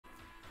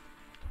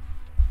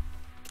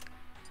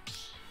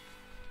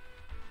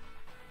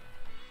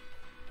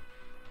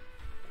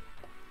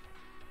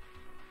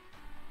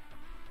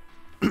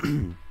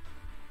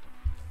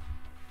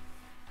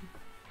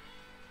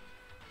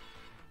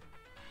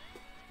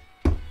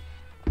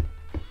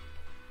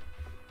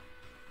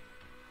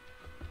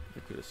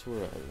I swear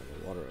I have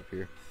a water up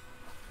here.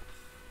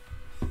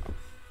 Let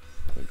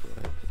me go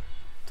ahead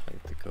and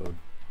type the code.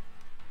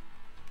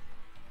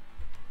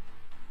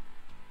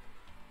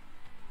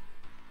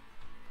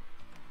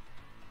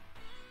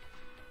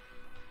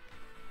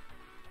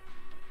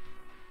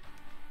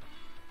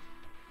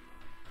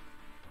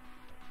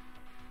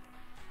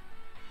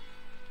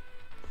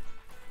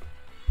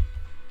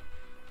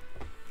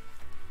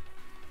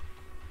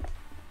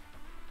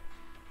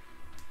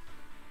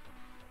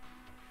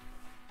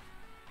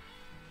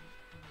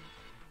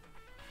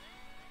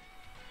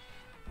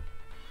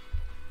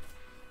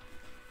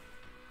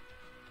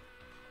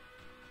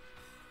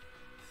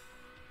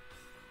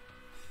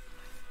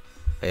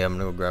 Hey, I'm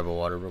gonna go grab a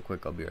water real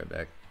quick. I'll be right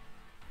back.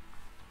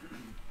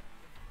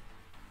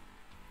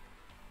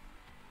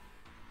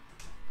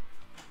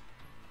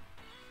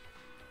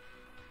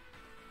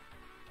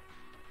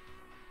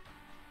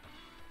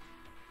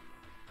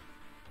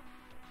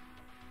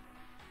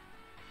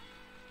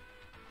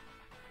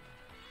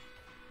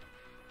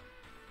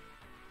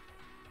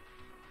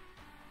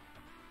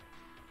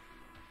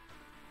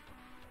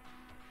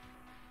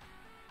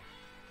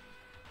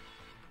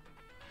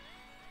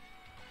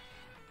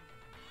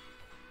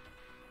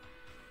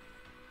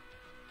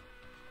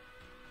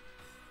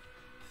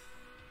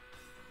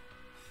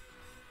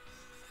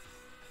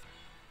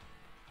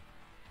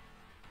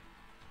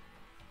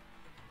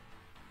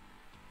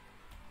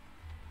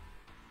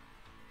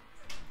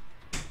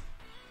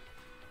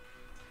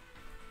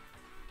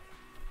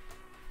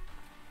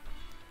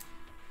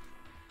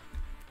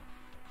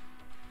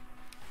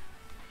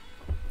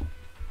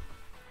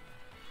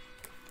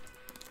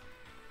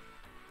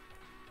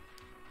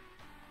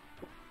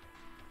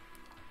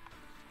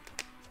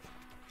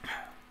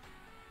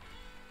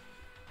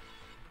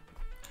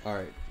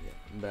 Alright, yeah,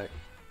 I'm back.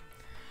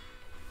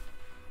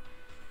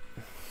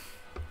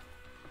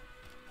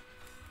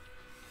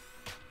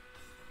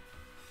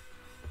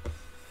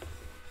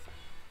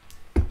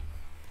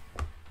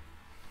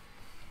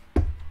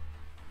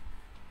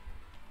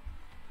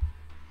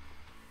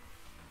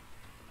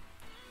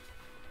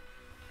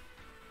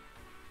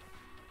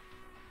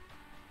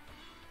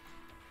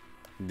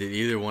 Did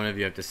either one of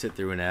you have to sit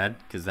through an ad?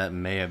 Because that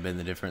may have been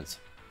the difference.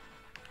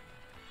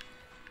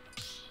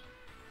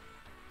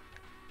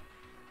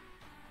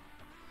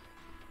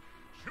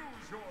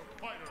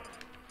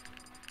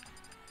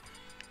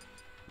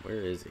 Where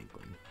is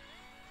Inkling?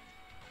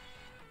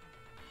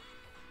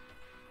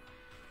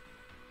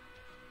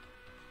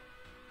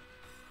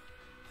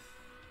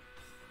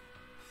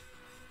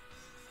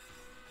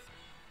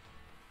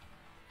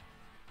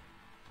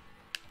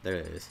 There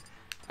it is.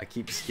 I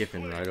keep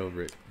skipping right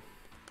over it.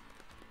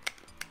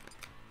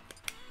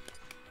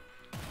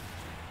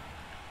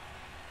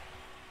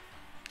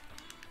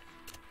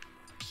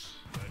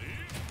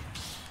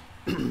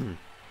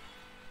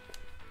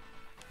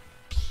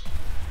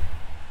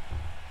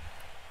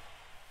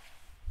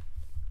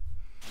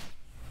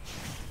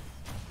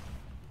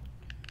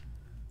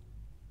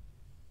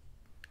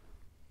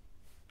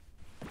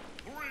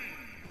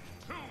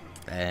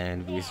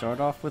 And we start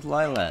off with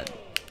Lylat.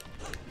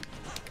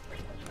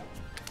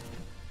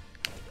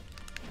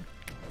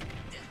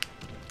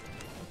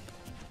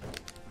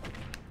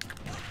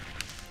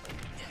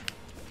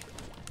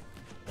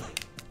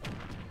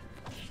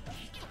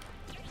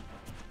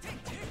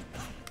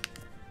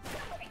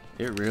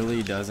 It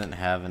really doesn't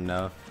have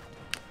enough.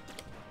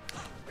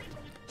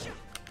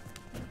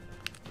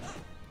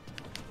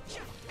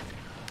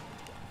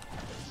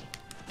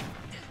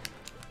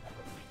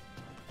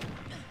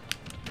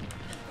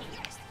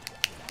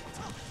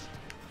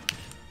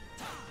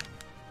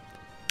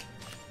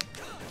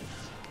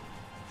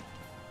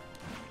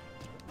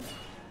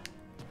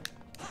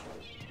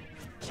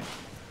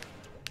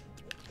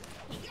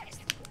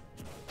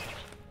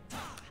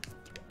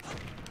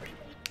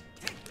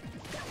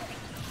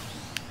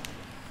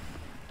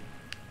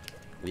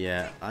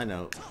 Yeah, I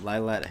know.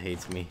 Lylat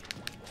hates me.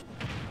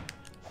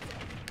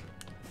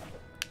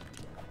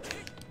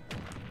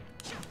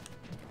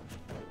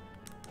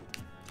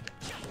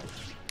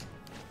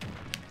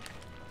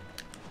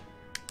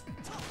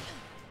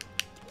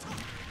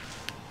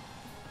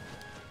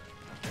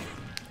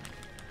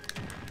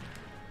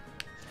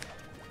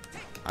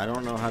 I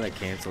don't know how to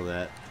cancel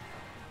that.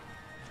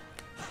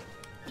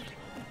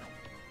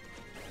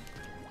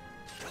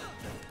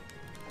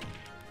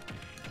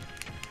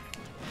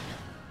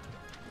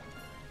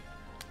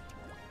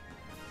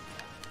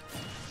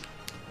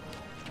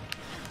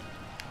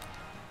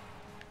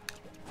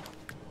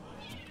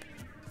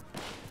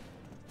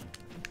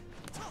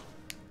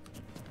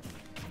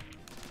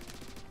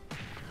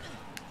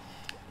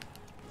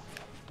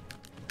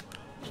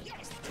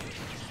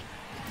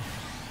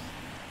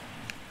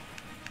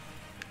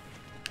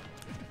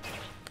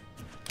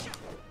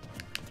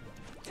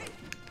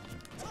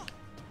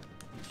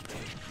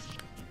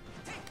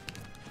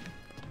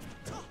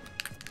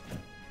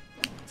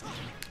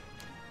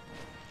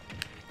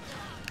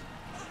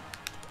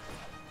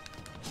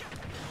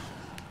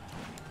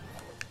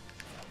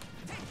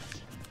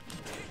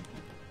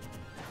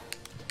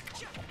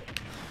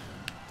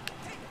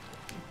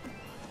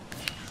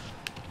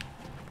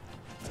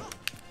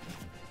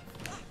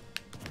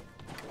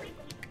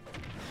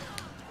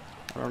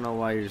 know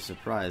why you're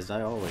surprised.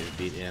 I always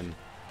beat him.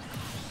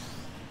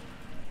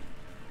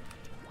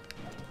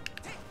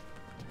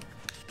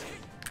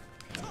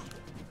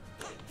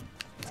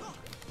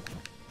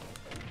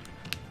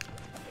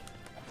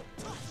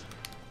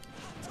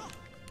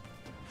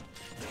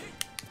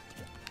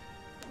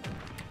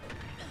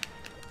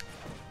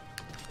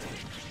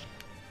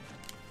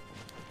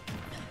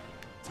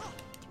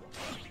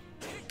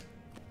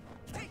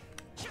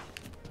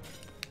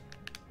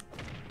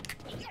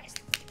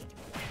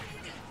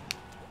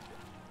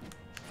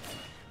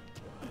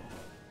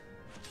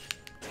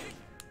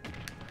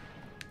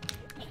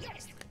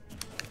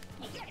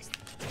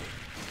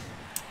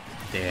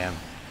 Damn.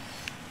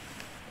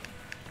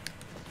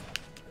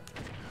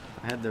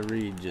 I had the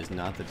read, just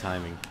not the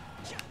timing.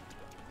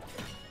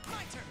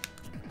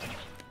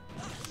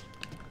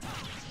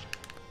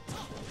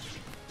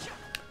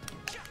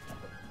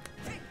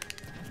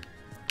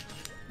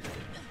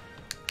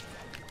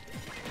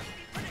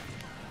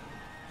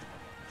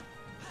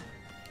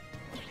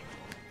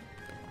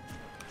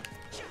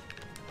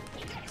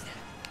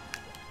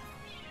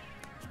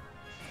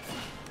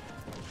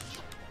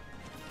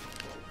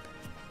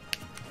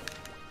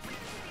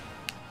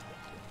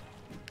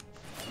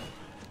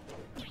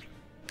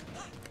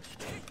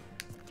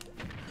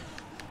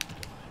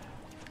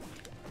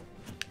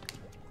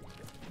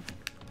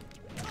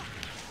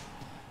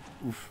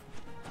 Oof.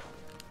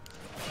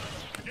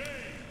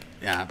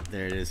 Yeah,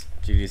 there it is.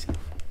 GG's.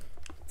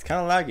 It's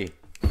kind of laggy.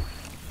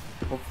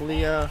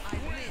 Hopefully,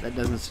 that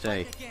doesn't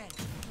stay.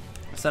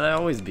 I said I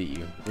always beat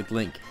you with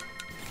Link.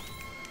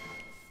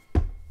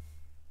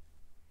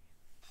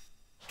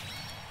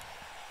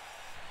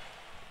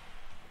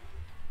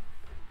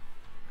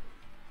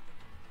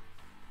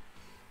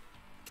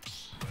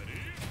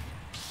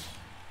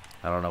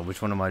 I don't know,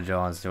 which one of my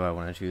Johns do I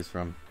want to choose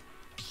from?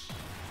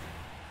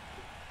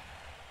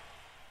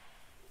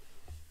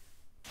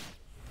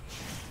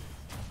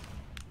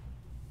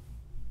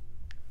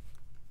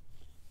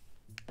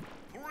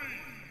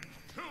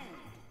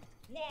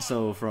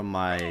 So from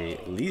my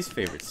least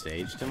favorite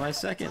stage to my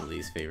second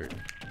least favorite.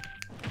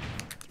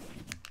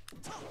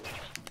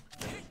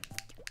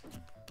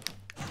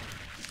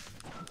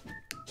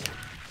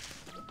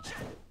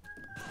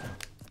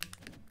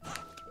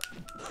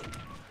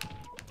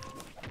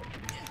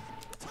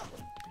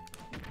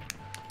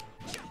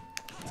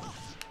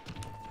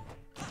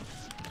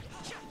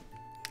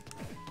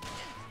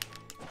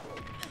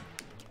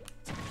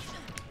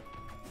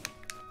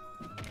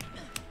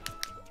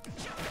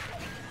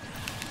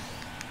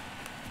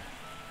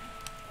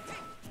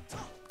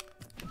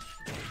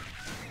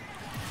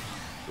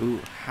 Ooh,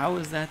 how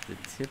is that the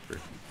tipper?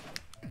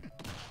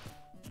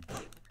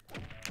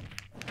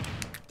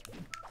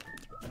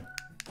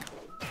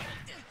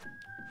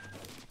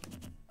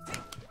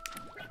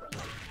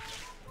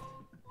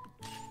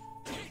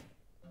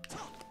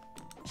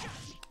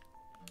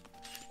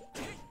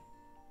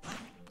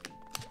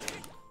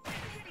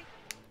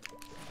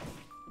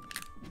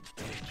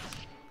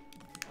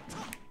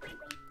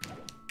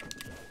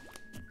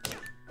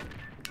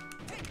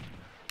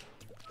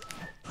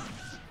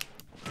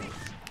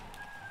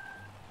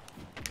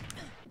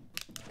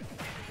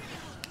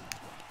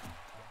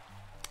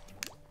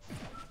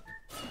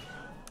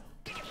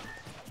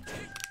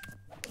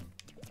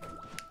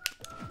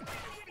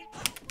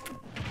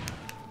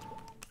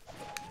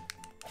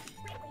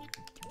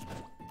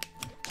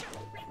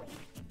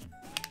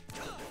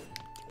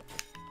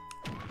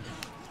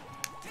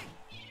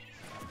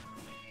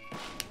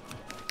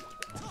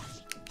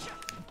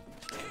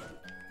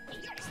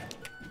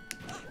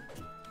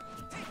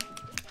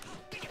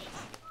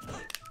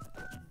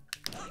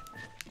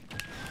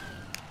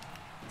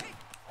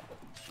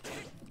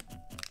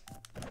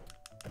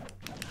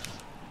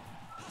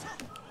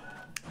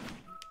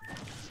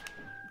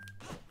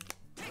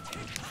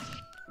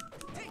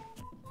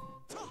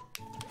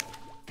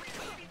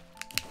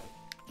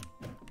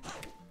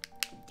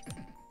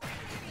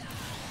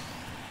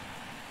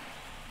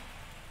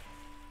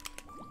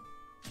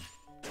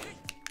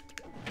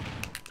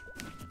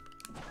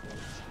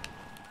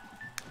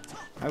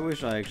 I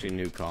wish I actually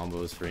knew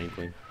combos for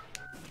Inkling.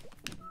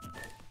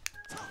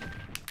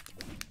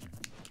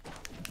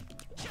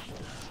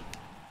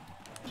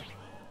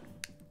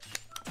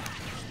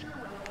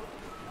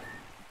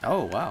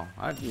 Oh wow,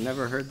 I've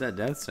never heard that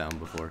death sound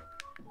before.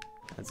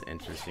 That's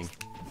interesting.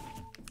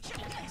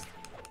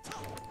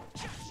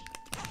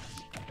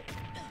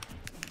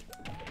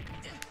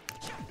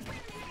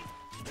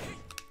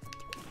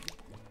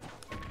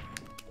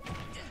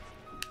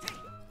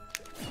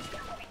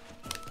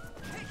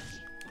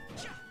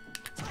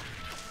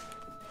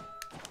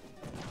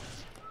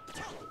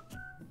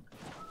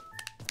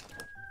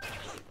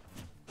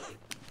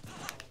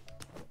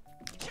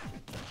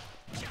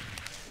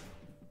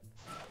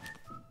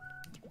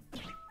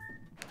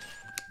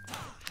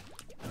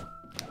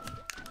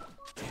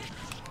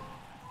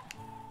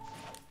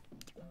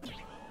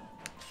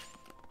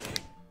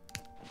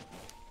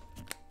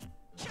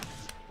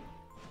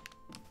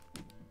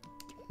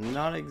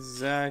 Not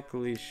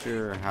exactly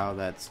sure how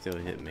that still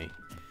hit me.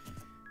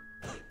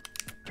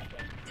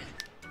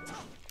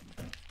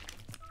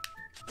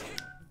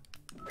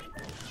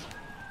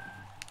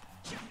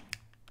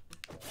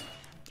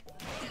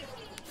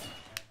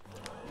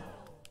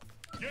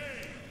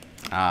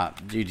 Ah,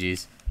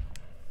 GG's.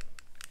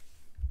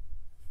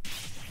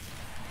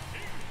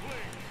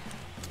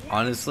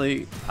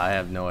 Honestly, I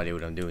have no idea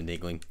what I'm doing,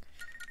 Inkling.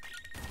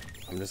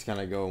 I'm just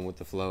kind of going with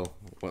the flow.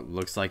 What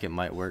looks like it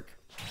might work.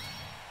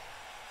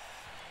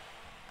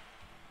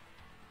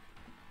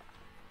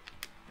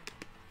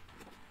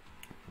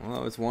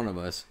 Well, it's one of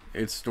us.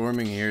 It's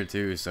storming here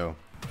too, so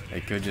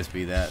it could just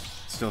be that.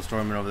 Still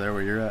storming over there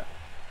where you're at.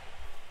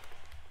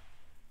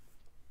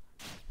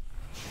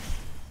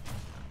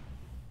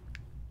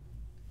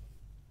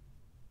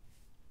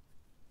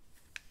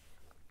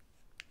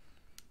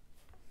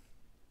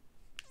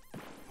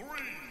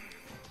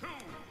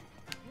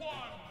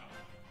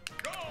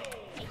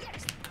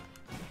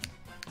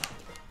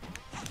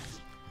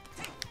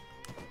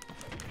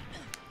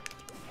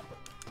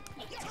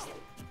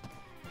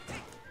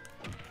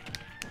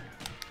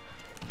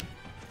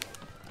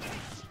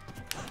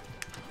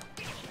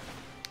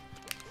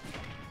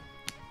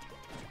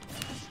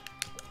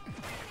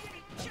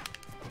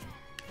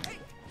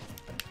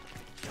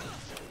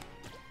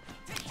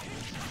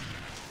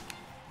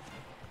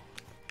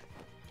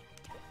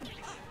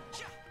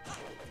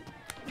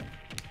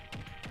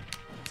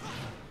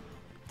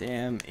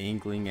 Damn,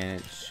 Inkling and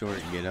its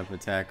short get up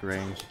attack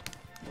range.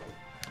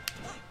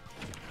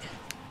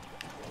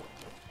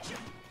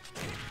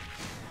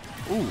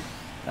 Ooh,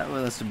 that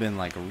must have been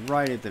like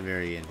right at the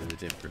very end of the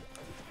dipper.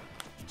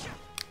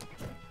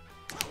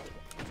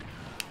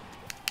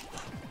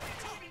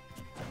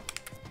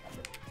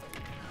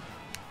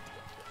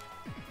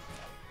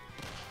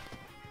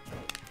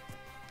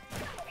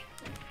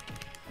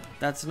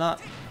 That's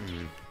not...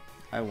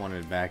 I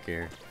wanted back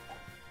air.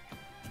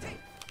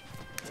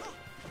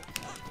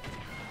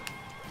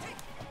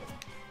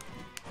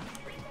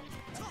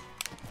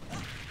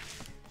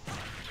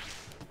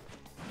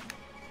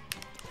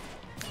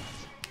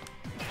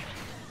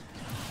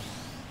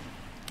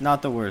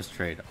 Not the worst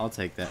trade. I'll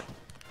take that.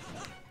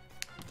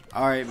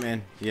 Alright,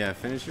 man. Yeah,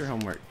 finish your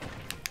homework.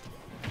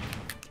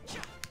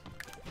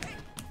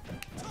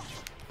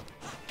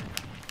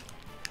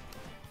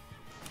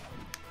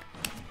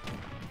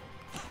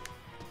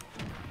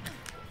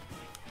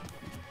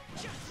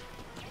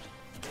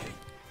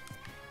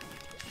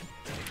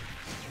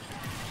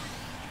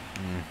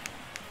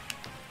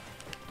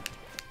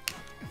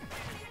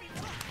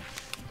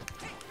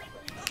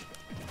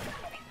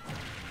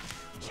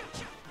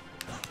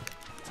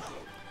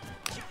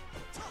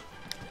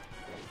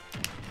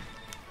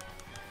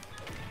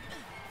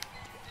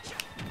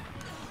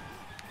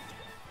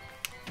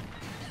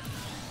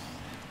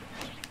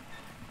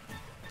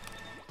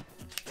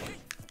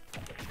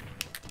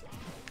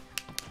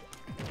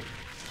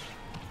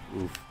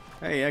 Oof.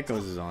 Hey,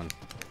 Echoes is on.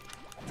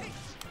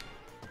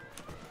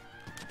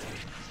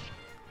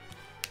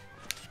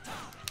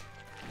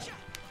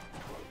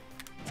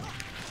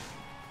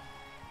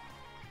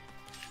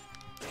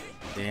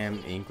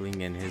 Damn,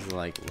 Inkling and his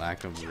like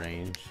lack of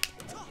range.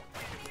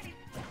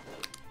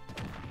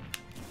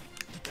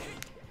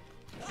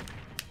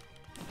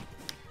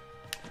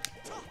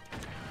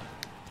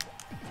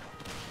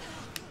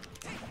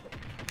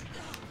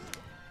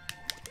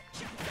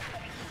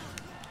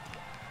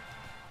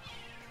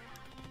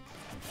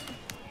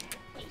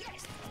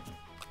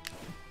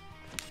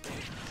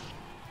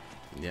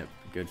 Yep,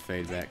 good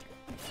fade back.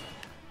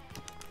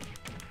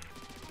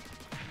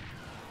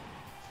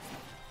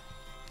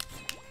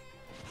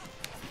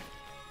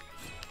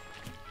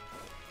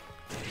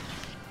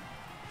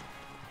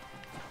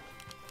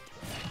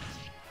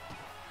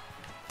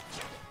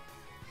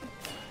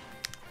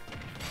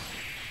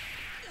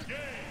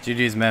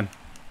 GG's, man.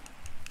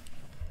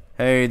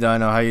 Hey,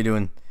 Dino, how you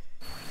doing?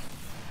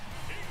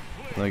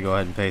 Let me go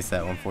ahead and paste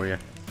that one for you.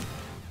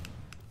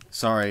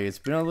 Sorry, it's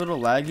been a little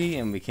laggy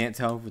and we can't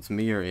tell if it's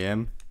me or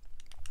him.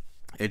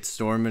 It's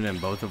storming in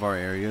both of our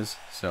areas,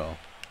 so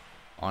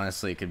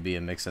honestly it could be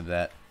a mix of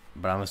that.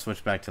 But I'm gonna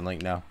switch back to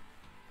Link now.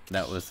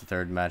 That was the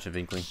third match of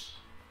Inkling.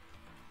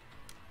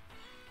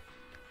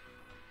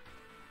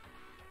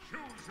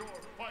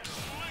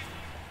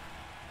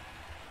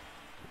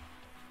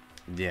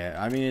 Yeah,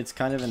 I mean it's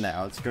kind of in the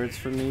outskirts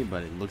for me,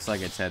 but it looks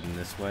like it's heading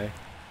this way.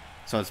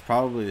 So it's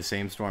probably the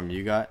same storm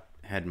you got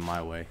heading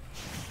my way.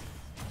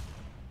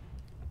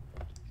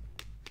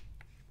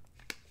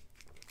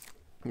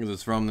 Because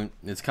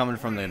it's coming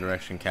from the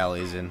direction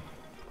Callie's in.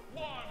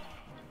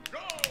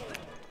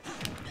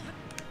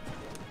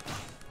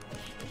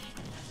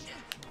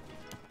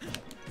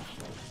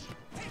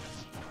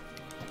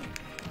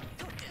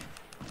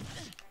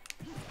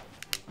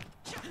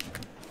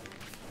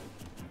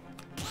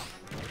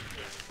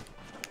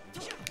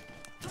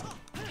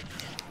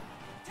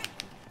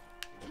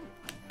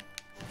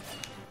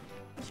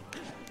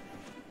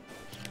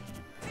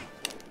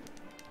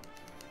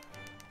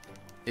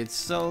 It's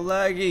so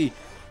laggy.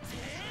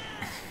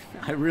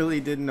 I really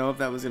didn't know if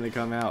that was going to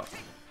come out.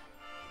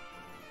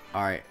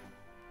 Alright.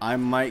 I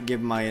might give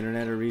my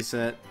internet a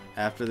reset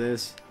after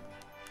this.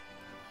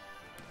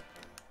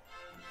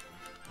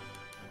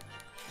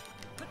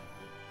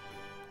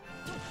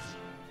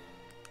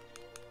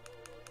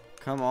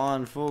 Come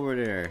on, forward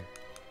air.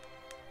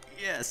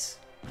 Yes.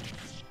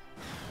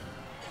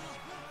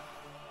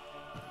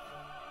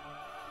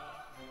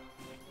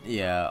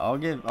 Yeah, I'll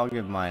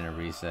give mine a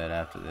reset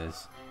after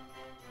this.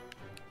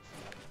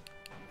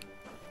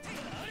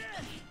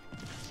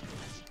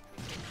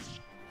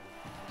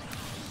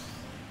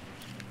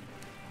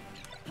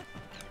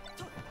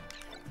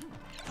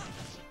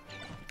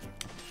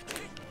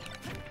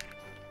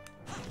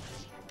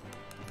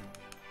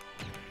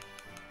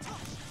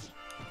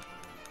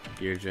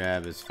 Your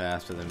jab is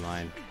faster than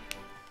mine.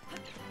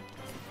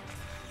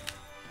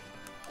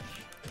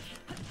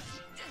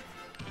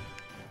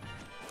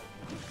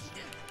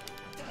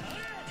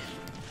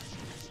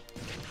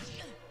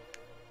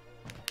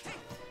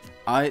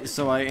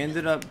 So I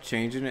ended up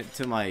changing it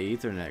to my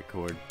Ethernet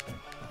cord.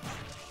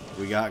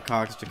 We got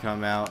Cox to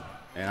come out,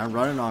 and I'm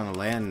running on a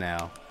LAN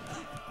now,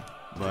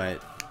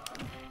 but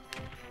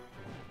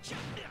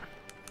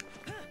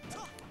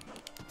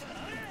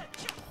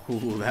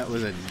ooh, that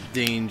was a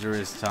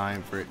dangerous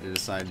time for it to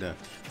decide to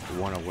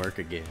want to work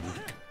again.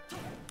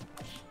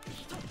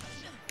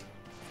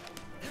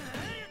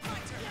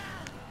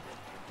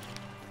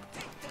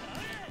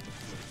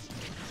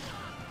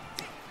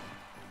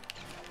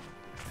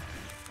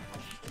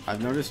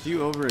 I've noticed you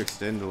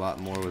overextend a lot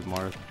more with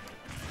Marth.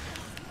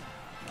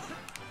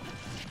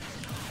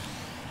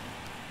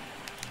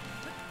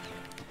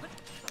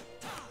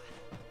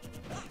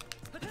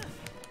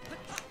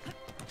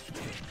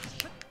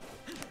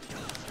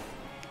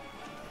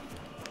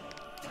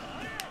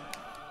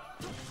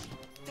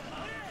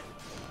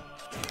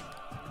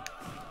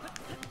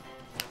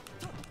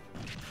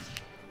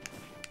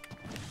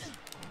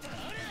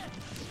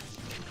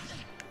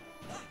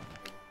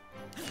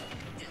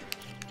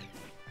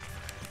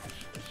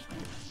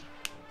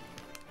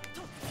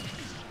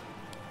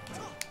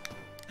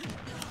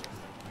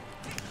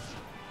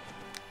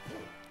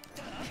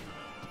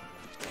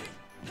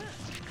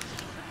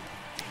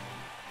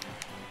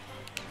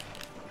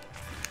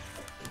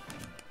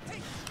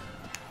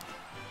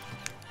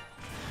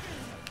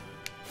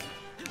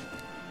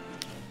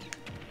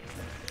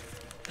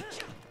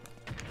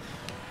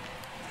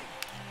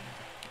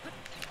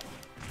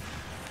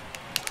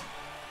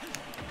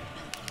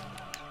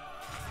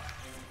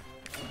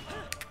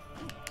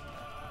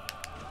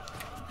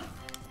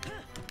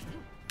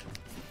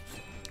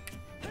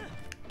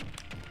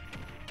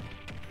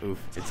 Oof,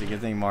 it's a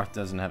good thing Marth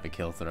doesn't have a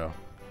kill throw.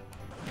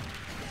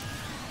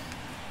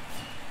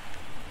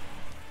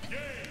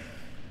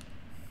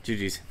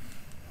 GG's.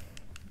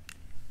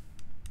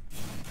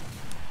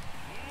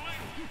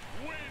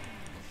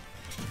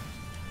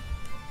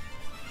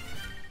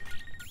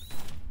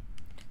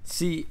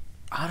 See,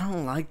 I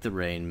don't like the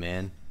rain,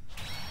 man.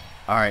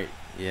 Alright,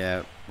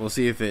 yeah, we'll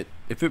see if it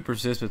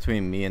persists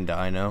between me and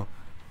Dino.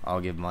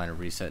 I'll give mine a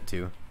reset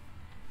too.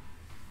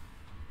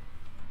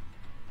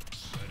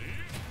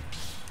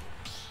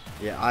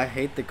 Yeah, I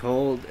hate the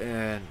cold,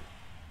 and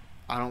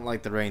I don't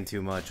like the rain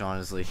too much,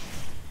 honestly.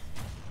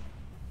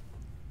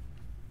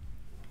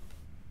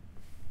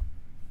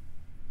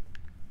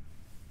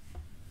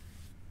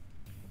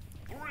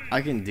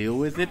 I can deal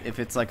with it if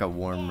it's like a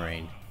warm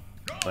rain,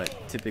 but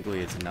typically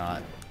it's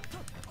not.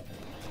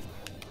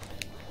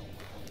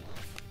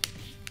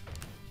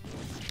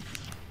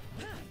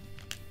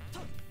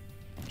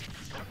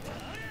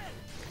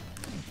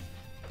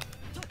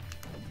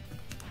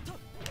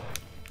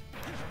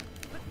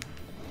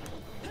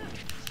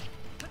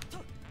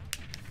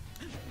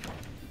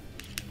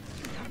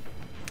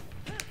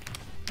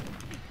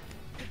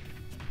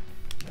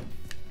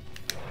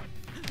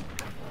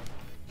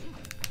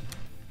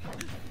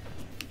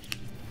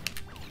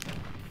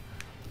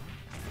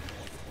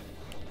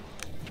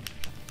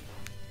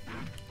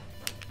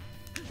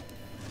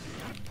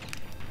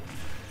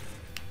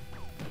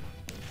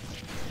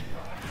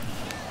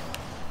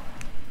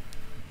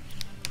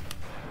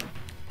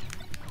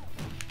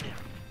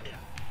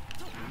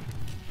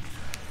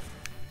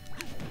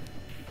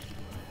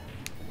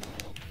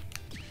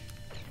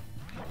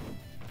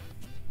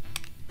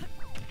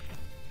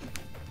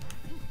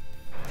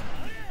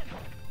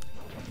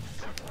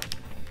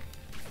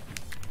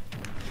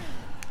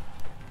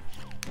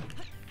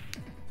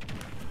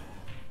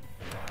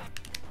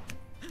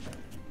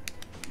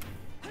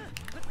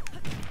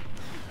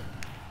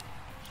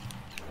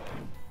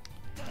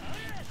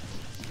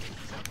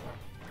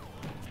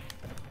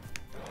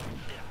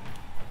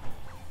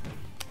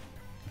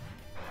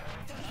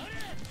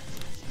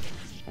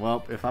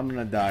 Well, if I'm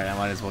gonna die, I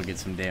might as well get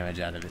some damage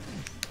out of it.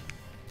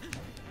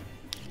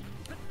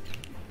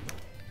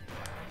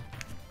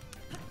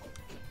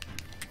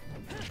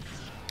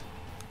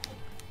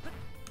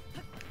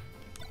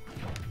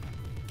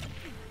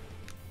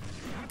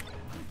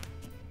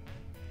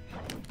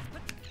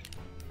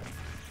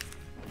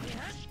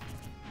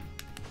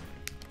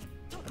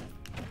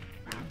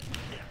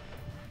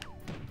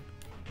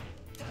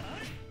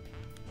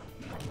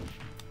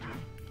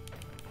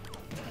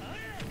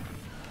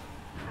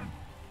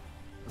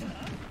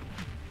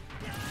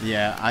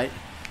 Yeah,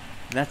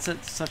 that's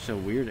at such a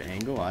weird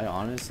angle. I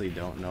honestly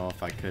don't know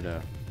if I could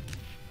have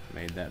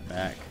made that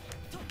back.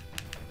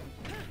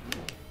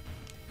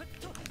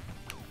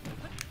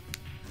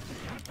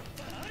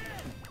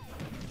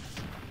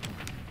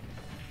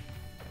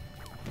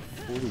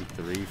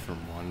 43 from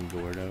one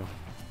Gordo.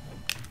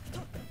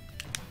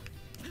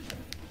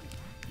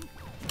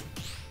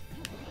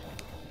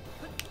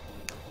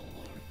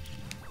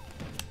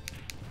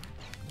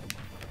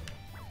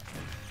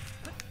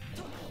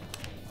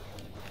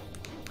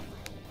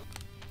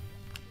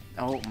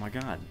 Oh my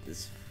god,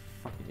 this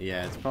fucking...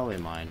 Yeah, it's probably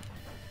mine.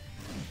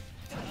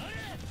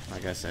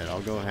 Like I said,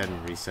 I'll go ahead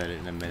and reset it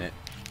in a minute.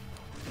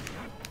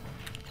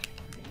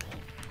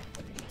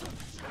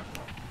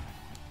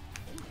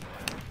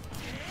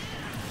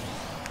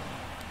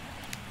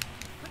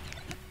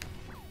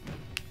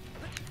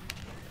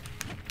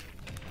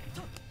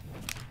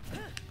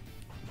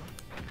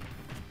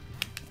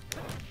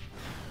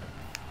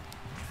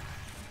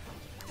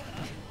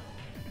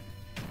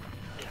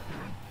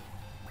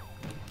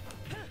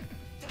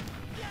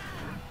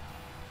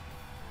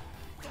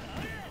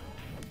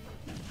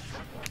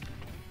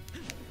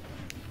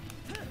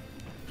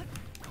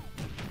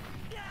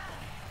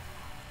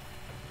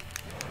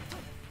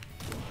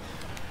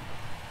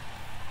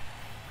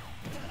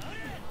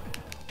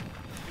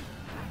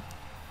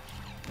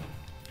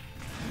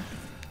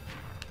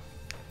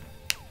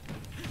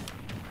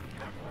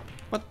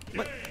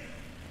 What?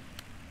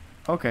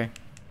 Okay.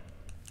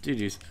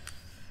 GG's.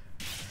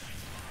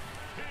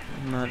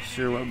 I'm not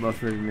sure what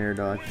buffered in air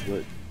dodge,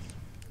 but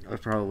I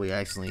probably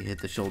accidentally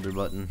hit the shoulder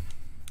button.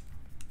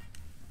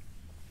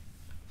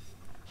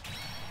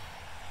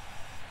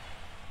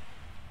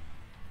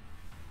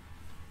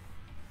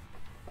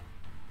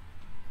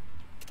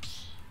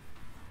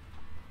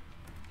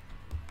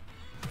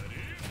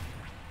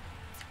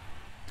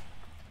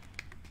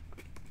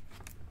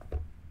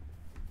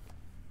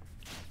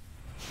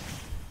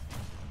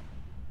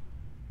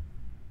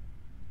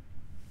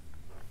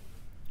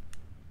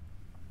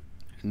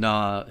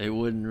 Nah, it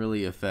wouldn't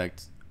really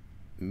affect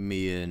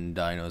me and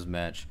Dino's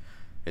match.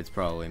 It's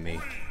probably me.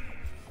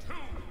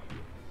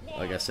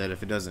 Like I said,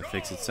 if it doesn't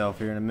fix itself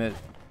here in a minute,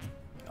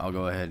 I'll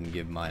go ahead and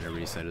give mine a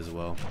reset as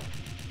well.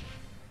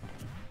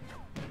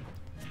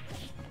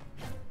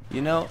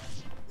 You know,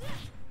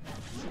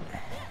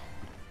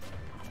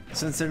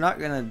 since they're not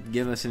gonna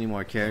give us any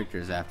more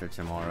characters after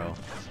tomorrow,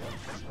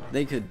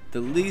 the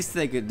least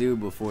they could do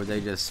before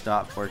they just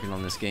stop working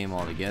on this game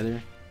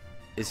altogether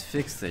is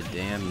fix the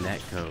damn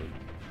netcode.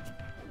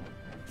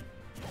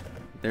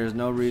 There's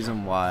no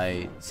reason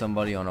why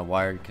somebody on a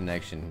wired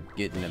connection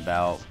getting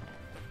about,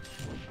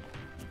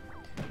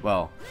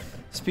 well,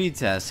 Speed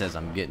Test says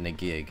I'm getting a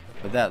gig,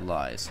 but that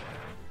lies.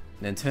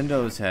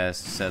 Nintendo's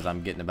test says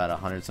I'm getting about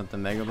 100 something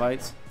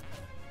megabytes.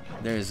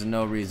 There is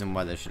no reason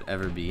why there should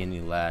ever be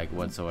any lag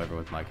whatsoever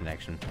with my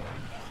connection.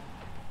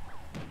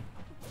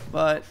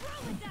 But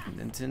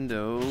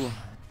Nintendo,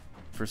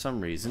 for some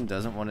reason,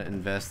 doesn't want to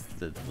invest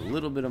the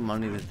little bit of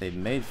money that they've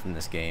made from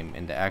this game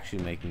into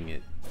actually making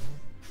it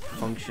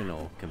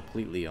functional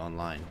completely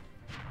online.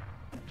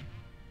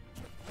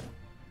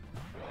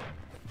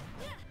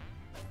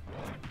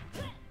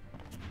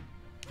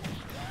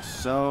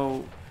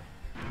 So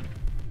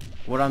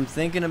what I'm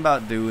thinking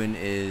about doing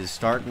is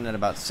starting at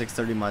about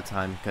 6:30 my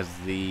time, because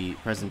the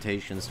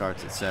presentation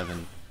starts at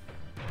 7,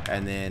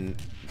 and then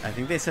I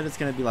think they said it's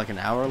gonna be like an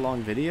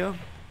hour-long video.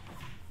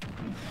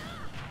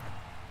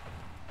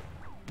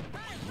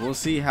 We'll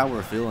see how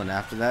we're feeling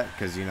after that,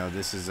 because you know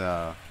this is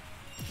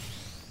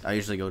I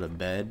usually go to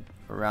bed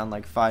around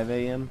like 5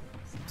 a.m.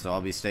 so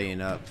I'll be staying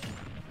up.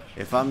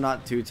 If I'm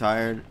not too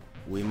tired,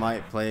 we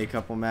might play a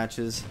couple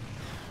matches,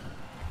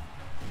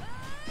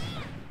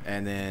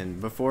 and then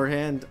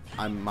beforehand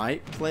I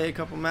might play a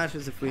couple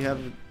matches if we have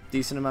a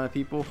decent amount of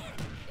people,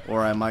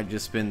 or I might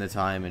just spend the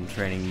time in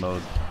training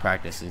mode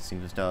practicing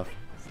some stuff.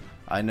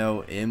 I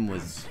know M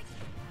was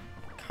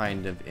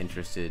kind of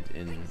interested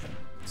in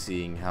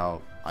seeing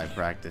how I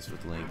practice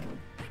with Link,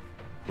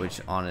 which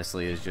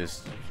honestly is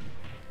just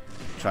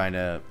trying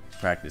to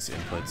practice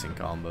inputs and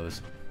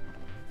combos.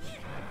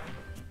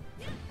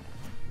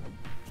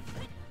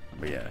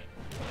 But yeah,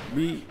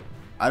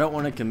 I don't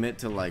want to commit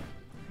to like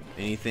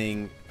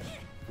anything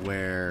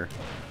where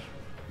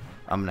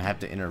I'm gonna have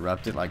to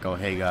interrupt it, like, oh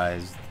hey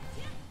guys,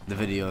 the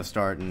video is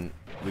starting,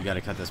 we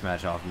gotta cut this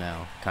match off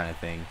now, kind of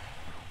thing.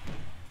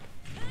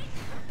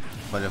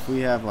 But if we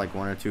have like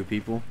 1 or 2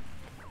 people,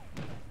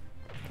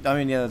 I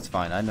mean, yeah, that's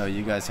fine. I know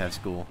you guys have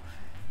school.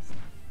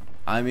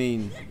 I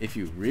mean, if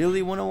you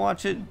really want to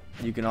watch it,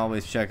 you can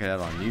always check it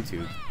out on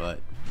YouTube, but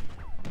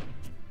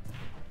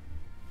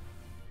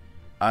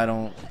I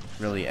don't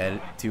really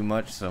edit too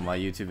much, so my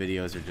YouTube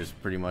videos are just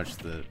pretty much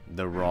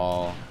the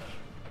raw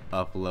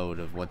upload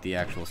of what the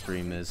actual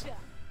stream is.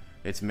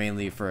 It's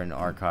mainly for an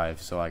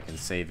archive, so I can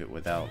save it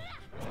without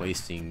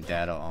wasting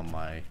data on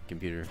my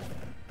computer.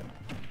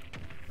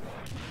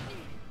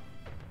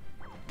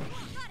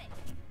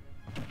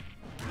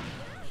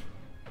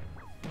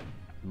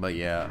 But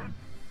yeah,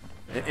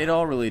 it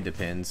all really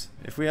depends.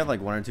 If we have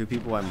like 1 or 2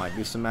 people, I might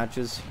do some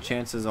matches.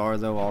 Chances are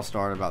though, I'll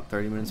start about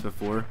 30 minutes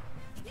before,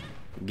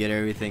 get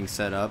everything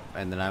set up,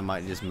 and then I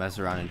might just mess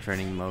around in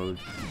training mode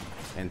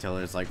until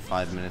there's like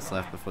 5 minutes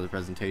left before the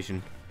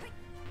presentation,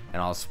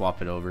 and I'll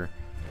swap it over.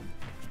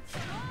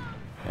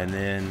 And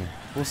then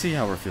we'll see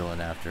how we're feeling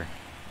after.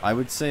 I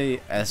would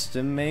say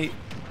estimate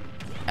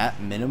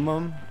at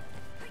minimum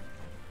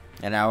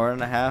an hour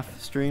and a half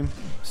stream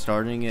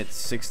starting at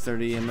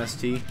 6:30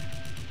 MST.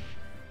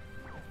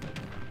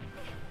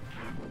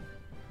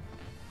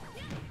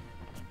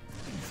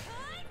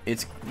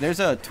 There's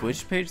a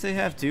Twitch page they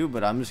have too,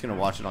 but I'm just gonna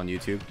watch it on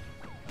YouTube.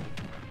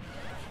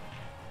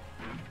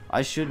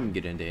 I shouldn't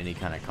get into any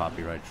kind of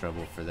copyright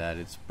trouble for that.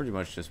 It's pretty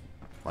much just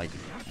like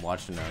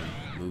watching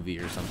a movie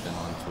or something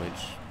on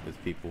Twitch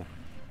with people.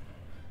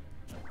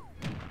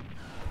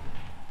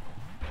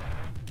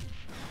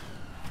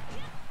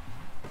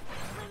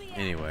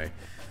 Anyway,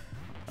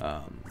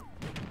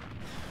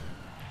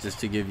 just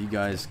to give you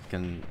guys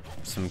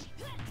some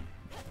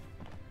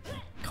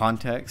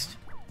context,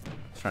 I'm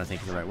trying to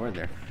think of the right word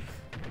there.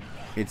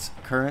 It's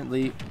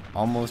currently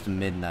almost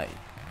midnight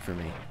for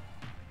me.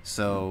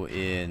 So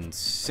in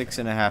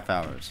 6.5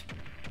 hours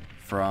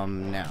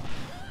from now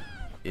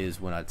is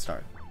when I'd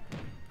start.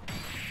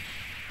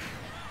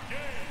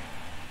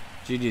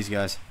 GG's,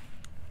 guys.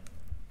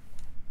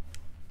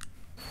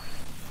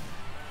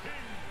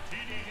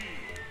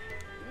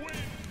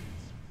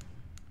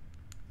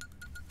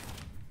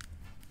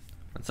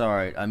 It's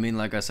alright. I mean,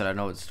 like I said, I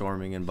know it's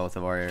storming in both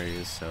of our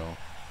areas, so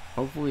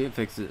hopefully it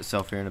fixes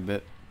itself here in a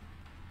bit.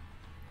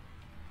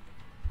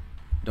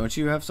 Don't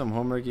you have some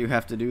homework you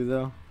have to do,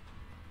 though?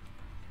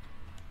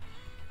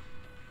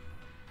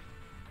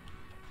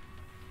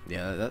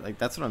 Yeah,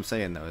 that's what I'm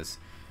saying, though, is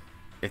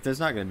if there's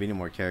not going to be any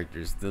more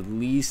characters, the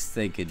least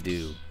they could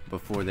do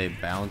before they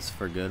bounce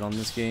for good on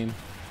this game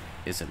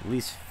is at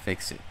least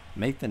fix it.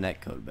 Make the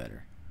netcode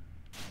better.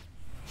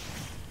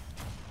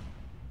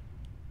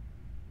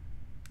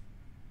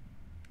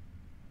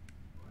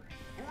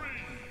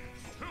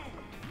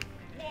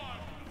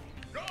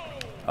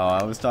 Oh,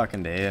 I was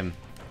talking to him.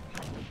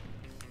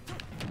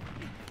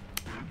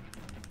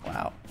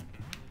 Wow.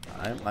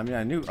 I mean,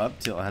 I knew up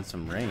tilt had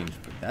some range,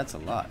 but that's a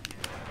lot.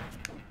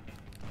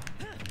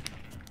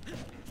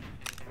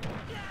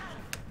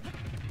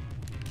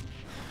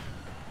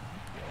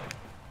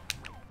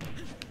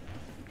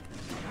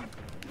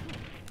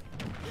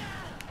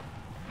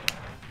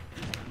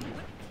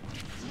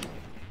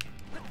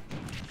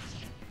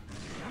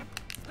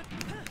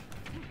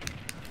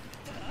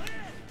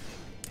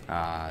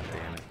 Ah,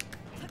 damn it.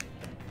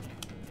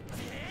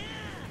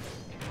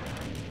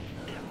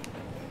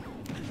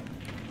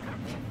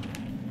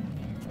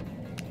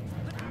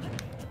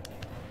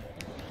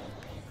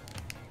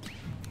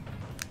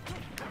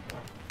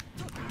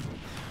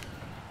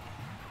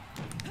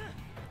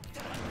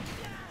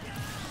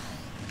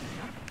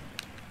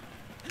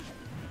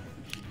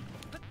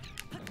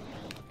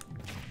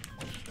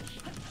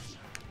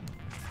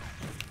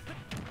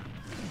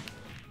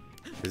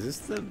 Is this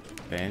the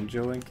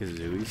Banjo and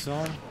Kazooie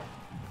song?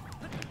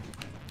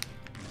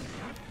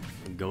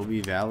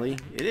 Gobi Valley?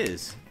 It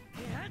is.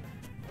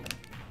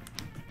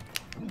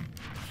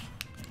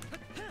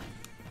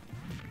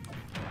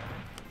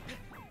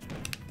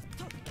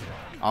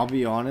 I'll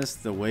be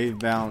honest, the wave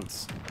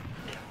bounce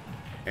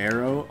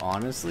arrow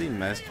honestly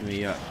messed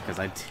me up because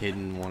I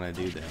didn't want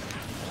to do that.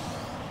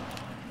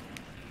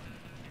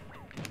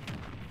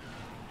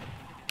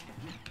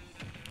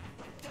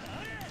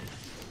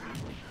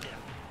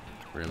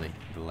 Really,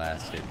 the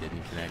last hit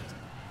didn't connect.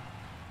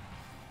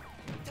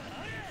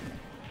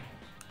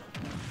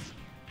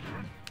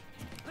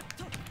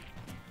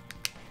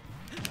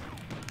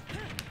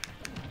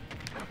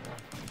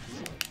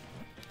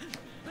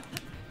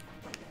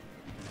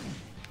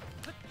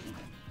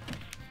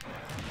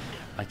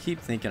 I keep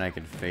thinking I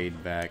could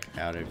fade back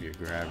out of your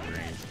grab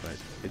range, but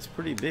it's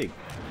pretty big.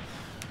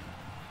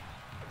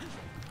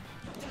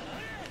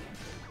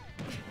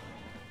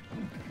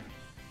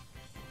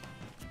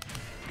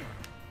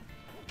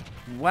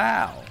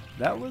 Wow,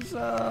 that was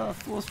a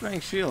full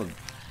strength shield.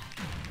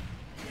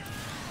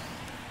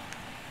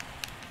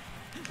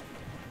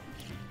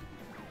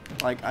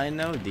 Like, I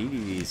know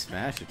DDD's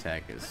smash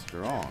attack is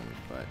strong,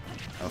 but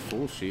a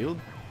full shield?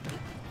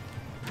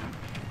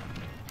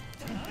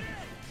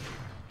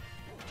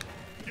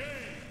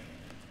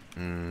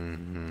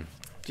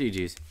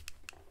 GG's.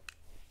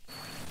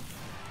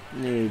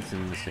 Made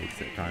some mistakes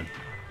that time.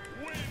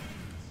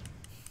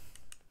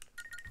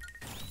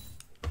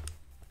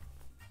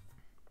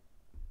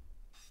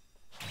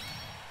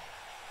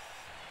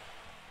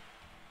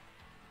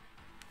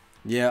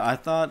 Yeah, I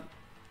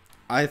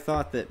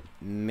thought that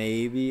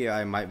maybe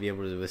I might be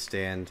able to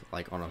withstand,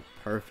 like, on a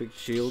perfect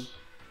shield,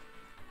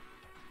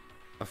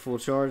 a full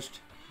charged,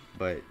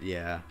 but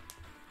yeah.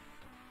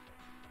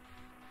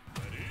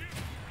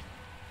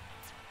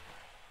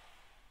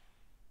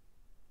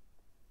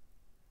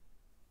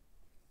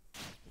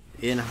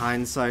 In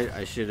hindsight,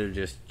 I should have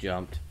just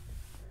jumped,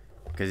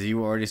 because you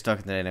were already stuck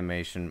in the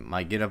animation.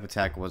 My get up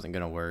attack wasn't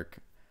gonna work.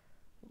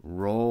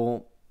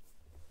 Roll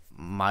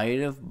might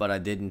have, but I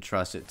didn't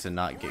trust it to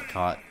not get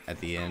caught at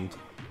the end.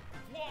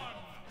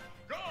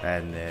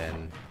 And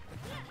then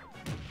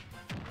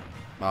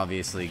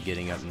obviously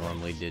getting up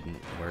normally didn't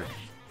work.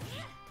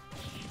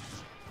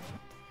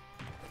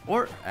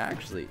 Or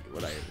actually,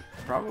 what I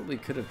probably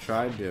could have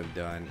tried to have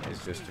done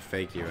is just to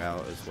fake you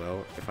out as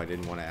well if I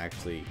didn't want to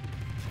actually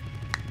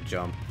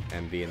jump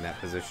and be in that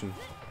position.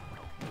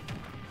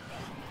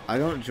 I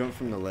don't jump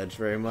from the ledge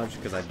very much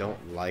because I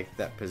don't like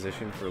that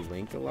position for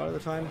Link a lot of the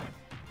time.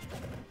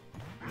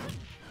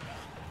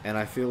 And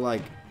I feel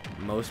like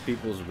most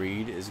people's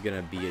read is going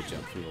to be a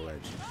jump from the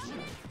ledge.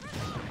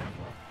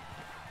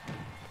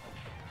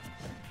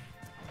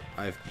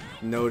 I've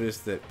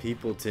noticed that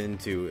people tend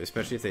to,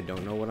 especially if they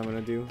don't know what I'm going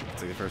to do,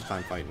 it's like the first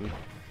time fighting,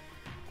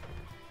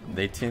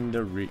 they tend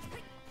to read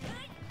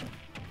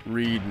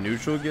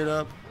neutral get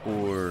up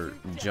or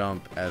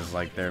jump as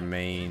like their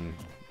main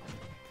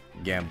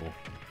gamble.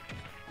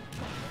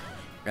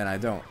 And I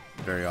don't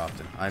very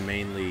often. I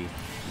mainly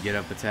get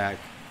up attack.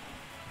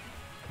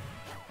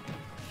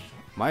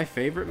 My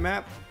favorite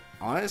map,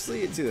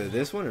 honestly, it's either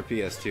this one or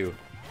PS2.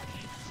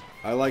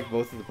 I like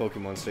both of the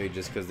Pokemon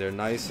stages because they're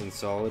nice and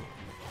solid.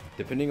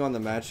 Depending on the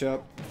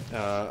matchup,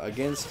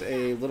 against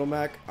a Little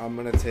Mac, I'm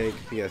going to take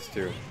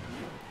PS2.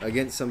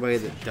 Against somebody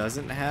that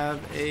doesn't have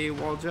a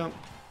wall jump,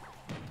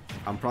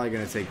 I'm probably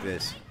going to take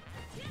this.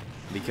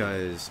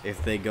 Because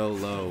if they go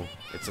low,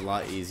 it's a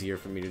lot easier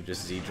for me to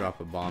just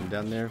Z-drop a bomb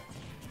down there.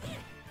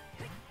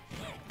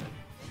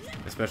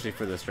 Especially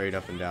for the straight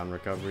up and down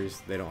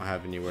recoveries. They don't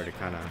have anywhere to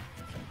kind of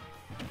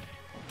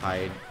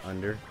hide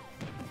under.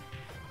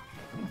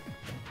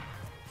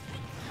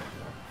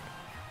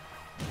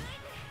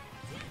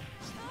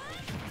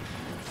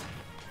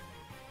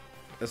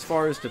 As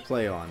far as to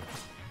play on,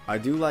 I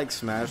do like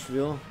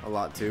Smashville a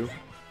lot too,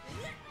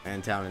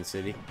 and Town and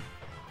City.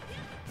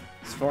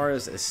 As far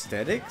as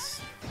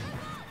aesthetics,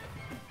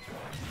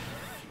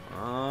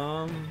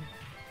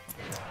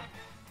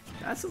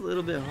 that's a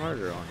little bit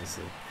harder,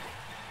 honestly.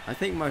 I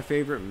think my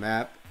favorite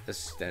map,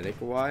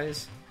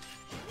 aesthetic-wise,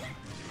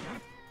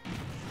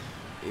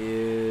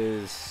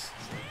 is...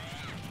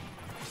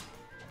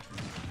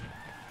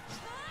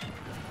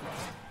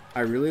 I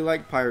really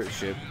like Pirate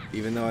Ship,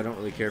 even though I don't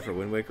really care for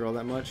Wind Waker all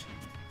that much.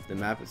 The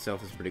map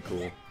itself is pretty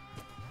cool.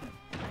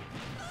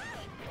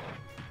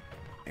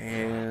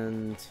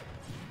 And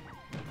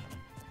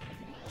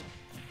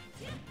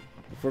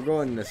if we're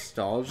going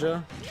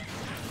nostalgia,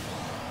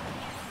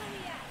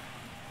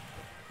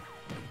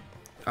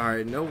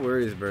 alright, no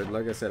worries, Bird.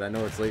 Like I said, I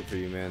know it's late for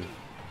you, man.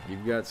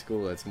 You've got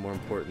school that's more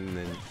important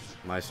than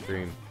my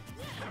stream.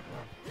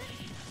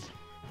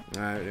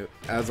 Alright,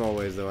 as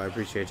always, though, I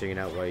appreciate checking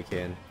out while you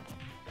can.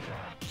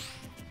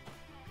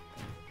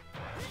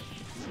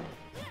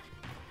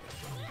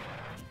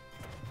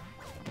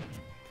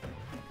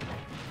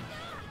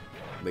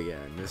 But yeah,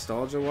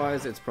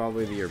 nostalgia-wise, it's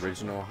probably the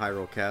original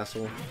Hyrule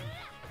Castle.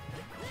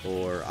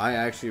 Or, I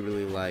actually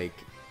really like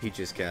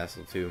Peach's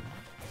Castle, too.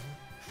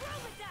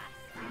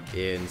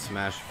 In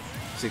Smash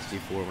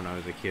 64 when I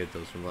was a kid,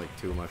 those were like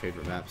two of my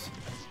favorite maps.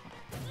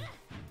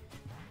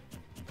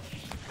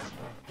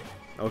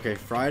 Okay,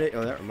 Friday,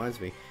 oh that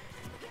reminds me.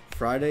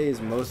 Friday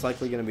is most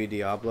likely going to be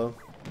Diablo.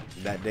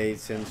 That day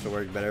tends to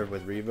work better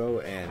with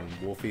Revo, and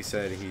Wolfie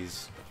said if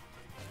he's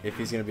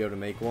going to be able to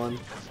make one,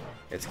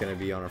 it's going to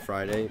be on a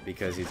Friday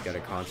because he's got a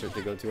concert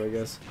to go to, I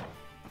guess.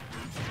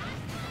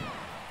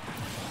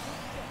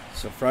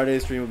 So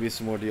Friday's stream will be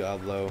some more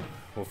Diablo.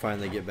 We'll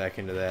finally get back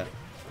into that.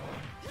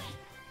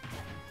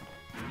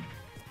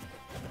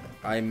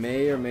 I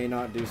may or may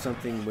not do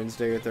something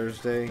Wednesday or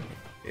Thursday.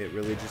 It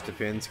really just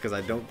depends because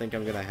I don't think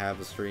I'm going to have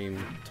a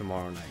stream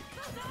tomorrow night.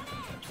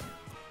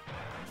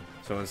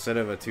 So instead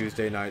of a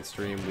Tuesday night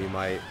stream, we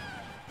might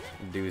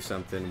do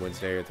something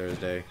Wednesday or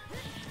Thursday.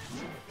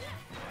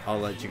 I'll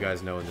let you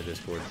guys know in the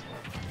Discord.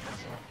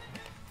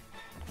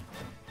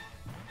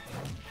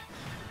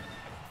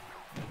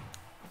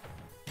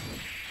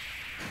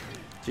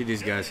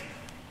 GG's, guys.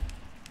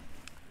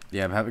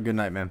 Yeah, have a good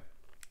night, man.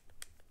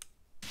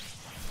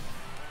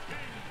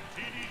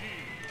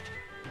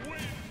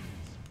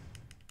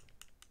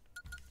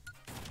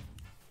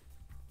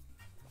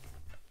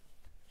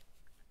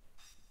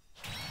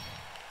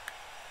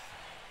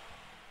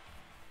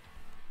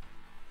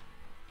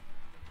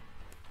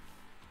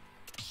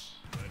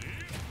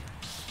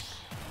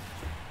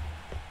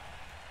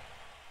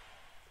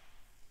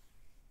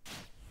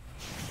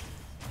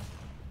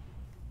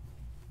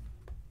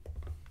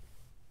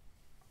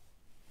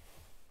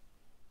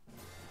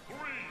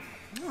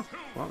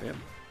 Well, yeah.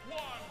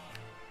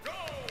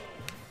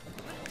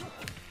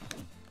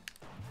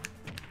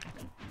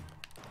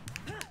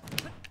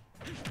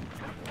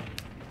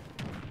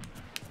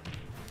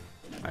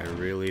 I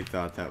really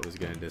thought that was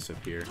going to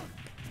disappear.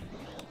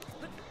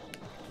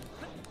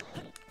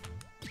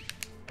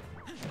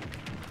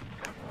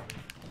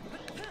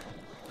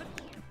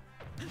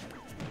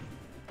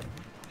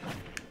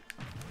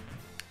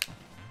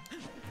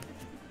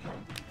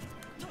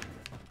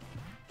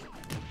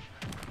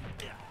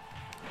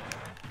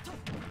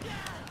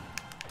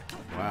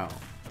 Wow,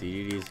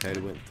 DDD's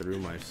head went through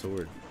my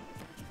sword.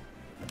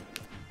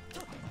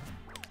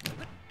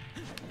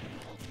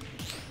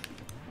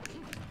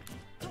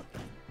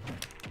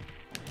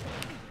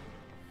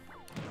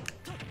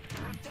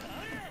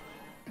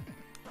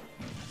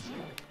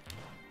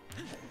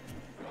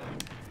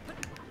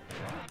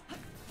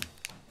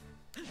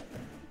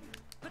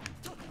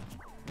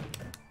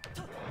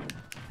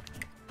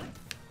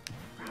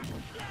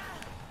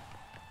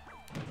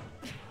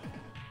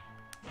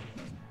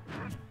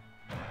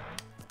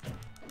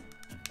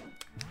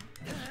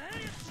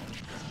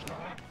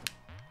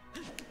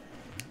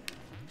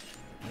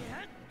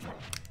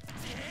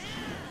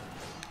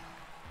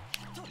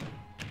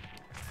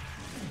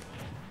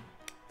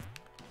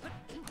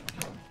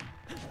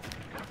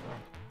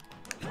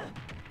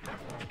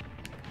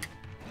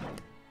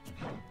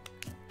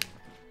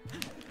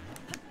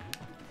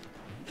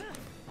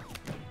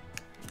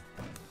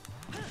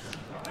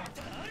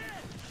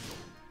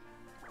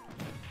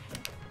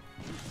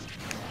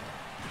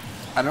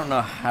 I don't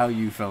know how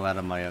you fell out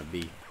of my up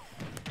B,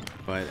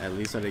 but at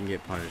least I didn't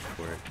get punished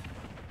for it.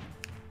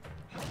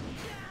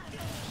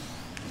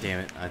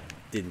 Damn it, I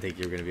didn't think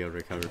you were going to be able to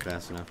recover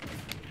fast enough.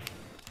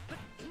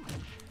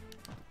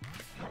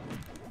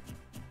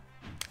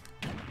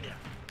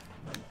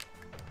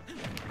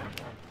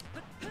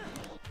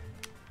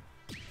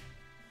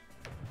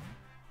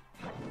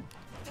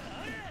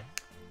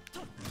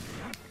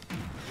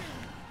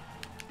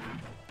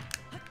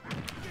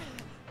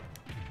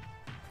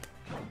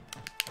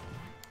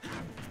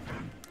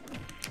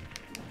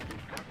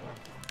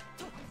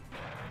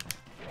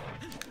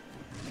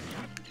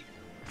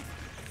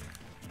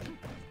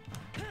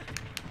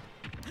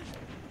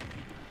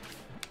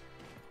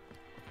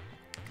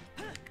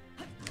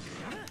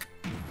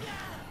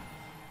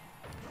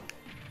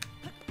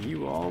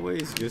 You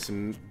always just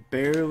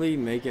barely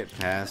make it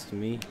past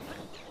me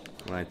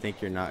when I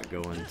think you're not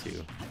going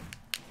to.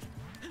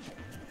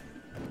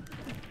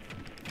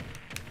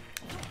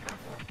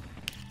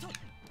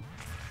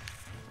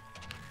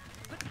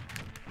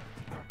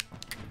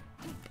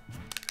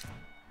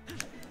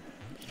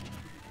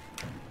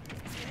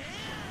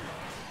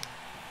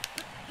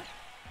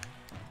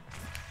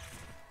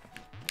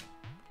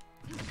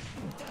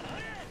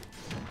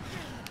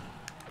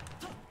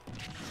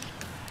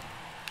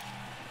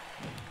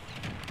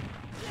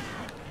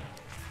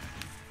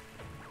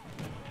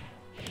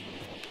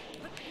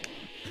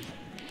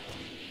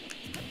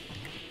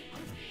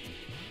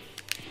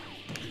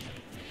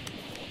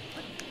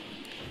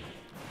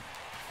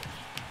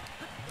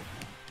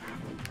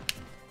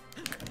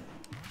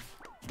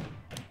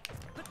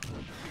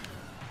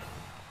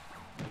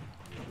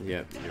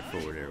 Yep, your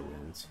forward air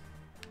wins.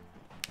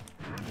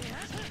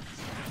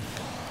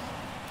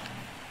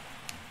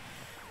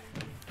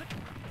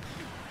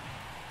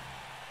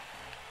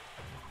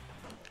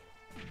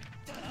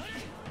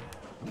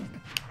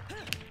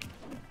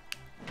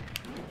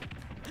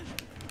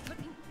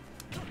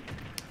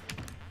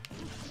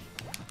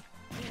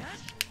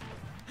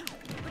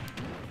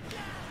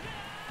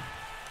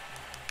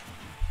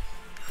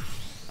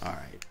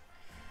 Alright.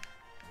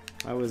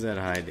 I was at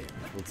high damage.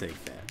 We'll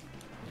take that.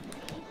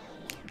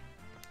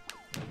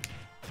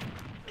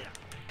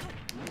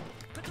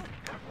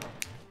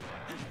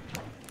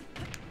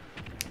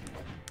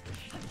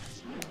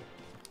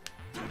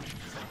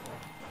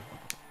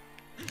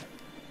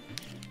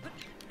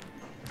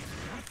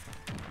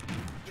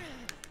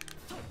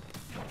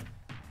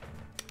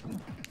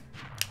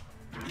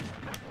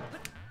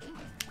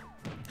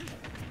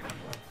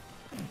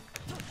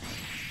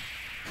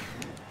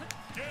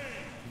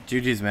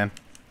 GG's, man.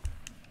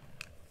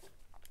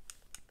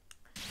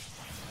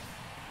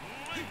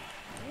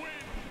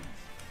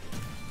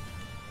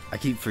 I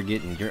keep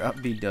forgetting your up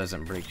B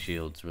doesn't break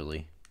shields,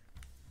 really.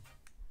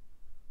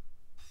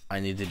 I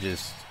need to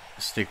just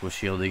stick with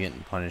shielding it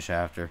and punish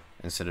after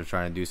instead of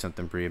trying to do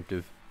something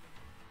preemptive.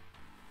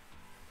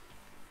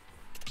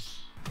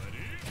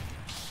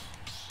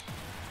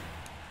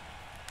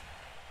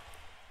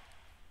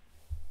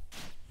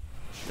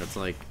 That's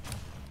like,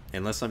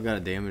 unless I've got a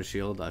damage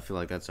shield, I feel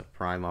like that's a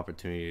prime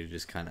opportunity to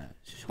just kind of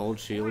hold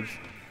shields,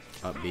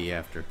 up B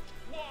after.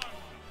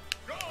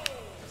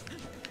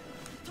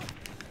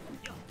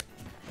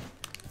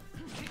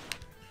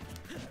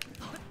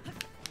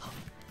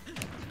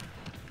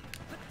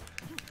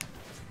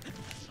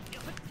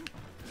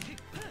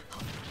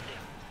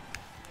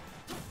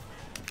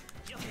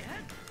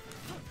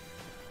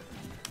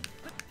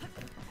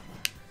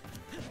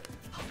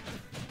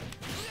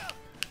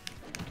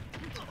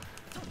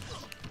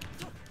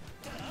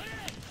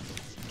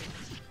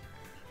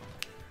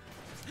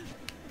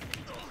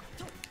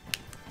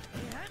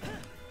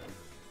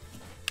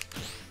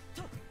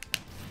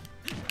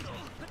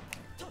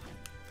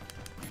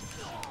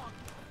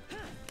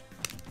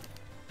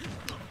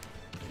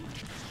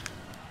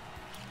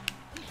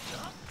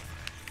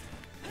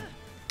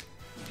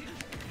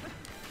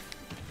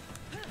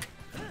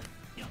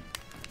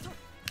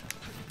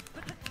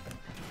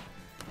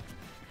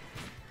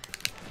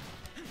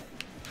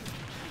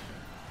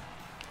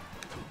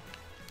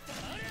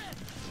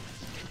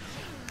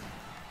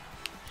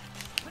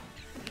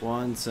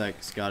 One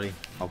sec, Scotty.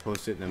 I'll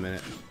post it in a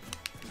minute.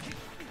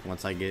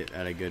 Once I get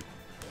at a good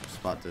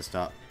spot to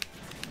stop.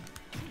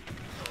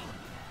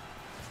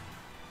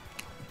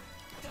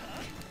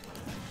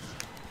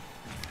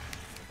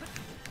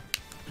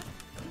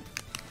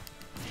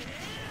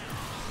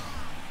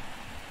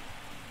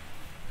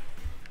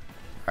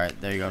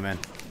 Alright, there you go, man.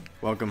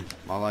 Welcome.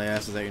 All I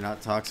ask is that you're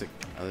not toxic.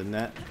 Other than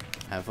that,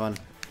 have fun.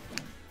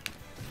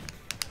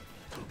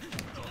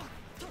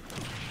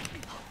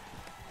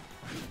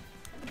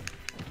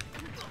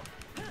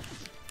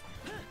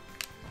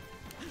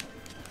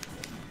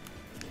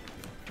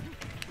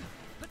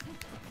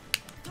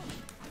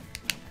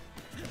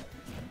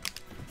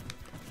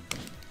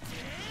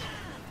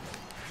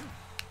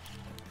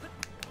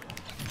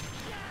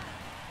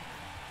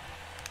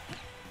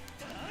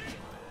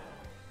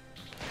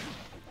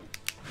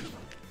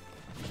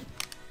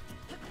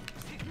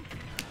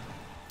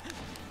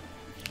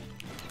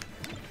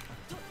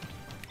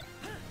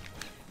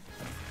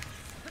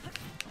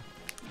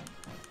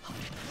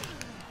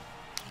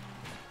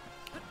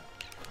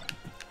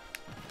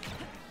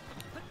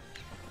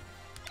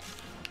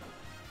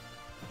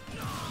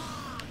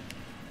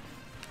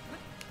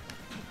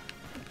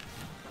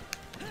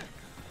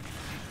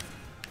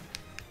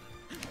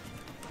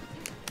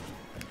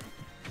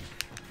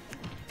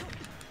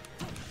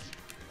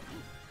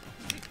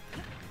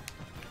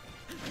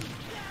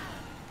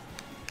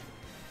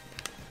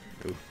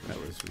 Ooh, that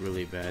was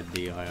really bad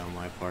DI on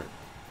my part.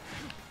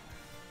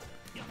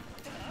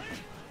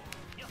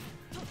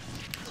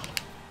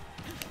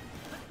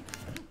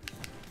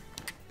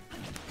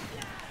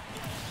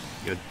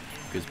 Good.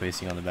 Good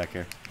spacing on the back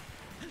air.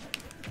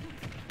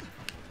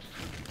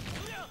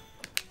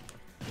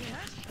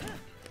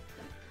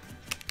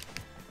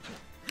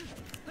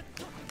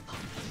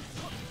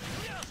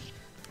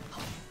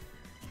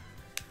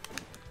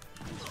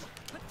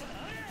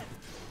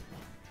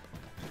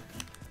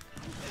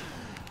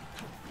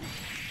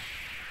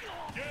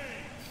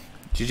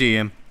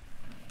 GGM.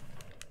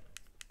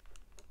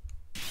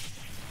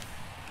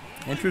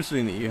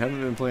 Interesting that you haven't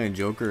been playing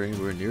Joker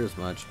anywhere near as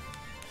much.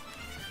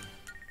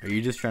 Are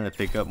you just trying to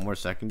pick up more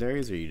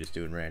secondaries, or are you just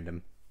doing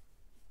random?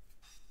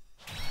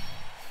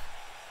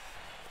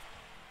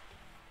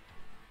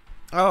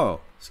 Oh,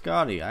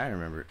 Scotty, I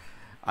remember.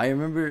 I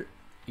remember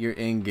your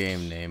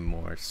in-game name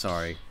more.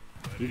 Sorry.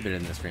 You've been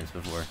in the streams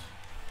before.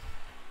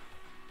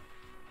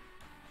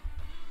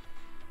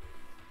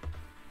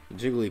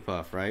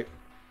 Jigglypuff, right?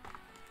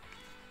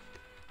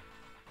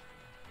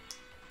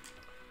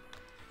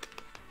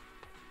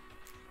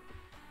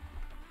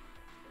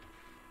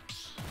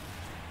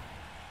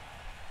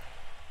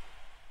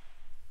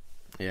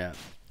 Yeah,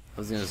 I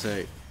was gonna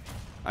say,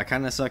 I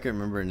kind of suck at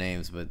remembering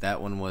names, but that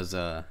one was,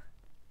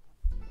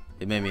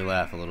 it made me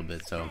laugh a little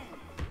bit, so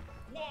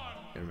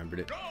I remembered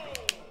it.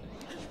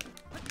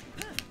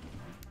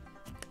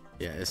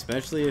 Yeah,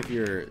 especially if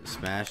your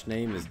Smash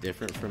name is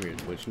different from your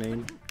Twitch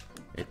name,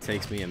 it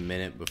takes me a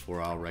minute before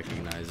I'll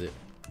recognize it.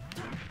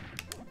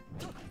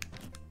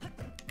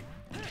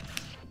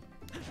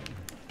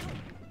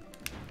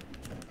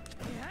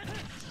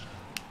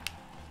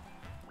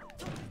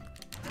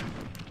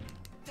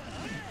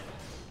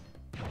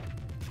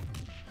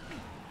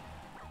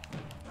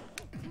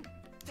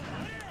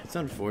 It's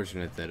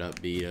unfortunate that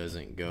up B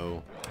doesn't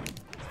go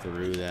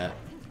through that.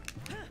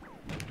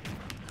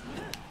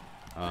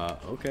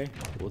 Okay,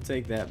 we'll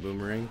take that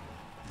boomerang.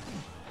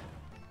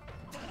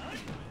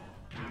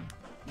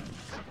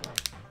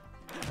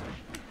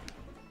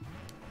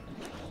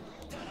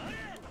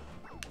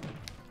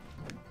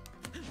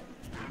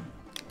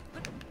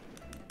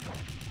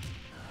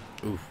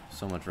 Oof,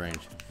 so much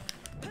range.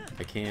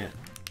 I can't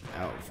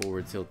out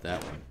forward tilt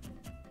that one.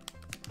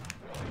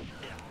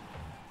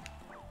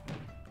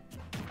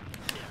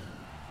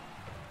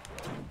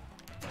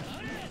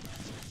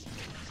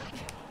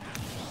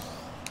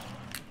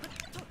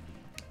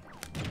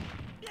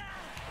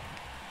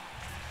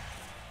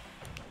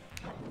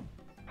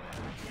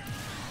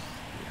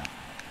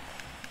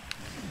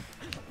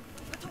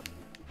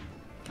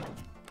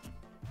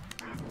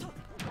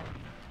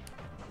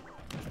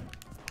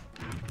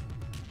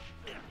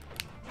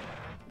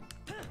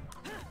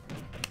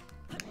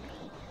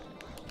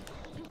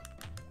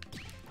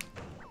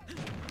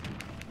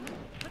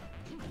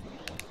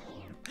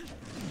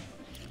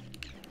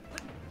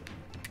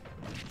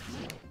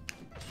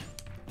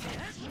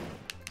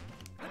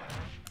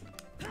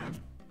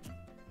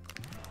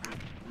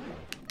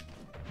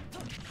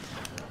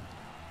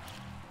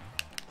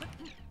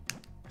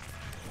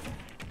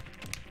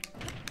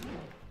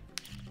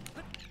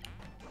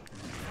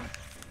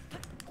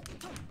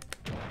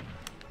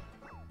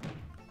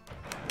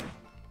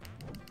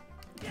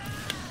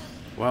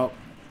 Well,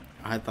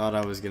 I thought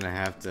I was gonna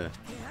have to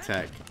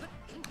tech,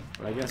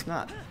 but I guess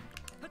not.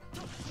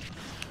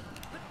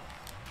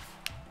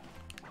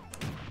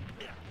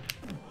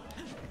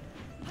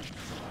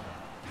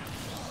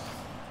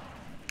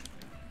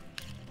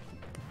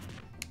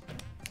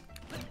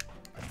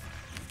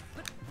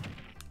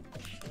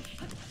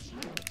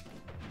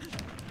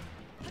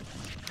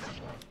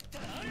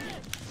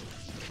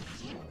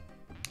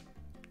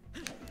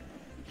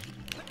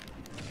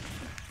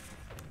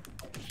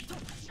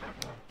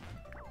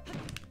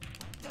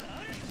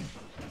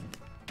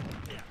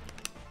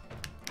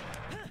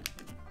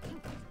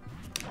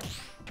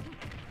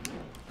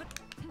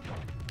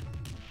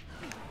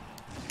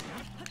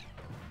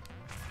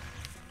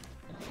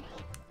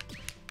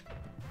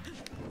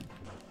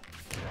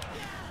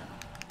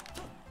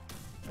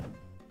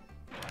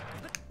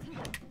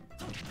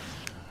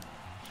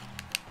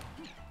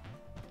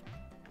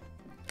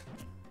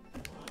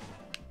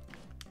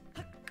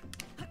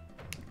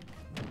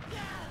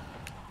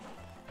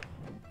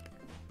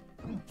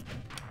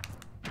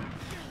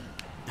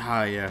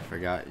 Ah, yeah, I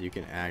forgot. You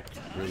can act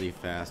really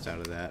fast out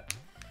of that.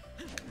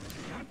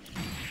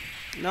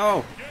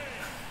 No!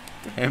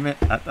 Damn it,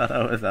 I thought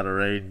I was out of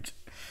range.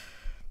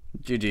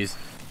 GG's.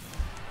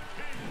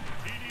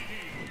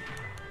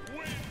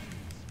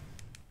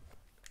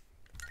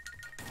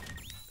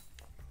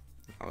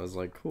 I was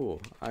like,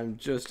 cool, I'm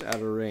just out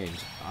of range.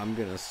 I'm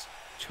gonna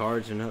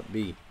charge and up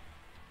B.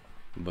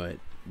 But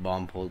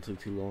bomb pull took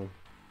too long.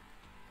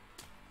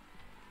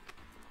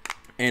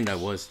 And I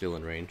was still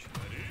in range.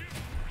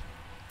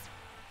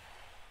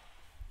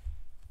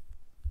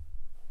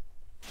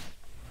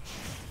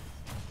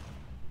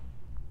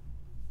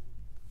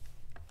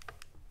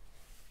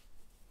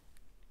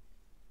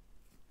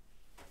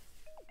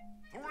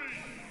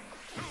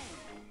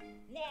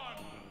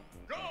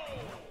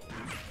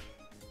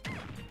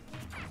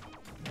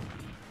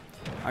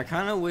 I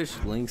kind of wish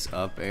Link's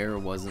up air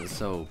wasn't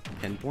so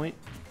pinpoint,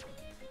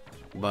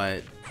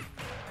 but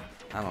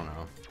I don't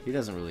know. He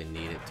doesn't really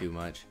need it too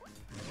much.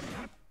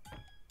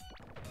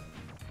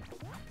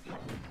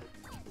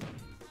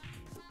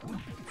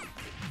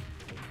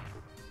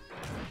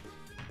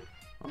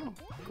 Oh,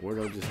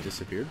 Gordo just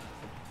disappeared.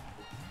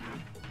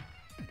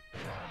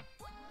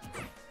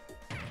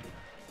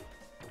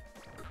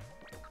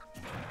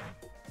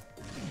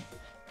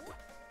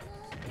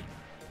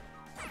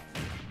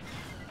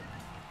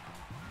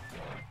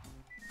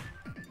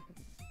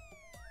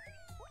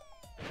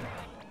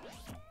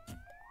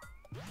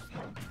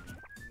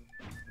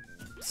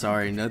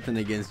 Sorry, nothing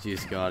against you,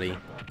 Scotty,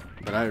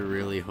 but I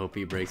really hope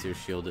he breaks his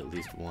shield at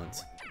least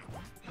once.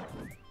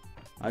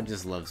 I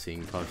just love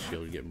seeing Puff's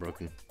shield get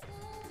broken.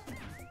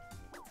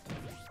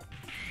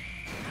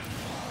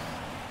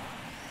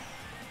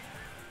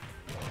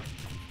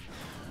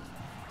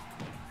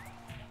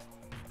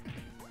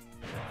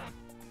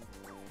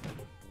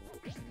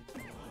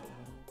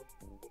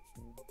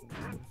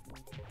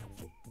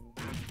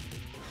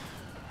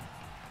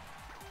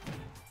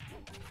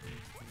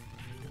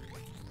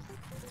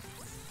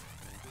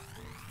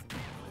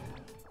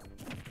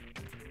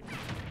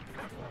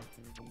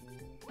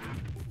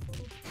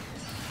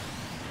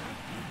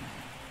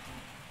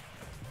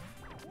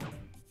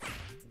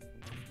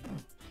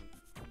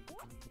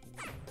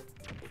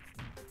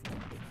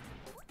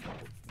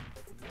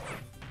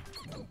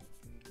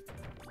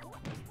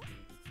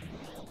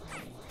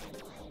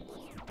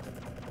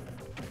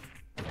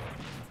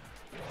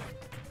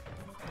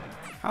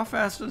 How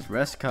fast does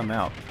rest come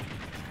out?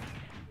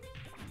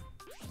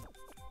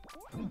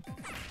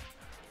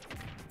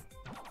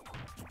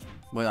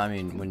 Well, I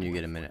mean, when you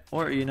get a minute.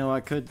 Or, you know,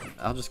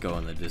 I'll just go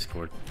on the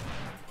Discord.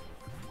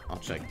 I'll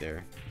check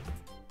there.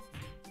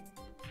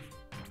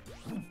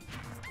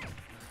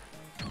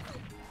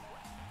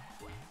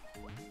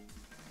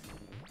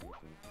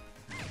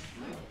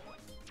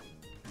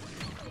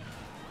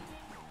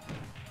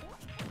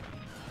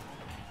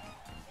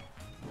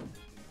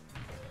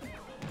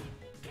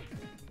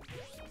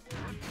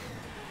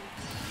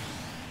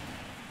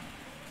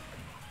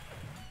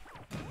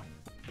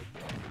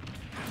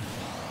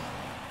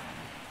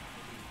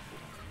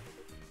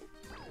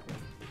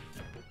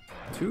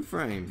 Two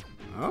frame.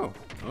 Oh,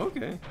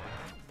 okay.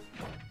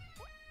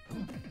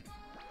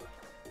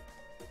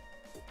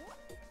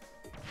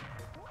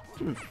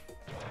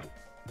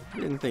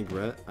 Didn't think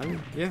red. I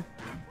mean, yeah.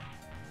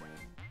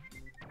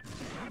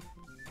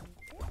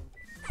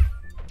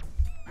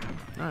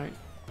 Alright.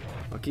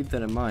 I'll keep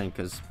that in mind,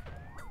 because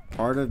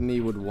part of me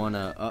would want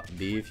to up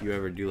B if you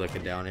ever do like a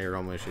down air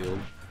on my shield,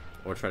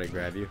 or try to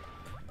grab you.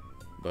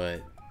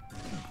 But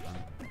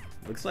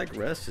looks like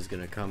rest is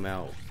going to come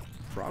out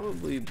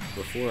probably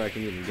before I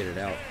can even get it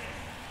out,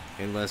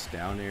 unless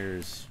down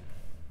airs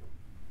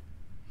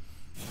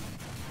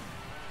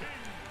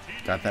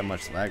got that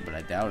much lag, but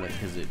I doubt it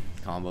because it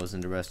combos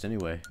into rest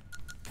anyway.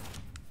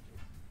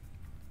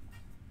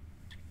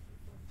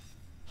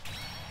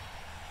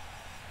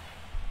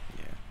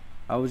 Yeah,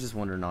 I was just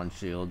wondering on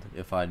shield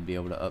if I'd be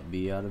able to up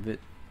B out of it,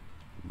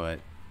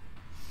 but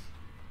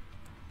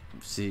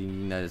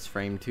seeing that it's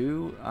frame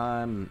 2,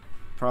 I'm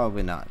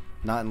probably not.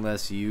 Not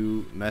unless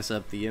you mess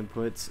up the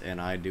inputs and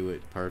I do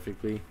it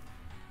perfectly.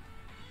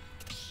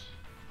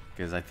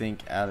 Because I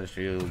think out of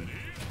shield,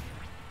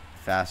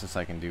 fastest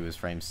I can do is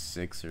frame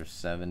 6 or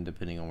 7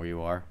 depending on where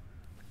you are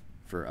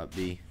for up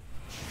B.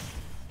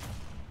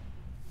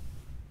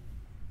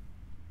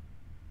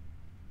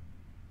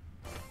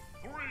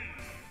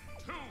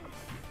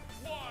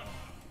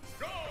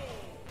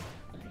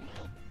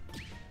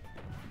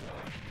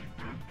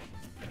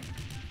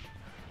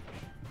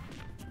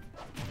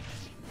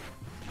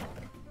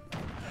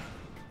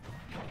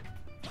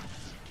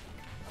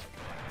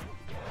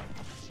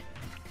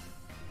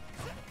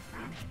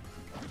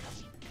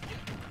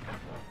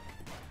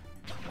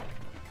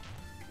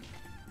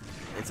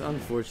 It's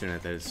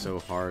unfortunate that it's so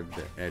hard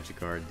to edge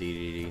guard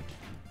DDD.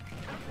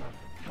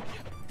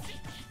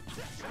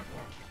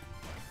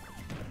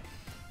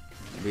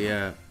 But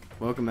yeah,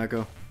 welcome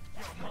Echo.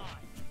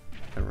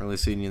 Haven't really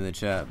seen you in the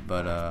chat,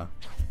 but a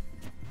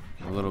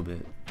little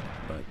bit.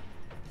 But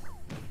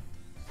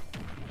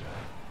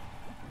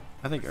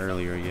I think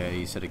earlier, yeah,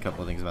 you said a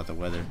couple of things about the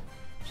weather.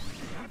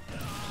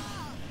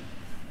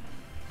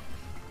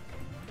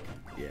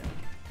 Yeah.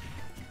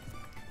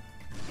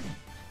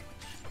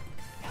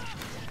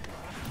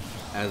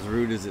 As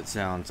rude as it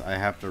sounds, I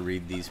have to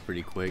read these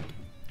pretty quick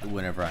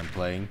whenever I'm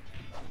playing.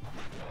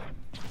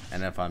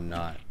 And if I'm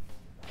not,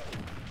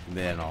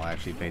 then I'll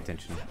actually pay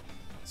attention.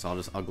 So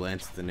I'll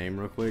glance at the name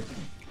real quick,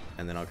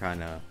 and then I'll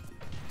kind of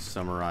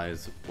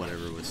summarize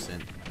whatever was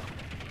sent.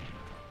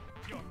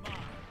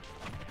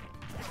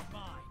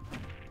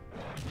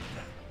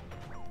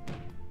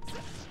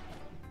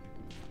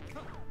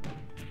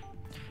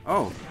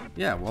 Oh,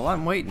 yeah, while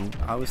I'm waiting,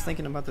 I was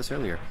thinking about this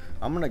earlier.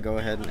 I'm gonna go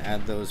ahead and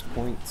add those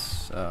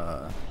points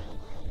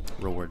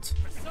rewards.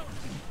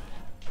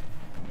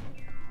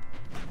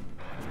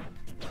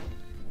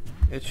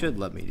 It should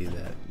let me do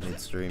that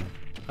midstream.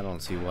 I don't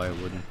see why it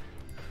wouldn't.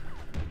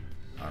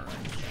 Alright,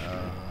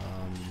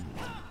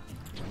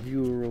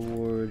 viewer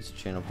rewards,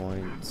 channel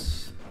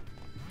points,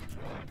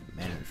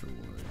 manage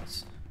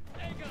rewards.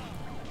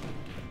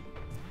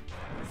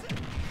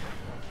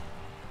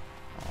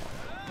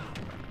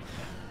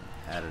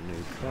 Add a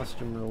new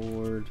custom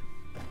reward.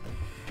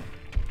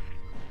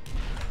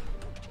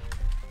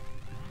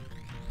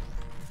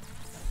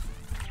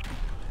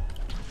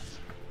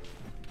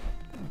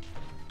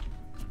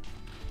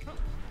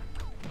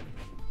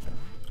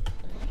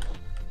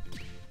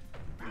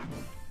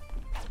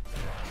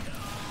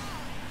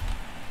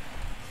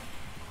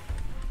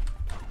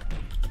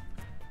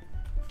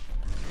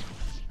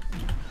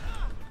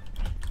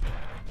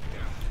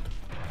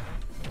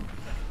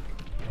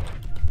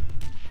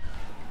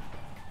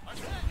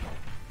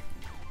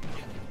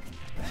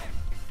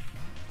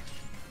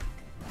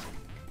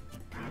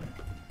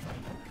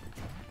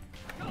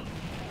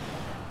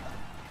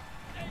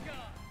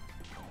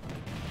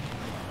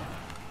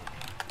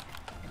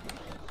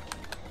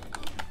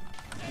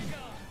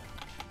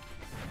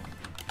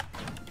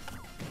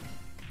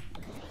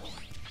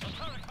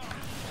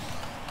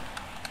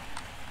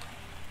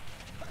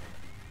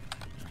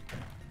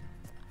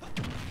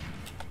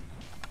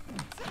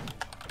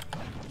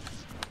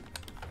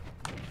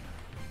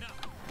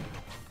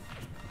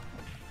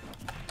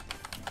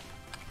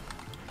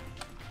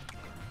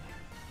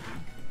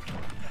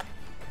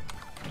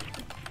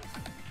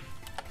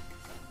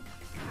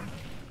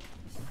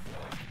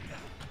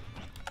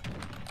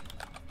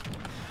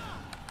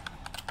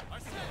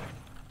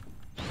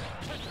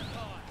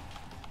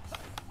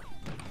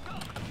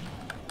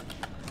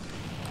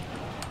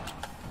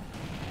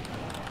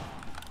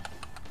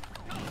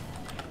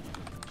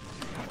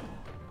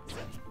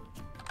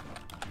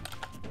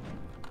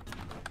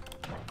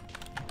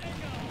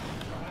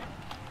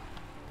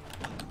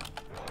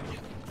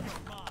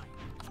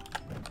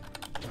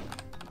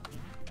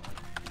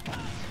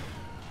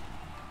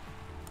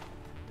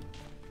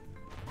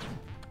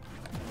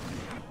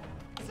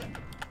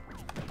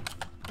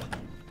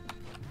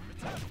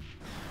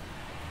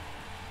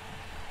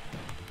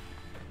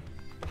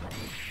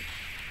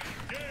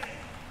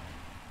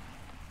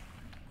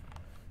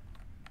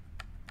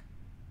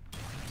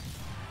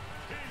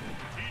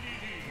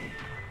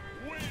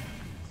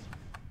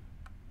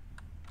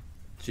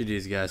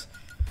 GG's, guys.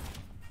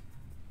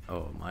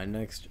 Oh, am I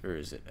next, or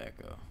is it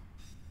Echo?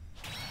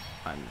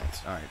 I'm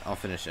next. Alright, I'll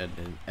finish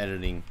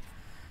editing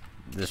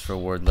this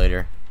reward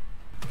later.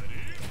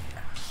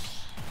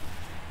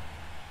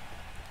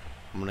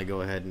 I'm gonna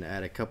go ahead and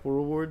add a couple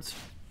rewards.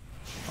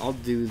 I'll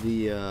do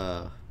the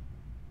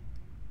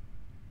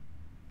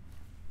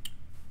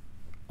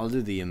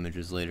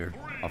images later.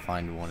 I'll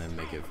find one and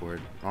make it for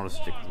it. I'll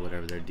just stick with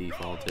whatever their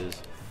default is.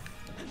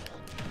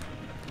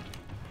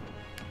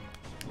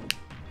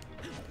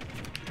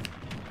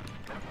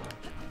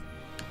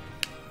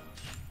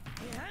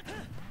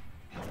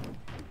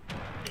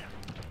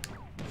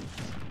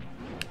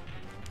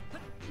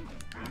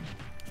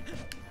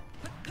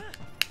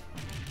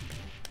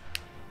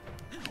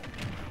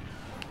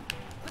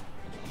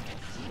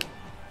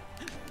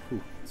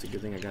 Ooh, it's a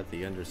good thing I got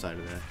the underside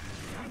of that.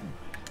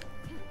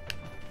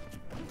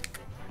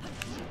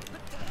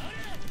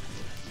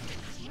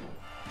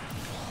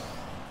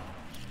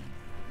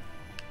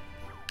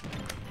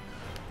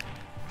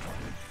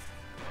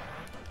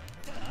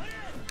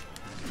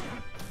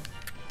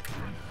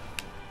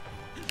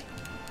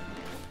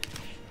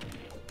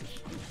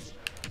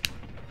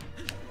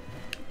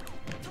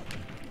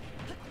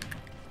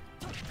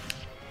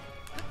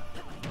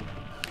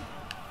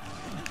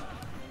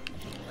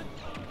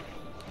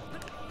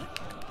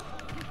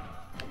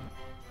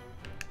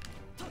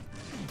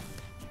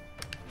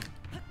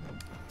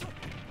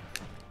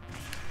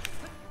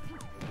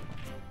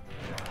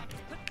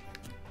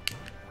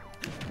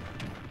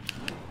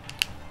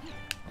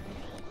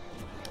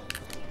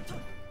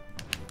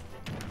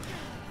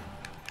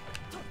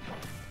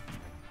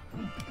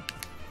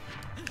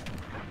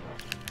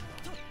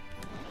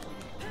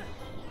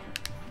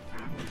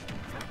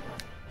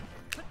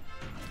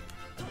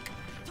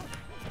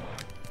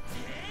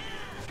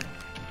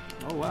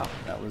 Oh wow,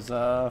 that was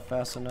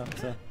fast enough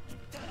to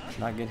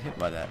not get hit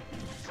by that.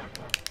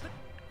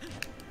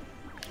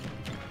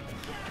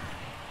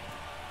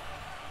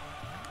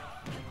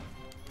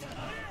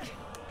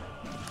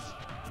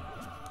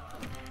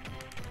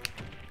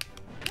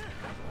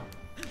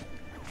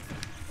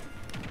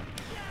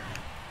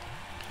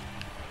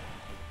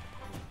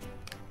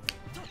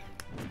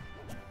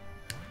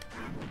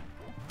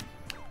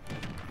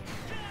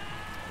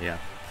 Yeah.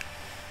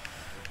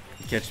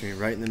 You catch me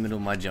right in the middle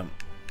of my jump.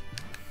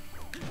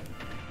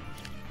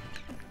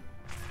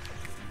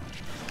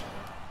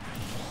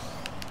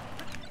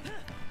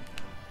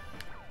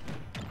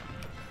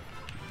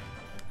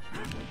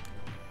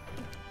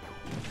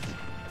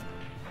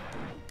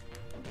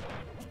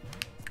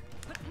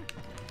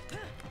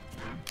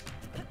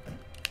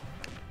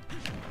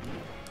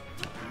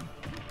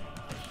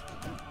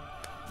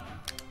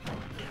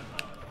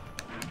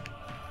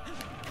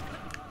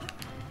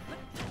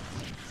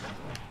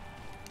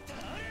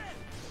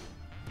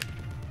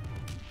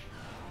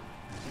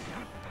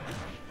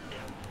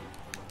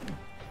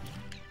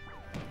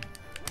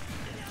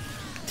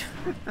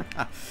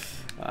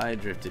 I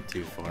drifted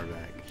too far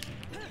back.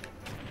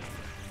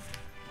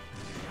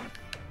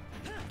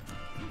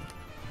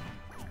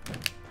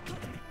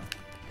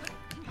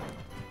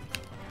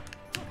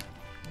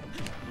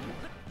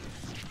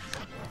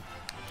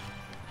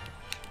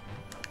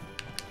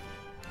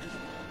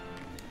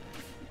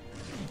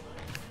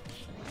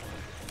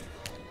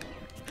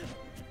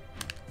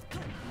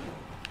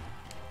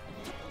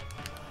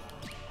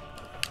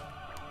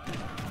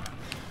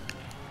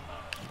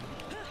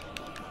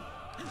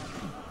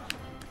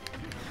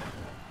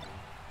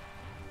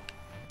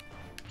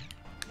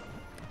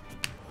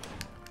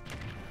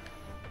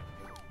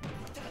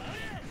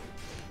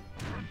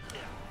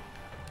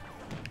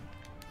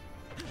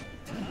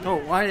 Oh,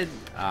 why did...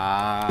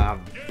 Ah,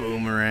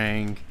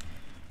 boomerang.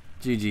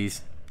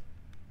 GG's.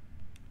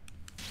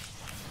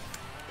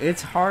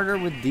 It's harder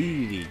with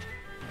DDD.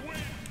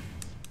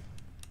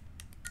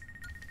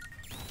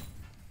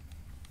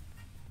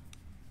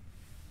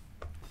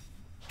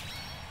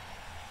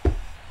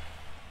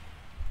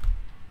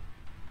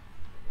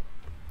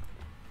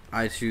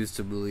 I choose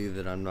to believe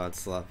that I'm not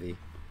sloppy.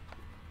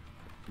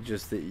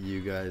 Just that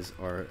you guys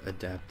are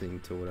adapting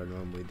to what I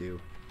normally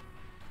do.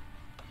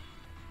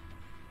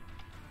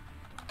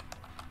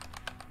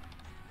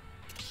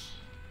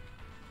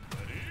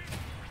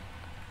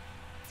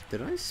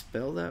 Did I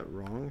spell that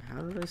wrong?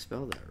 How did I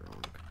spell that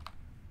wrong?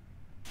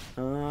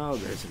 Oh,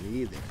 there's an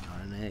E there,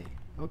 not an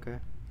A. Okay.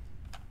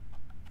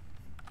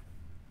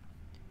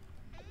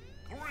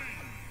 3,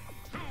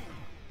 2,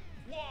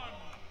 1,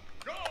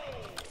 go!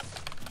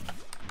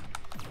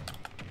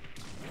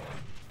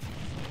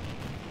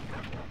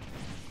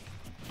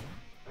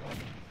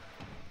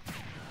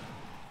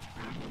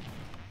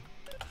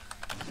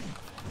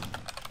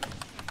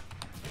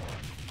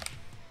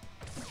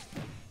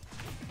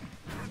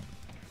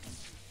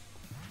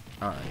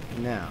 Alright,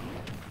 now.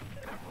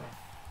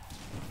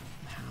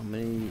 How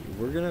many?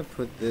 We're gonna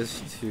put this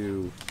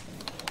to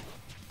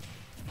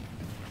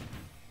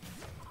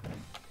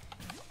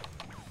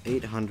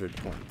 800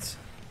 points.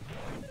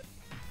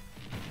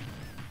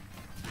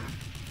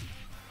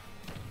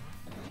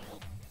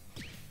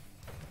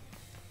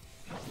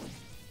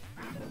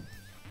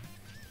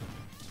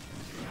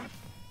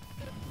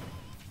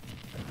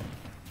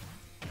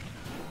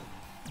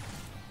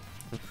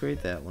 Let's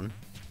create that one.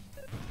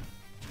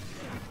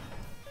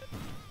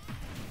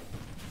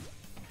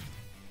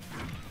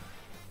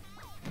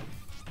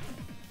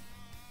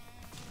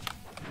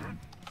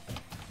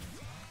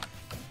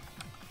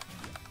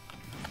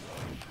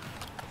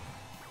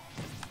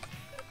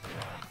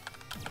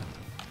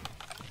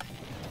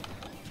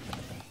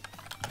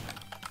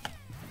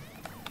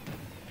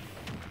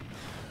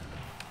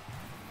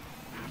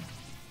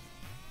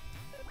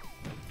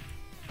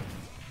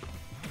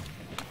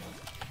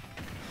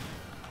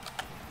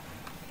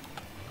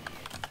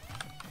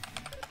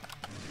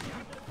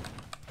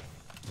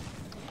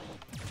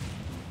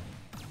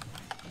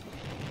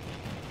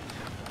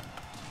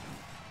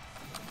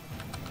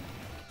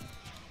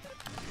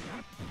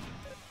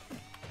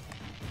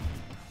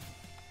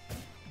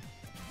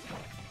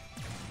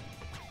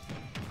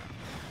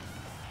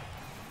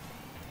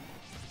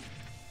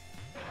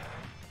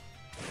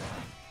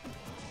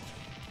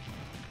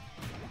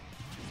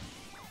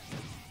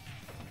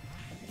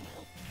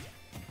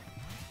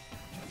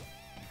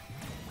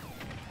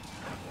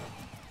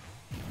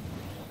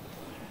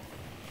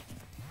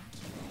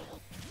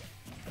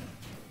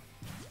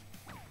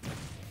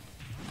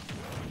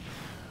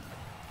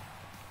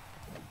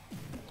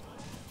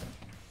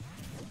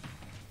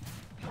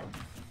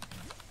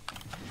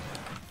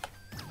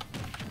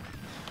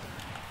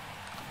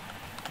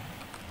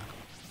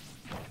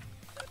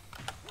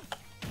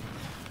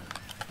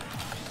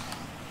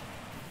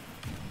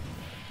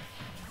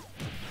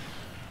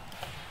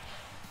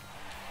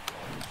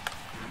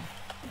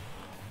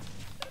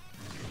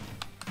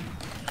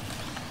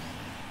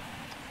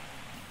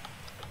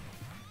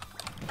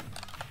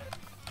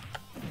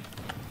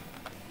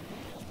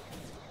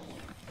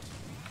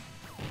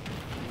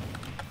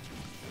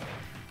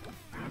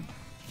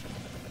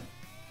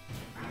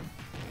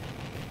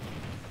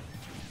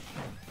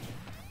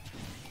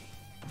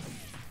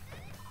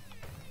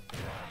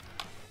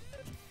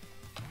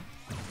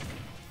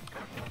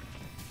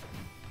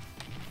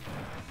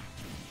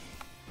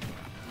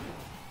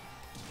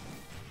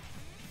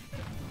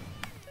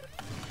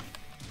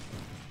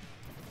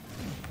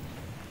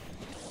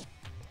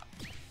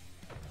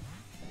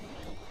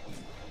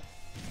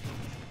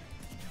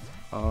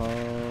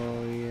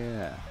 Oh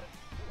yeah,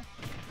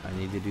 I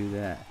need to do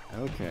that.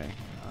 Okay,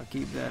 I'll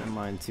keep that in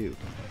mind too.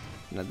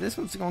 Now this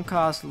one's gonna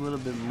cost a little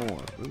bit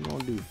more. We're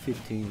gonna do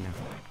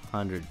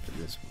 1,500 for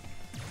this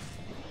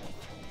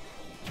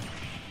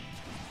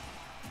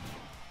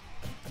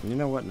one. You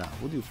know what? Nah,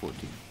 we'll do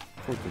 1,400.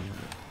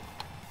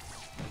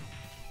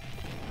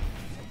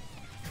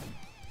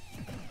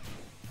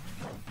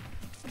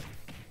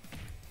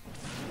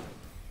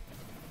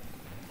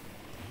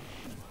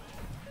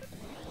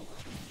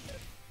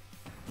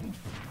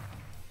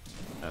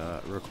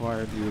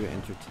 Required you to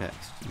enter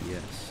text.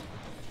 Yes.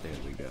 There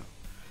we go.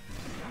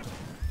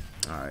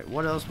 Alright,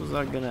 what else was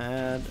I gonna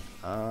add?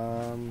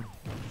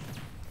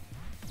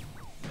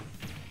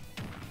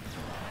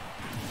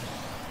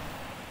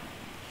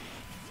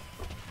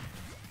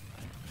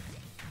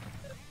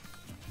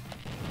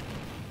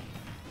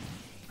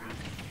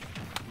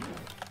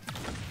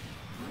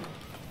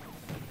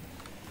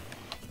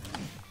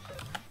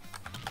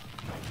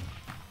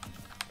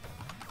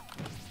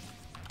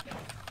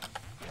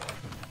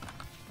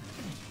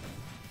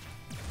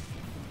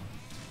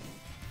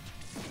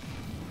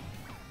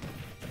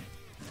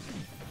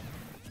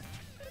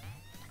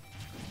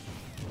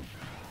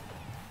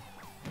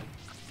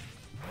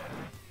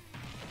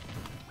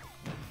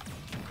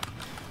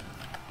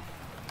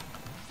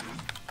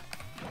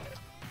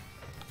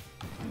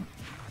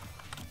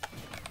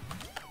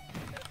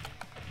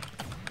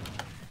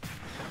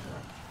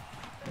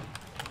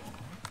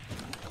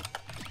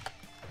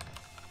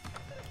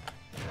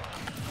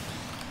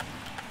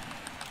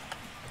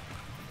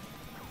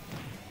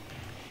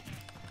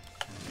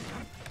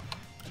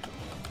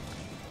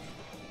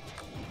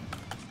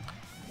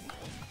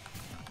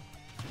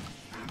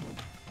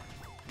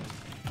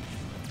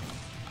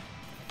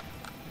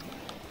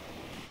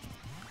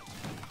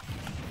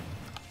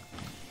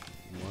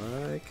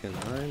 Why can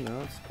I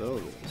not spell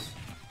this?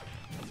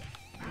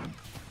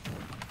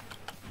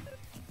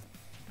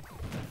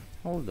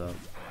 Hold up.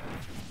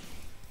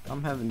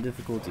 I'm having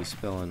difficulty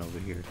spelling over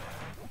here.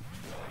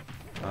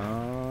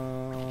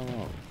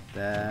 Oh,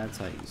 that's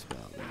how you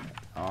spell it.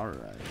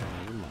 Alright,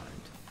 never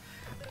mind.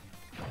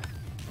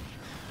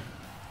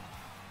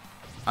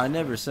 I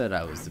never said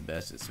I was the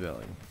best at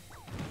spelling.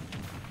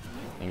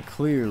 And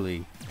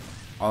clearly,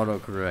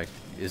 autocorrect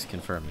is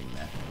confirming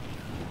that.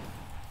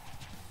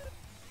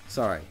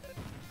 Sorry.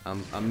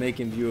 I'm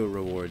making viewer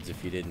rewards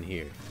if you didn't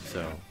hear.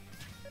 So,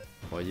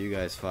 while you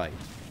guys fight,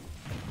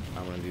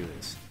 I'm gonna do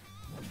this.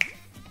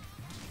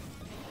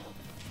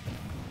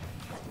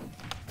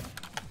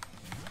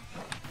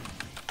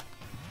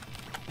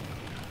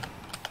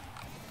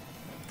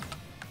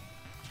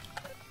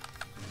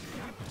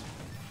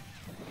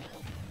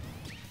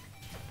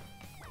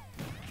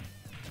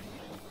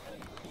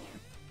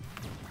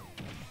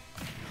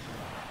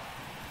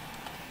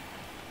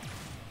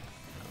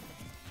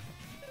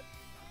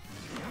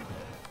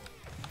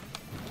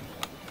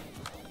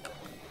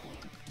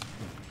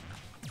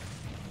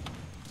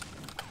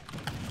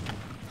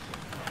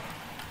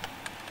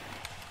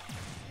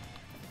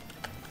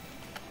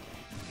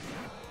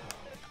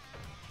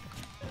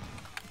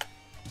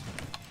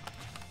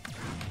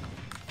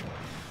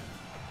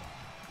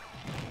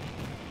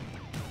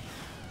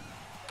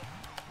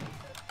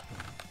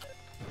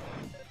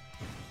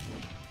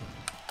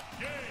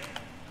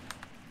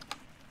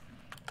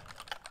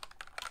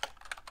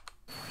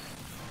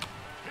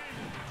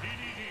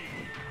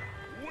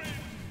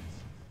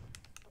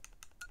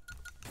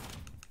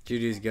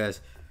 GG's,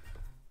 guys.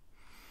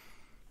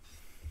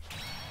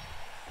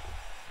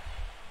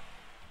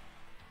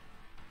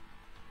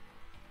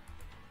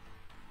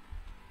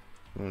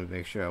 I want to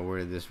make sure I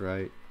worded this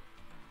right.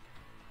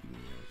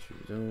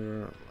 There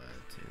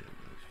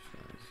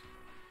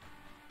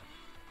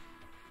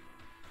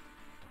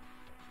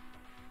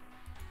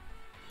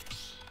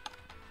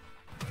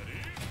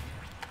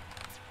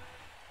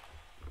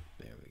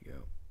we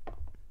go.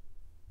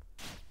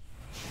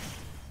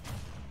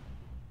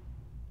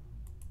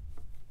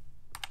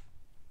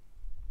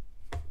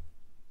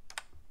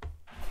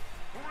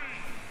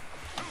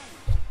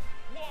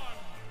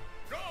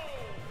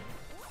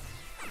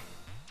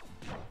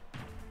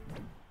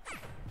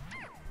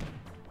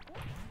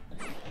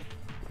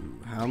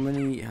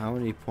 How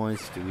many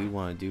points do we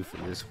want to do for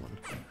this one?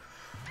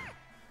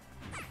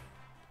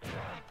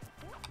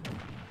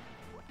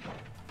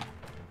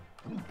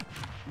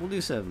 We'll do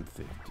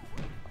 750.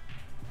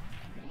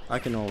 I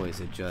can always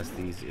adjust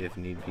these if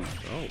need be.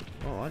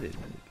 Oh, I didn't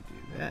know you could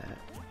do that.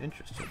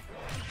 Interesting.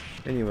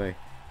 Anyway,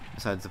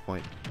 besides the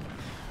point.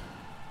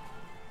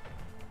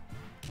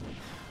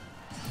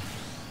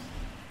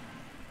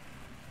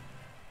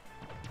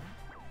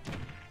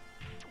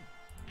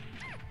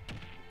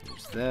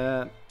 There's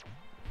that.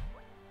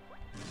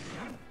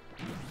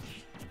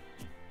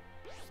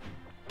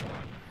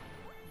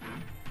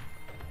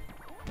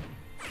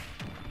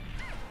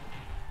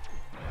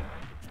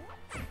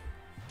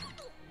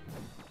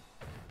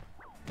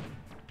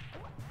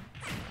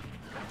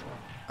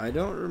 I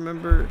don't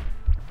remember.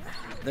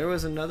 There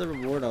was another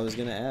reward I was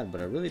gonna add, but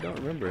I really don't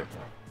remember it.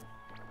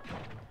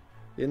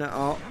 You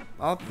know,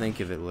 I'll think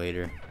of it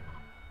later.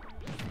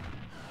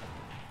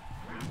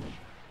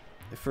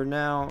 For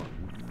now,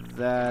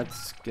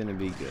 that's gonna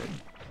be good.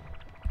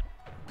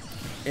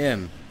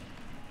 M,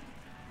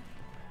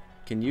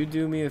 can you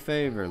do me a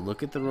favor?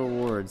 Look at the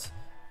rewards.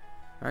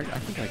 Alright, I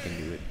think I can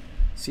do it.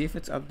 See if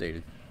it's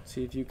updated.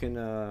 See if you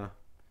can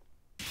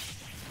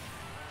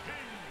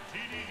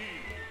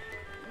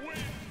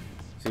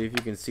see if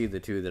you can see the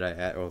two that I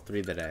add, or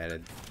three that I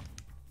added.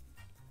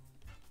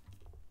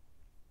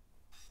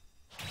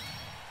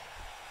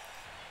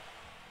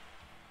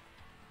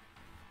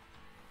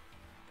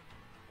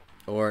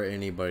 Or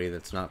anybody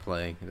that's not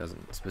playing. It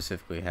doesn't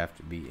specifically have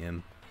to be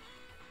him.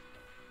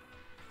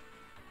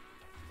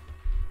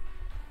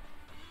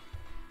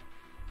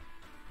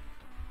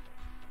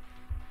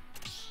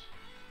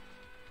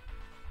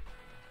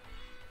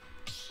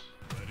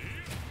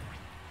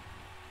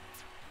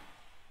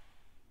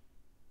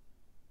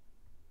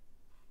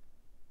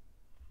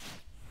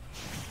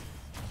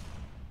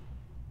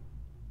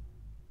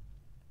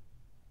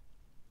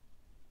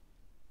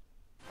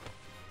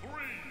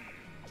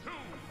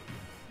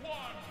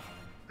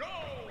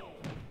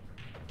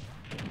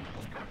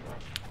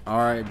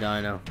 Alright,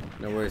 Dino.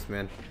 No worries,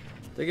 man.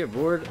 Did I get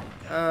bored?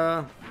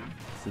 No,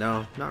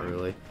 not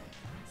really.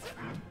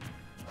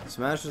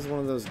 Smash is one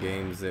of those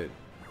games that,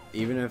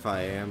 even if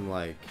I am,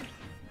 like,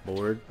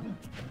 bored,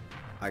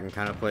 I can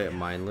kind of play it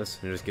mindless,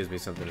 and it just gives me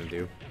something to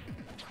do.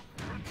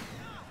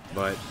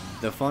 But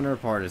the funner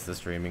part is the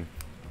streaming,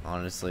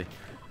 honestly.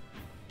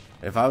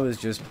 If I was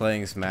just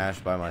playing Smash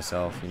by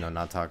myself, you know,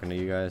 not talking to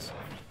you guys,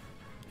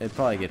 it'd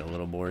probably get a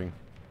little boring.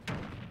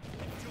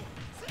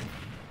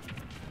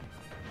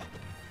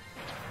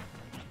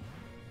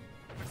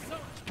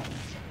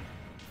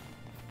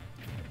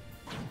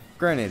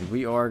 Granted,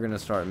 we are going to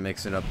start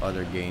mixing up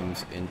other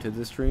games into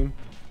the stream,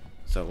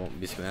 so it won't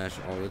be Smash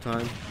all the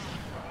time,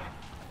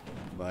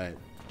 but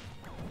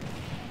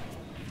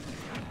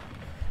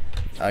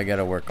I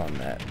gotta work on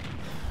that.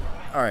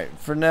 Alright,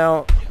 for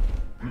now,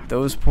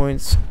 those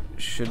points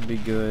should be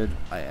good.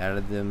 I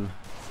added them.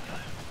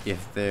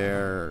 If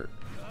they're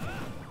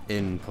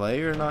in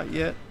play or not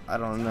yet, I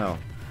don't know,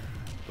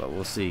 but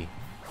we'll see.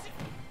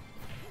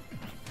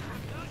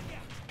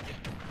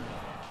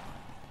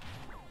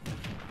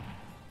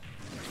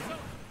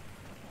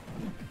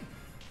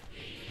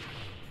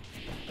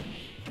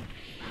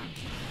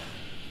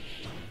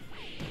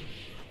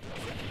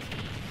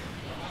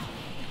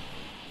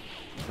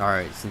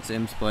 Alright, since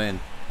M's playing,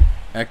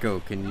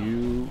 Echo, can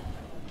you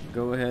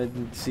go ahead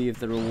and see if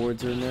the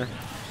rewards are in there?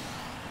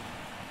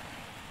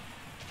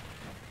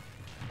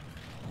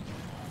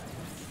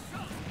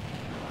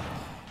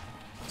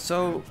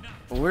 So,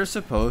 we're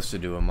supposed to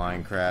do a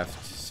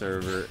Minecraft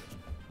server.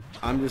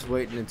 I'm just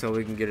waiting until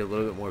we can get a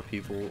little bit more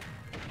people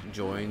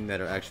join that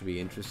are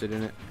actually interested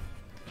in it.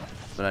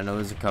 But I know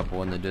there's a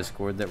couple in the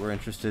Discord that were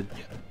interested.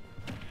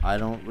 I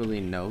don't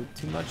really know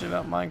too much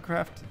about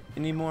Minecraft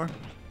anymore.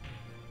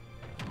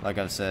 Like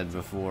I've said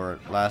before,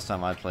 last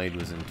time I played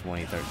was in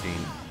 2013.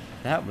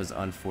 That was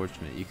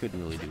unfortunate. You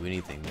couldn't really do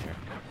anything there.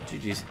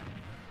 GG's,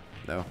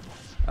 though.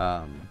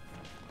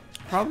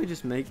 Probably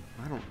just make.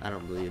 I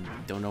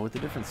don't know what the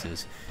difference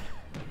is.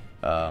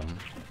 I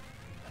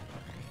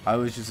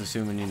was just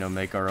assuming, you know,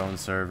 make our own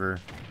server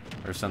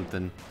or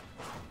something,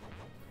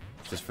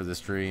 just for the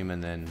stream,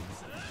 and then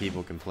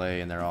people can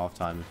play in their off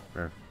time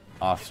or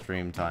off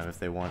stream time if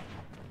they want.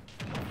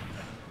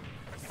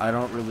 I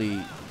don't really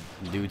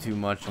do too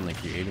much on the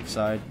creative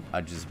side.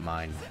 I just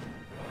mine.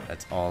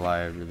 That's all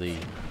I really,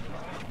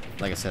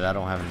 like I said, I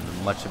don't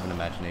have much of an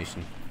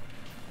imagination.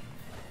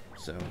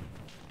 So,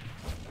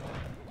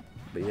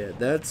 but yeah,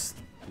 that's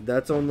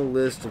on the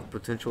list of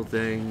potential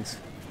things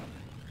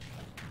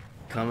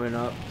coming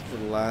up for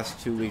the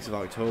last 2 weeks of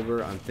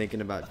October. I'm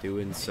thinking about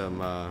doing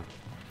some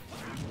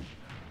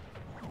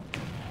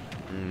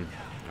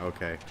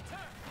okay,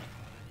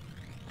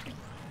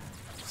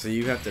 so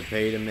you have to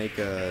pay to make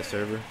a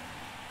server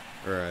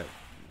or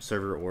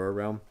a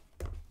realm.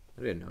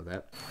 I didn't know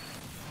that.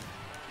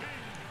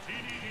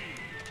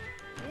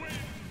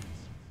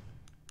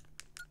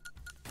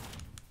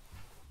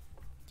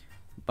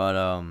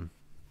 But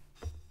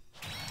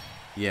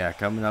yeah,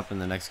 coming up in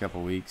the next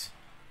couple weeks.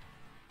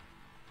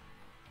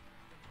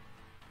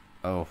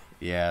 Oh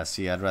yeah,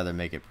 see, I'd rather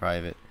make it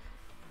private.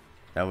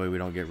 That way we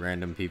don't get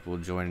random people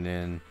joining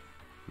in,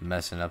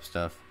 messing up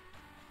stuff.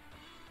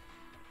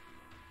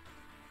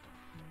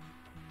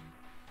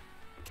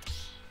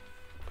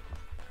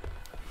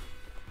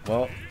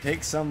 Well,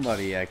 pick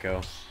somebody,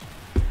 Echo.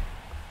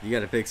 You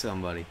gotta pick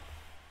somebody.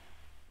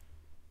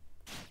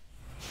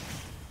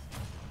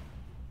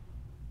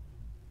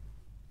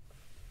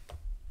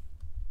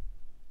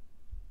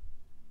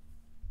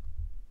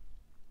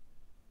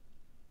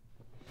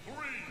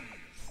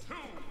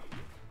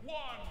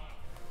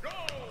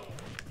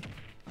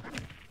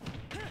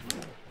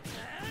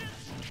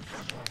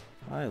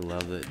 I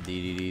love that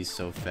DDD's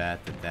so fat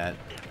that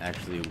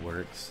actually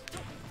works.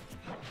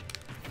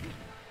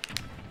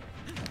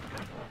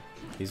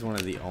 He's one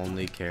of the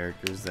only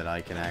characters that I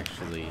can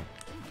actually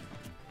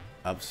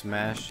up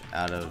smash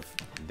out of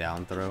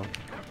down throw.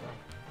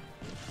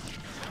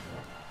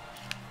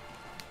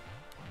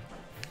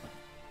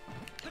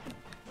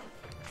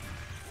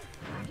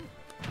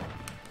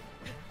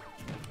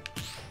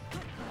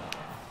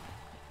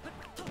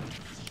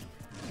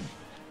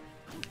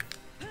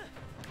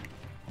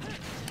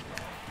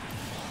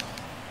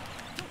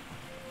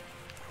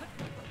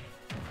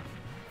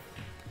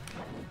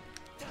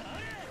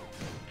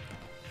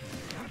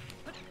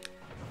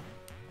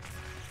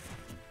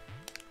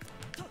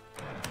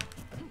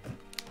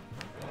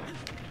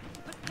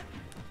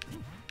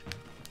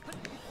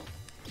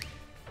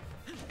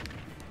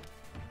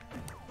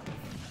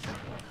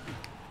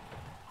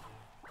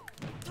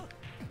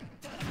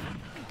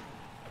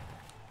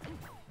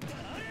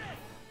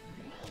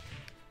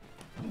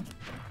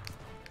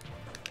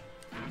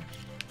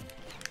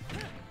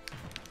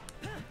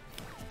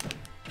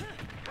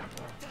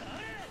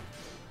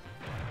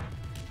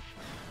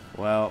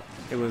 Well,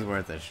 it was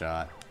worth a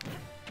shot.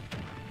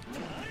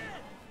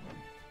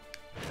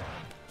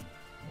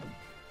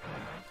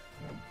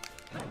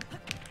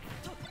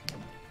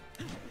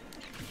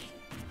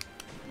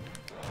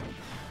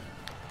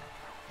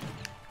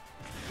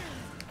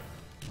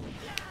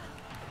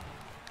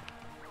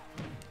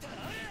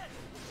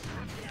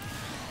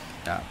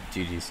 Ah,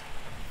 GG's.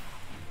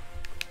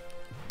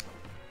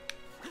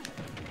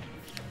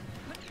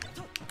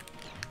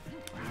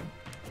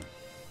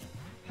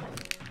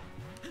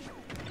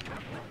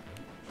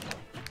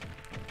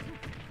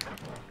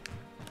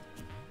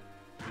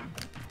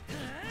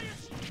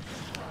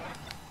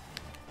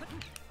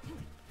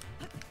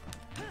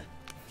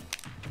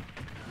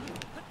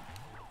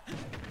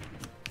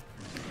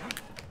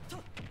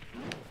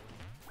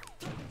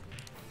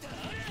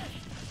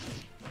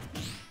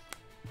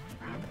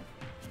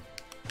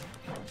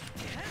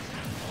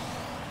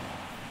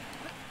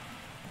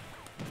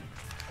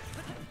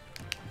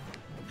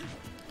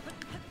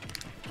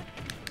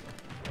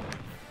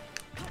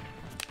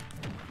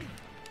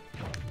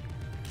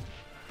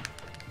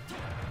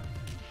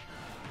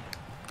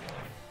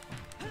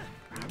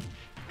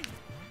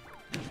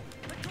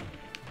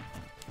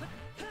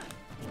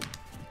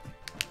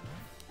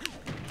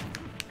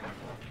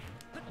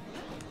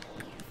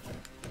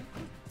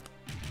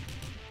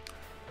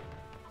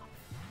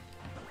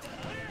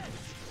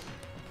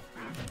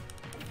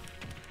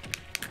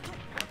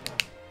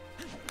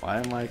 Why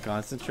am I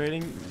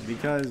concentrating?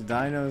 Because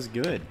Dino's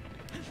good.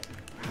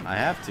 I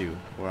have to,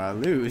 or I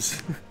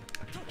lose.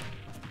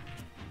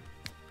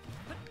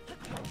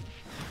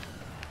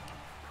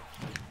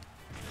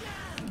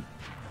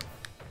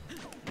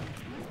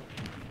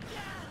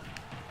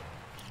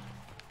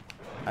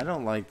 I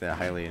don't like that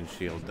Hylian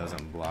shield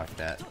doesn't block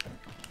that.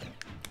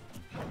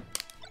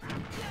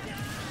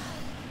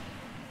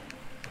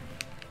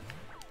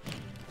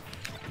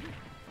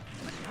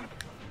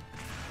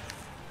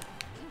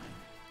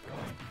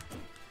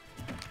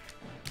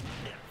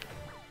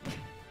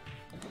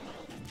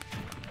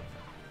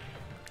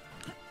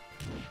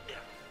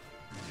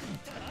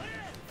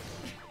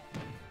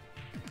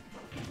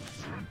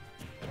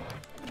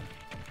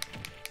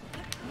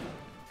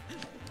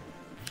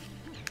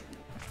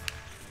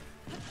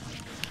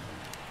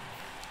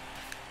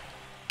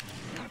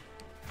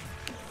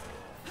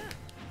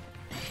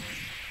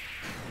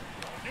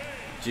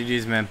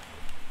 GG's, man.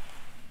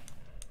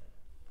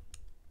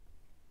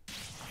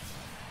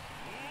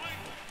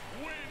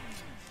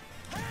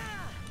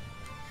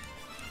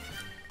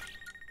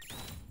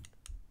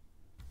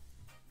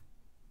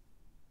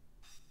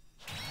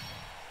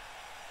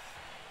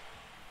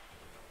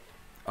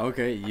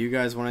 Okay, you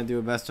guys want to do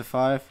a best of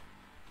 5?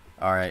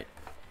 Alright,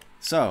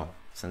 so,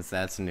 since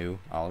that's new,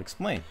 I'll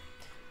explain.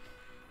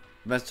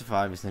 Best of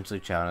 5 essentially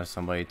challenge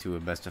somebody to a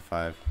best of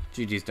 5.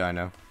 GG's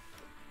Dino.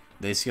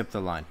 They skip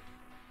the line.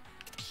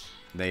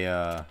 They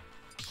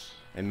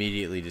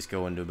immediately just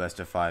go into a best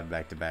of 5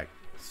 back to back.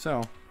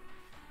 So,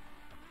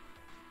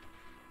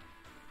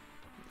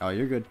 oh,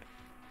 you're good.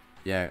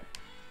 Yeah,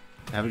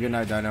 have a good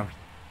night, Dino.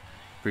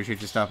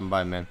 Appreciate you stopping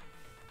by, man.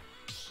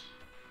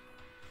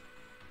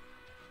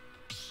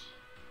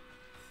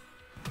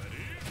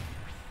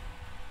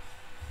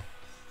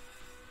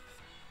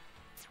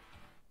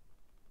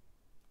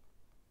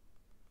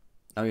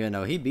 Oh yeah,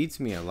 no, he beats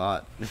me a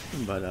lot,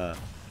 but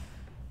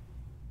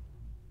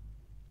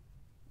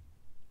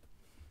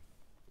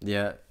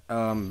yeah,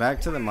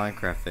 back to the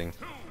Minecraft thing.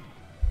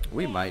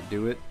 We might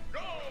do it.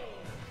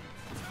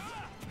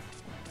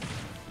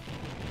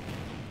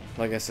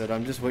 Like I said,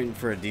 I'm just waiting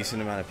for a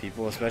decent amount of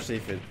people, especially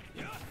if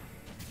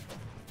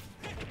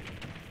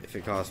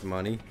it costs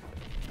money.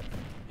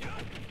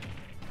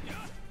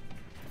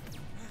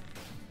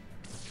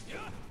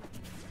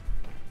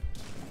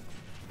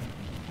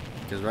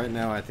 Because right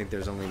now I think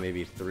there's only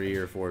maybe 3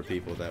 or 4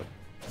 people that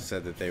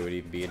said that they would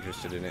even be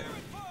interested in it.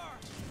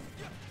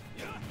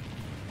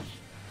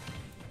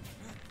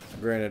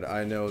 Granted,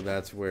 I know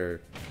that's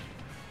where,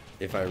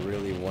 if I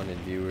really wanted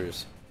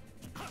viewers,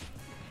 I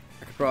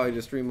could probably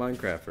just stream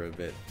Minecraft for a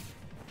bit.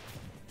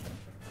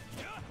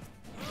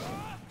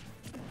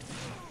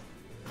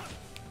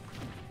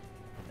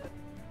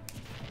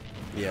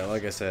 Yeah,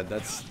 like I said,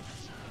 that's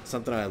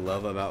something I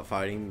love about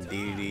fighting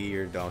DDD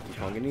or Donkey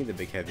Kong, any of the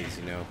big heavies,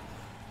 you know.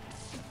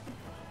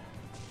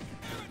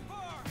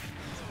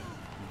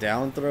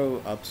 Down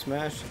throw up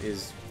smash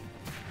is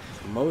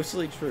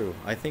mostly true.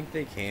 I think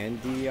they can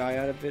DI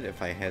out of it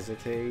if I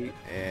hesitate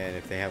and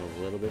if they have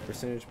a little bit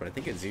percentage, but I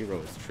think at 0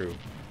 is true.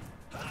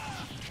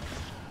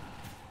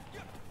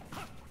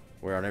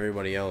 Where on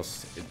everybody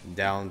else,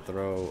 down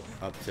throw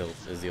up tilt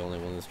is the only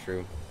one that's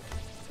true.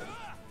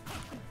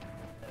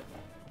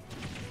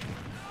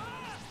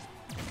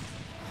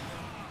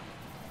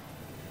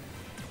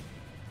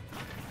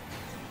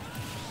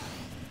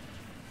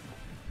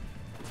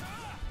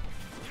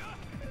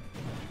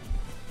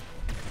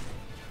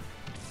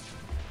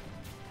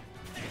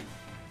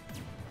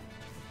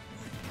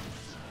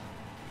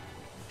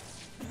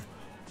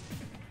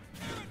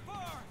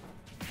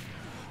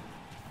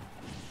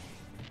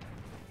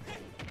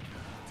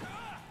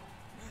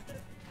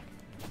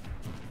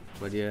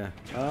 But yeah,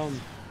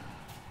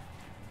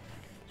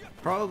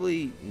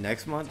 probably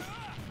next month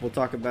we'll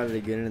talk about it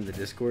again in the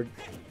Discord.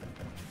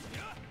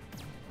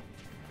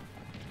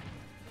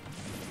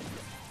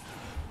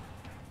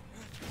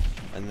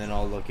 And then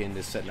I'll look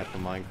into setting up a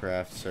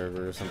Minecraft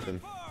server or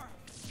something.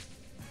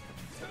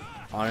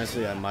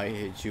 Honestly, I might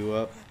hit you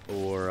up,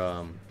 or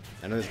I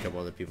know there's a couple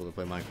other people that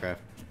play Minecraft.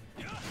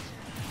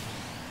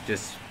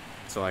 Just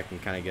so I can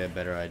kind of get a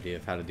better idea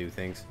of how to do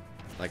things.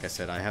 Like I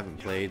said, I haven't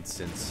played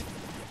since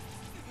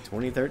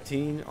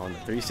 2013 on the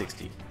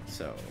 360,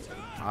 so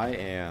I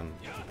am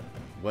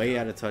way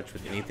out of touch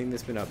with anything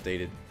that's been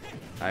updated.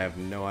 I have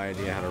no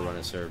idea how to run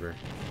a server.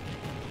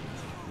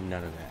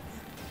 None of that.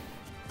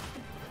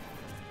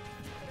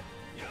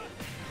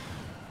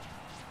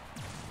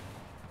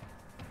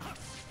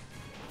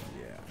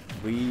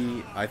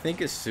 I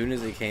think as soon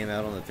as it came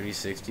out on the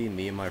 360,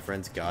 me and my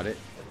friends got it,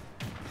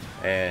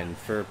 and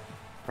for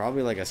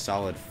probably like a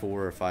solid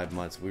 4 or 5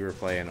 months we were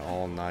playing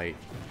all night,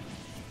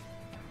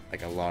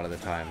 like a lot of the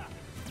time.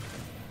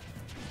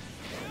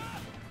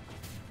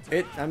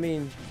 I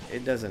mean,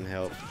 it doesn't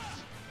help.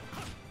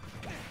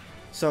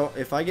 So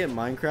if I get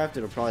Minecraft,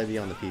 it'll probably be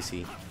on the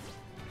PC.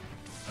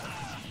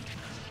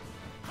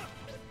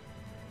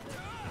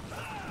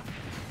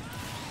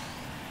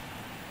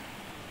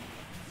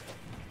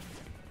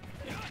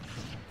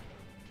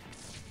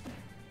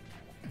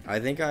 I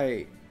think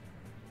I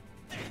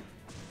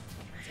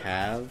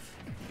have.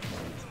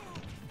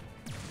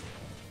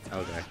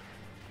 Okay.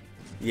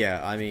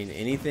 Yeah, I mean,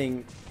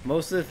 anything,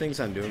 most of the things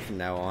I'm doing from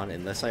now on,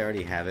 unless I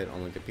already have it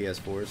on like a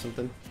PS4 or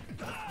something,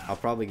 I'll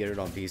probably get it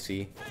on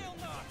PC.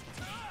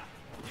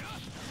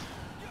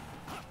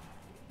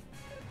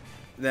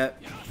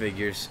 That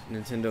figures.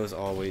 Nintendo's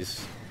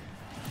always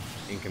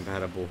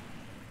incompatible.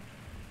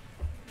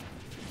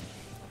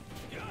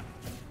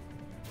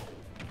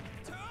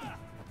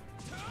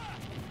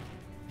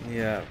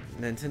 Yeah,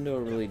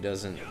 Nintendo really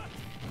doesn't.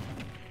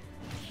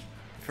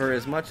 For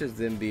as much as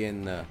them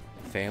being the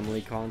family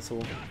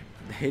console,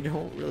 they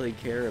don't really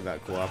care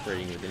about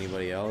cooperating with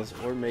anybody else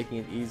or making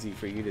it easy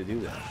for you to do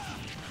that.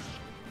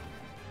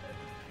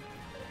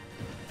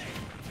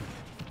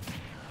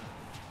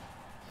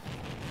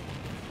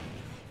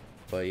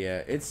 But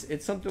yeah,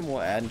 it's something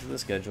we'll add into the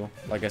schedule.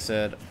 Like I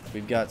said,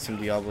 we've got some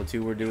Diablo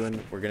 2 we're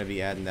doing. We're going to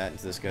be adding that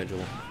into the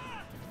schedule.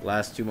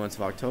 Last 2 months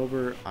of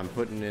October, I'm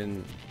putting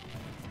in,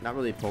 not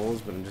really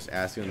polls, but I'm just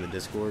asking in the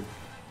Discord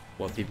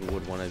what people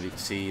would want to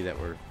see that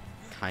were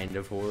kind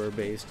of horror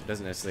based. It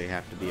doesn't necessarily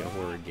have to be a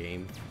horror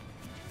game.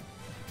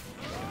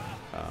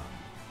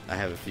 I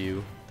have a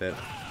few that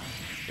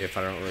if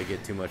I don't really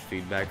get too much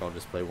feedback, I'll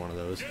just play one of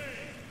those.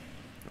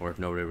 Or if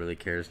nobody really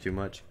cares too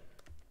much.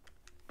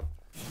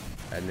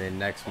 And then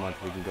next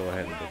month we can go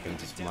ahead and look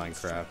into some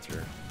Minecraft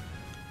or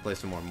play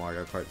some more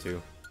Mario Kart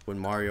 2. When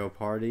Mario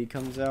Party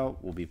comes out,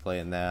 we'll be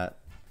playing that.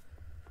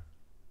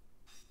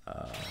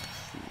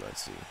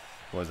 Let's see.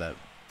 What was that?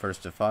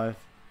 First to 5?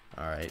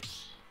 Alright.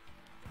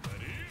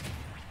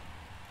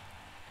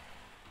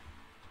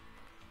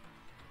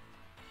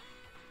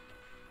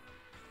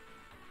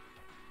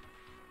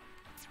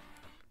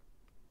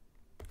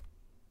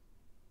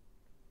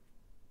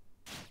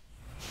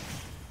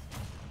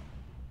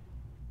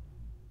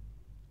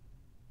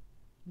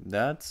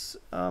 That's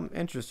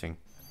interesting.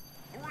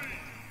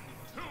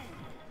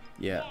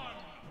 Yeah.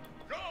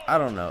 I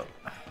don't know.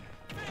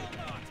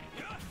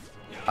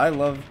 I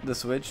love the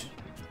Switch,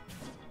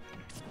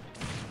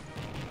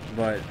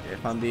 but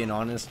if I'm being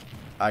honest,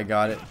 I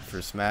got it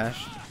for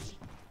Smash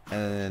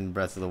and then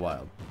Breath of the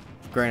Wild.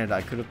 Granted,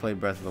 I could have played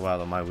Breath of the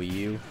Wild on my Wii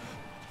U,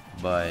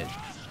 but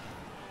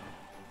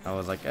I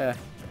was like,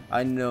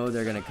 I know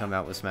they're gonna come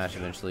out with Smash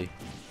eventually.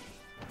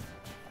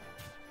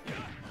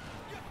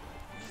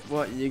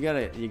 Well, you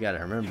gotta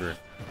remember,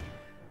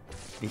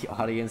 the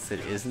audience that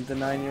isn't the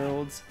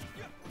 9-year-olds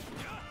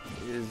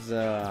is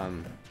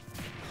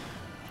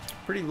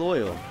pretty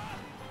loyal,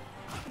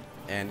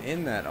 and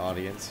in that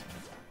audience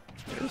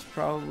there's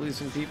probably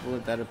some people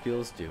that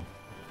appeals to,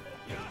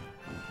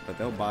 but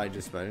they'll buy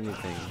just about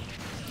anything.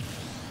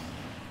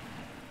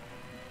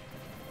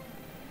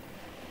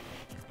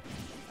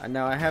 And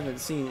now I haven't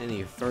seen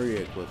any furry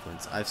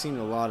equivalents. I've seen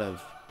a lot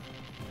of,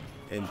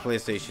 in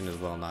PlayStation as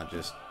well, not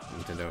just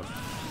Nintendo,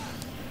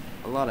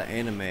 a lot of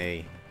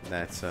anime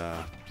that's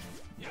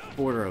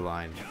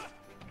borderline.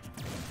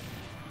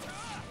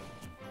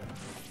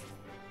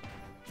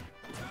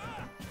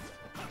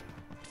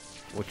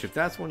 Which, if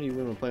that's one you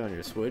want to play on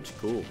your Switch,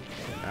 cool.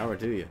 Power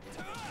to you.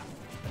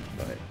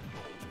 But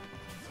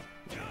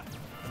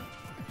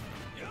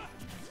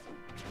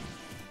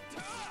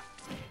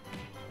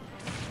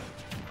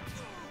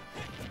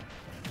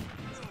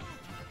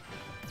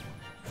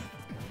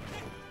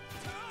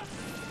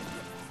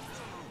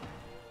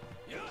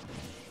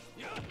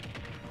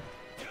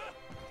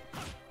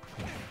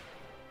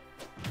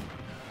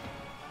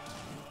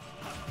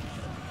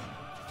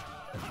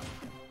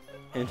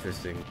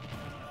interesting.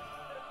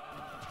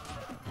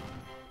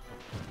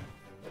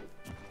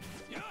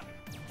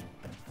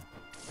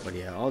 But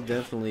yeah, I'll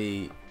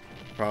definitely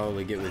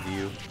probably get with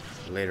you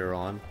later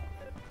on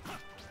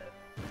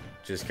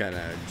just kind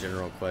of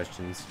general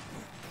questions.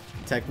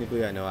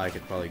 Technically, I know I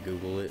could probably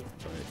Google it,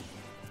 but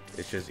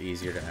it's just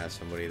easier to ask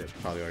somebody that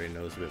probably already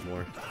knows a bit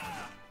more.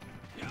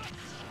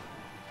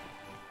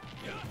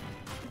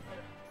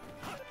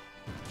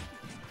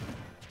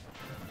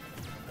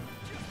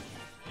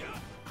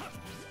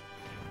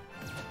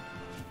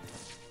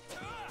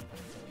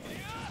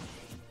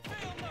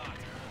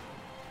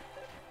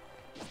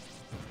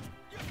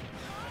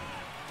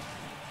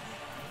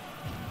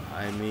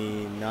 I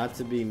mean, not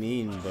to be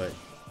mean, but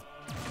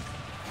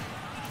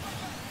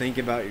think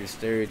about your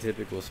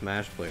stereotypical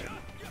Smash player,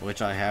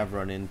 which I have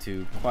run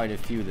into quite a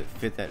few that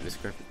fit that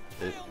description.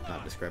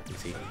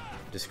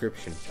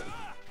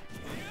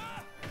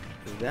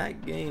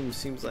 That game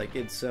seems like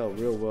it'd sell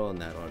real well in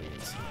that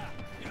audience.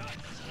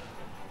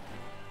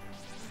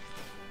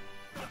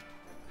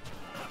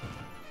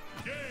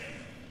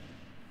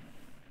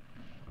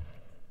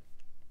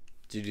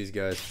 GG's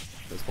guys,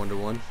 that's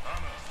 1-1.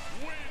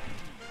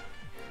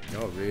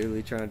 Y'all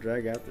really trying to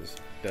drag out this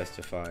best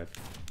of 5.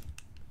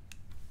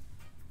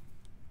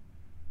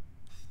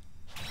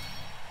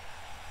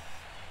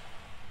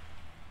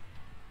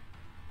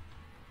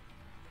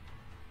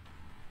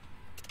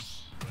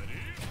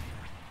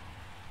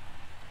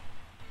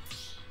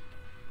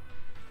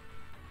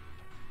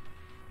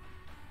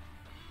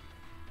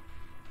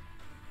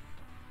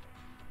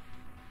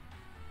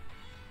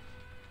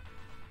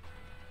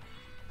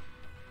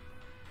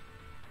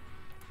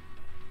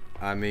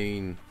 I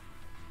mean,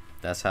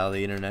 that's how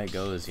the internet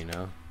goes, you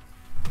know.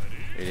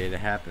 It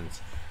happens.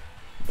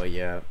 But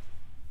yeah,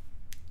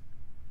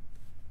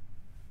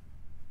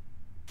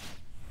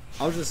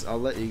 I'll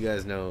let you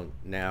guys know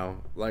now.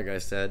 Like I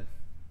said,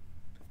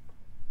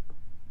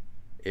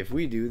 if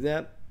we do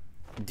that,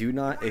 do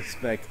not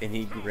expect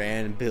any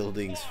grand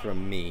buildings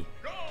from me.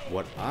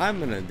 What I'm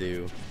gonna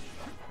do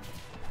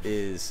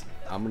is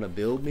I'm gonna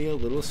build me a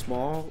little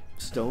small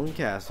stone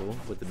castle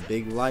with a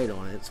big light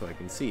on it so I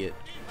can see it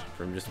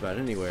from just about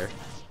anywhere.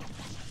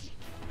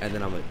 And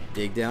then I'm gonna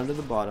dig down to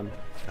the bottom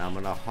and I'm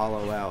gonna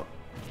hollow out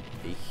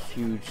a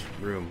huge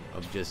room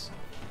of just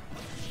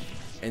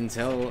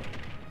until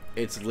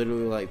it's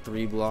literally like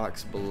 3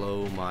 blocks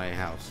below my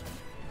house.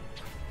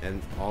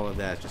 And all of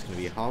that's just gonna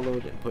be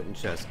hollowed and put in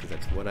chests because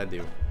that's what I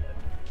do.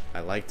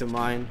 I like to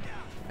mine,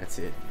 that's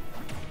it.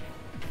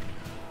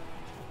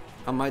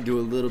 I might do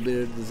a little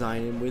bit of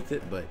designing with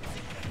it, but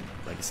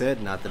like I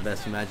said, not the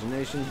best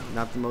imagination,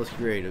 not the most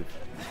creative.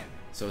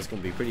 So it's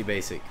gonna be pretty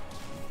basic.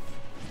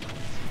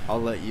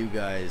 I'll let you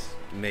guys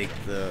make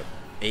the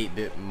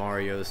 8-bit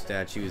Mario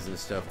statues and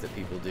stuff that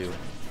people do.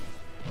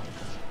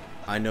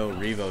 I know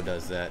Revo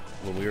does that.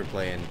 When we were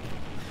playing,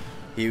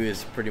 he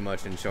was pretty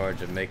much in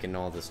charge of making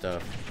all the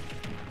stuff.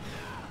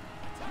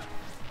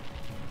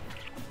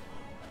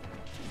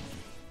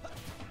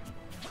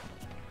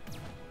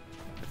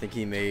 I think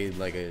he made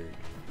like an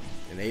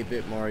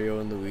 8-bit Mario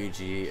and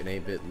Luigi, an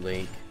 8-bit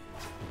Link,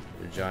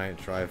 the giant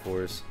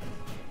Triforce.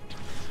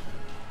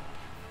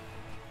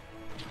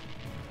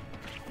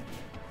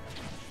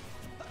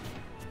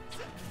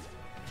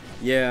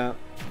 Yeah,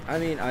 I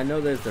mean, I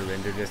know there's the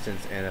render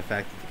distance and the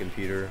fact that the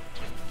computer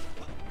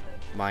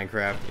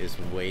Minecraft is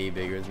way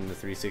bigger than the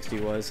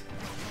 360 was,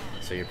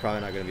 so you're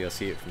probably not going to be able to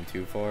see it from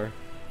too far,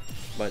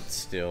 but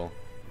still,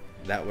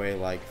 that way,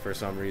 like, for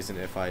some reason,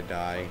 if I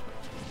die,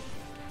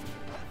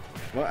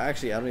 well,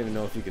 actually, I don't even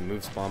know if you can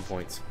move spawn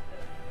points,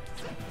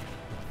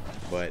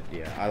 but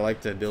yeah, I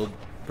like to build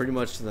pretty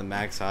much to the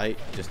max height,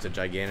 just a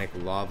gigantic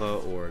lava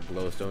or a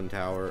glowstone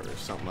tower or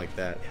something like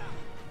that.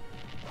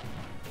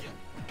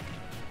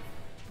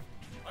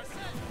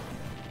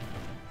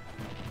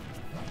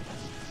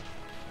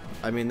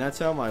 I mean, that's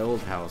how my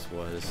old house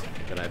was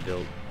that I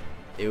built.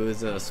 It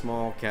was a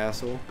small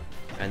castle,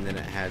 and then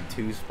it had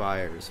 2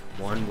 spires.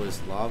 One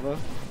was lava,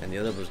 and the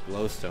other was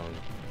glowstone,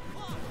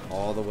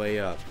 all the way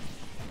up.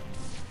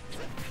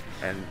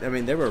 And, I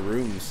mean, there were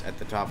rooms at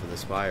the top of the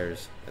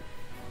spires.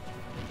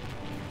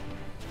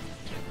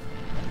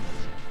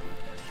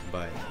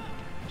 But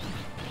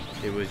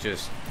it was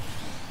just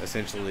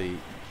essentially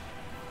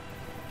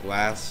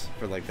glass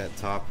for, like, that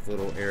top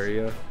little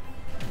area,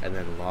 and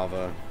then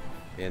lava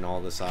in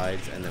all the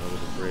sides, and then a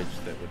little bridge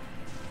that would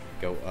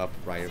go up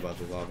right above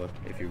the lava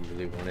if you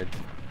really wanted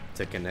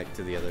to connect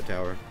to the other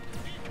tower.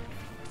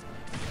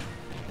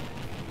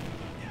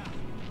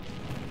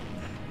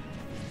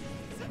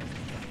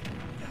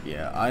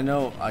 Yeah, I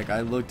know, like, I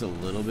looked a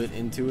little bit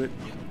into it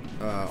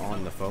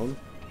on the phone,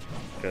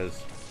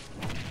 because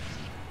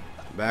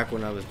back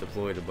when I was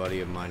deployed, a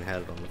buddy of mine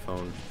had it on the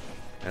phone,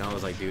 and I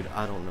was like, dude,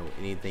 I don't know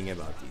anything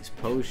about these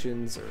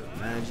potions or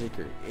magic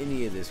or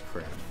any of this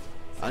crap.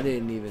 I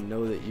didn't even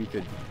know that you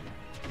could,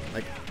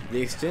 like,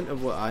 the extent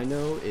of what I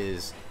know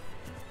is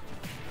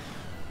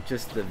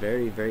just the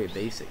very, very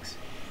basics.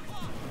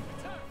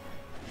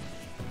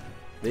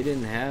 They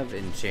didn't have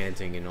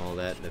enchanting and all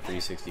that in the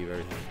 360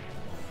 version.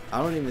 I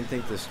don't even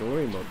think the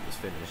story mode was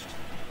finished,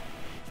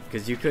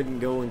 because you couldn't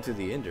go into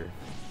the Ender.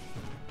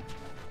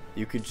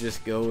 You could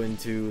just go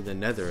into the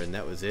Nether and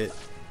that was it.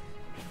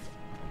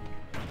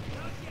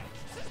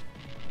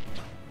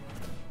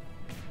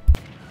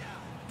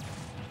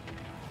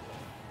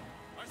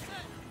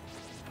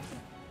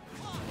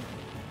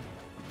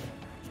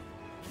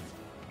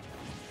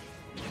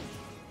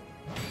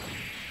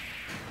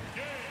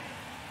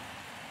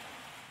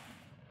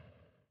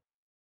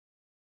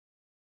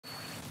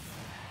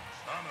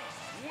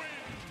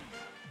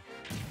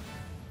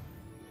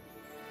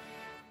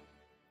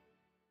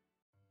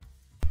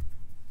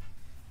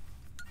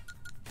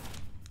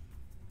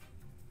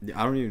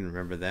 I don't even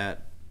remember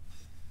that.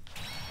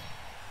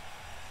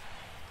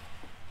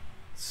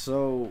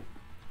 So,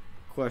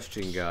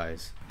 question,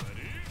 guys.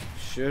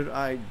 Should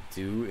I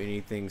do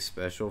anything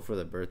special for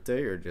the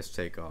birthday or just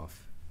take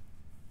off?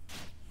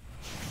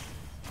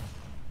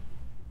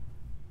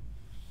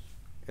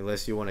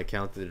 Unless you want to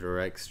count the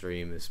direct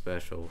stream as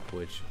special,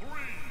 which,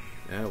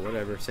 yeah,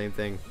 whatever, same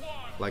thing.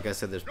 Like I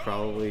said, there's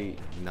probably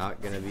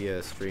not going to be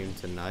a stream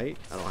tonight.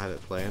 I don't have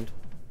it planned,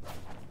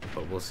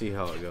 but we'll see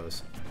how it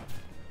goes.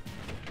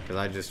 Because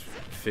I just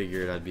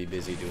figured I'd be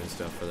busy doing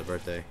stuff for the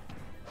birthday.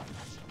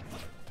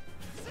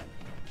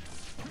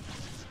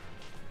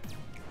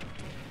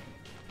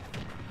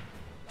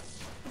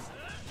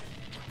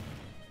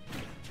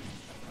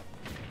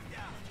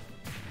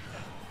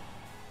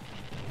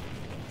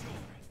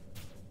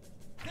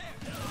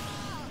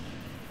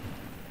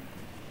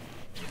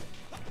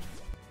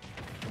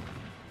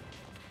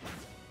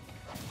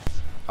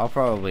 I'll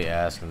probably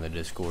ask in the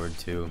Discord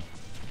too.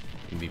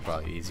 It'd be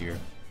probably easier.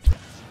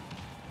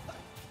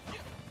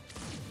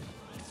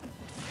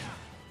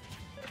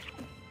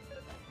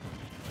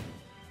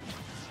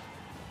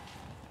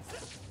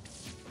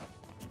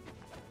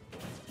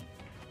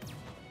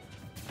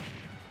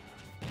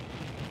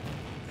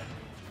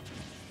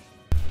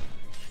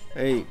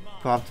 Hey,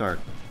 Pop-Tart,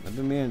 I've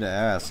been meaning to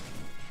ask.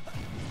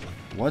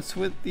 What's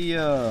with the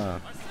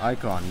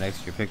icon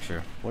next to your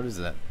picture? What is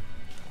that?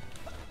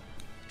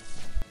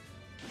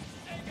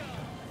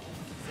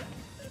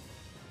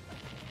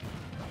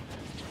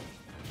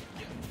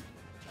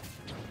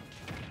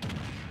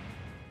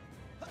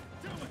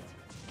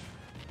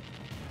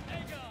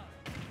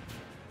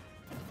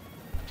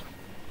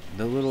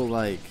 The little,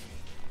 like,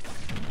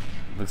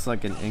 looks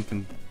like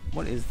an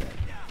what is that?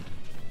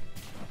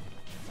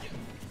 It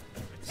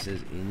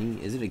says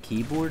any. Is it a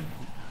keyboard?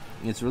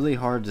 It's really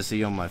hard to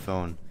see on my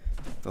phone.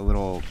 The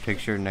little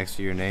picture next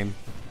to your name.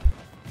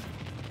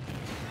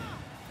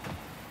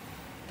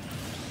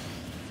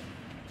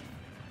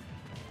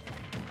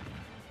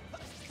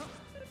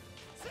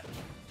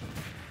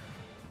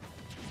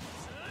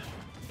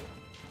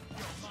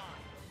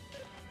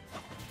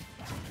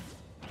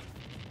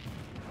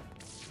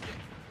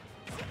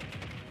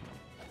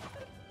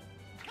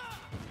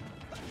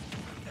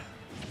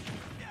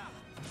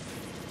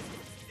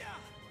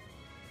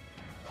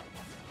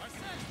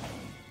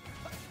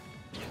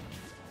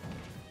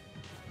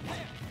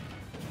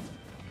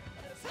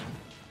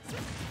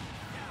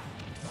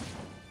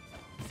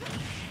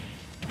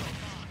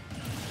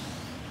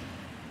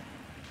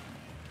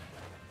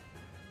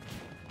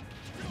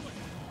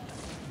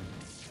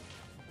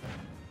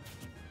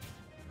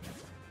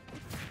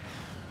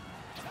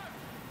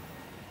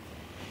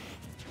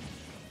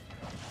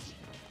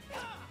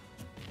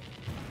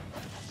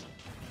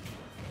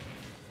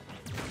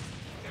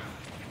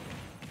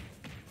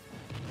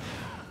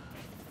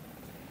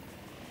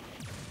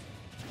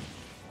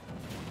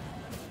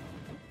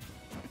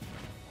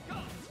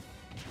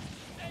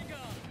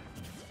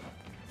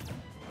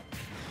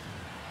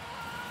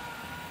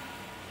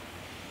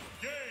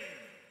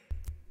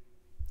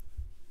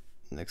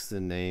 Next to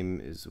the name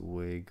is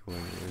way going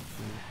with.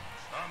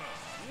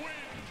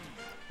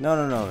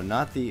 No,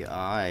 not the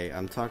I.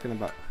 I'm talking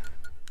about.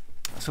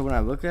 So when I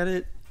look at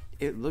it,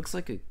 it looks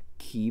like a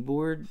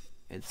keyboard.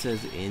 It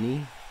says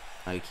any,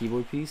 a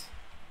keyboard piece.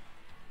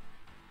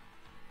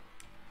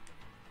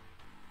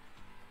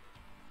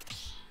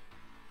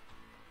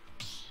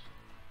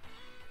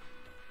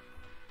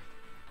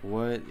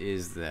 What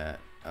is that?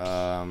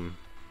 Have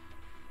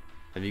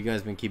you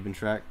guys been keeping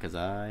track? Because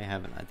I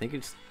haven't. I think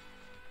it's.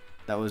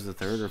 That was the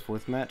third or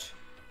fourth match.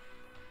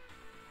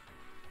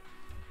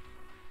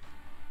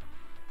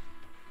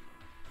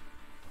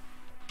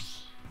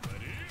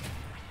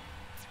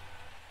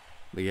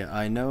 But yeah,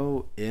 I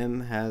know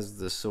M has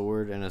the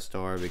sword and a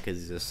star because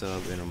he's a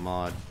sub and a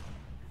mod.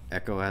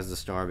 Echo has the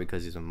star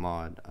because he's a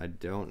mod. I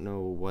don't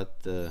know what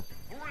the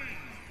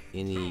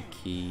any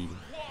key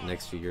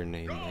next to your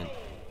name meant.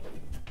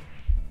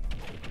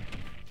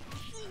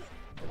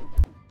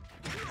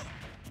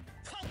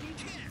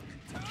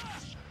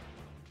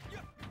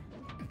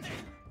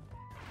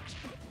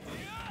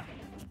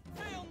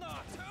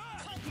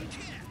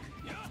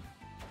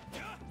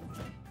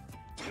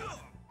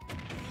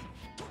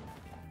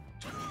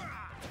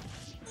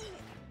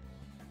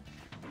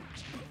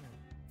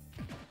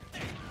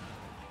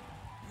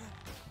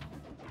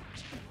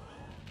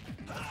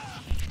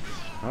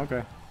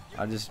 Okay.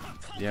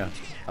 Yeah,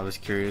 I was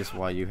curious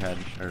why you had,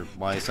 or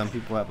why some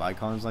people have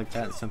icons like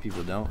that and some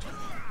people don't.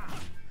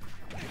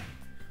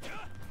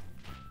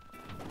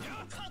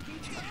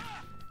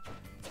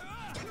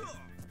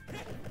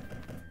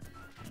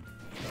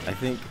 I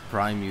think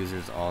Prime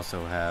users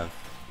also have.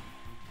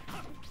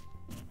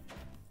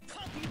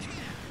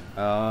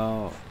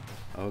 Oh,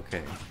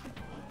 okay.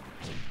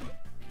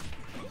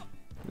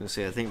 Let's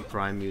see, I think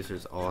Prime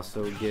users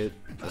also get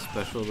a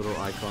special little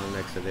icon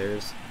next to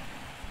theirs.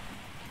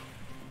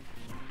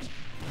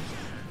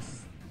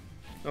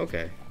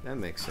 Okay, that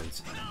makes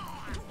sense.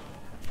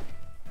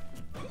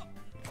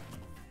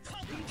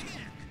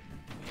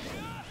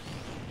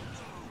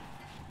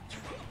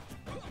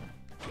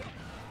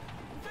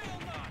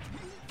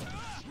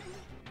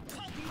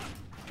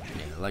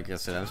 like I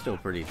said, I'm still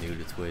pretty new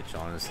to Twitch,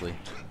 honestly.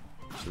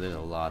 So there's a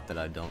lot that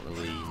I don't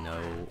really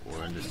know or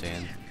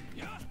understand.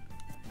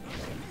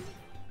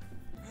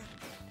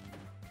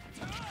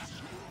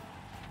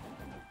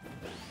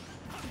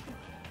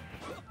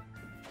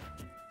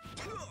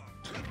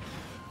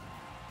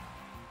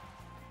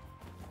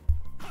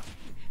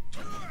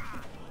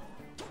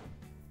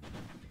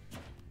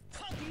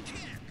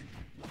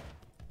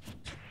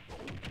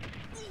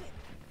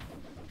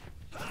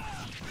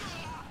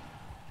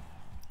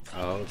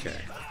 Okay.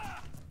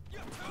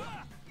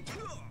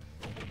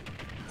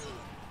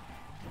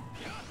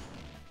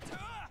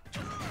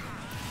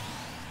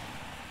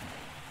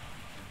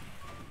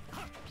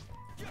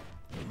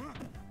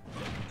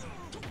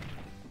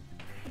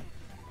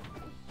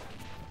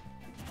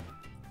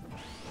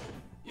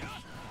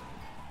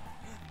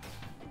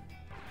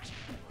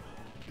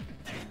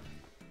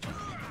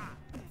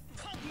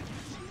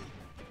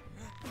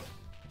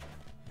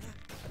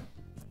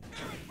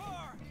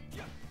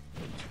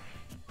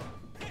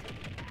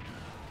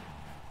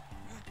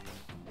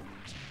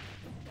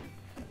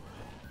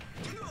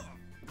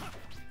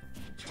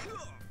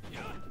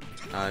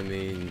 I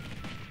mean,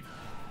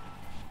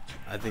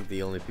 I think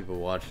the only people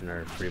watching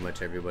are pretty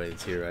much everybody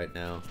that's here right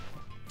now.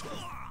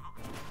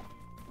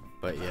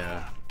 But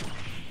yeah,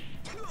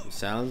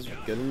 sounds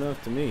good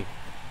enough to me.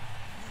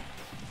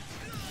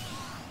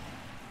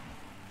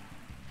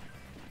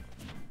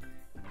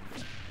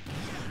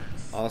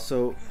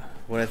 Also,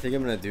 what I think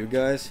I'm gonna do,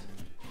 guys.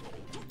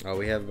 Oh,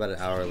 we have about an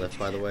hour left,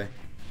 by the way.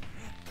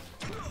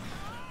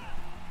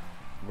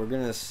 We're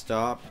gonna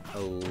stop a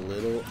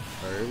little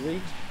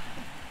early.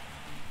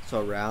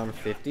 So around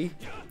 50.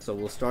 So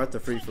we'll start the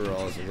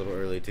free-for-alls a little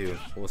early too.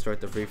 We'll start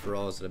the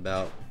free-for-alls at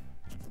about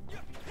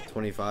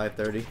 25,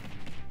 30.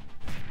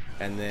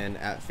 And then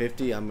at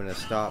 50, I'm gonna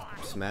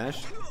stop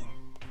Smash.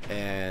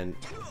 And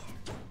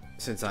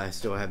since I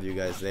still have you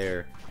guys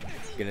there,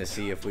 gonna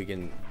see if we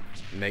can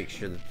make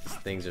sure that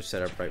things are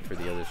set up right for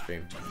the other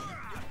stream.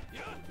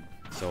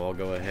 So I'll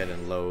go ahead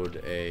and load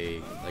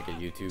a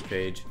YouTube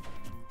page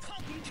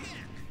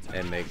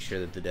and make sure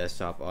that the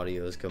desktop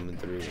audio is coming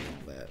through and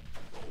all that.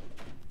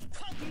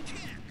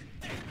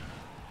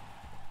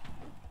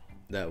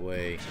 That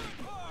way,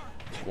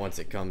 once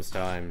it comes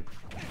time,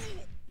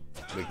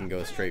 we can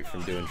go straight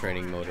from doing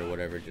training mode or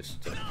whatever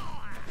just to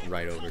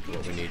right over to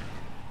what we need.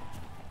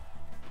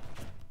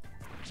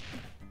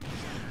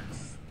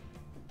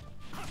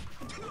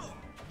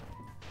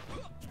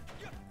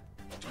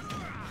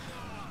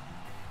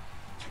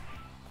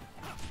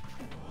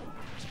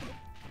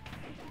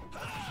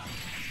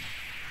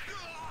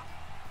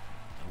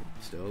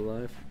 Still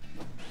alive?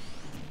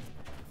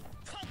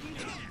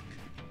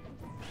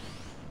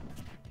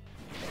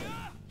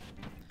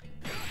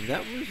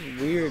 That was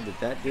weird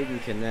that didn't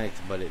connect,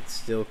 but it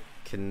still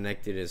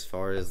connected as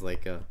far as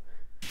like a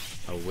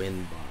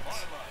win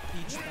box.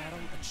 Each battle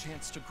a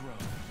chance to grow.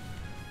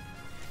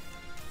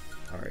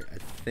 Alright, I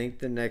think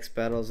the next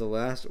battle is the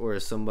last, or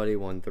has somebody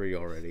won 3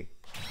 already?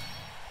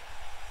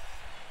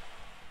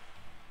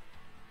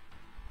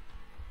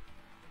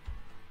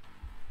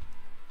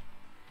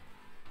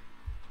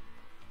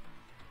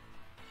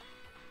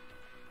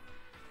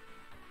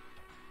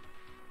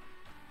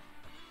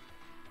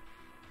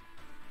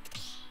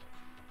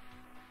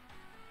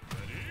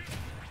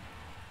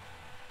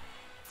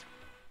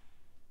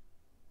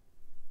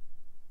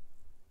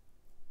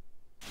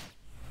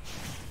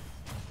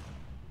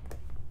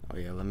 Oh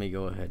yeah, let me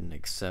go ahead and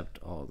accept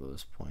all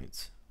those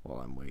points while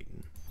I'm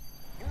waiting.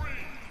 3,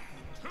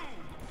 2,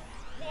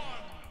 1,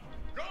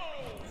 go!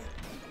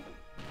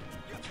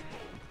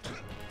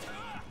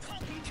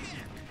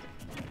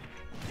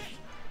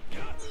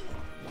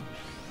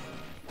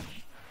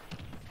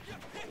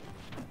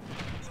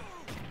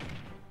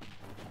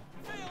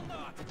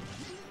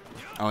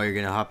 Oh, you're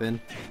gonna hop in?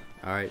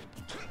 Alright.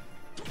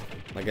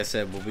 Like I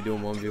said, we'll be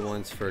doing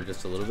 1v1s for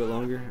just a little bit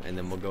longer, and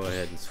then we'll go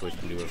ahead and switch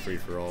and do a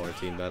free-for-all or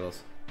team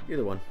battles.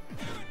 Either one.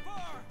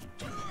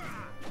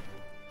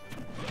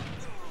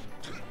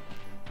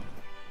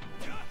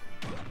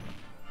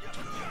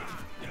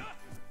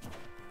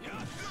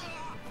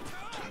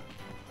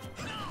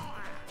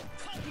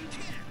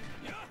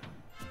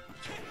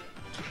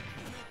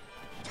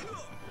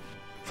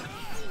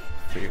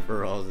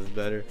 Free-for-alls is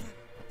better.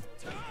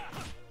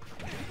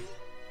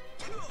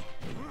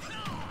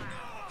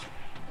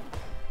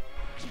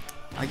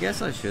 I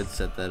guess I should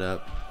set that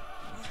up.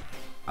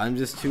 I'm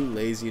just too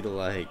lazy to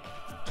like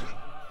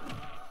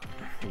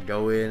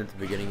go in at the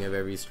beginning of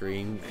every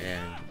stream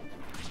and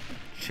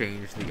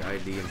change the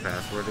ID and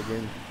password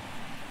again.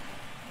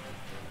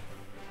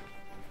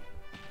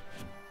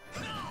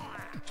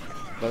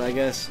 But I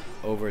guess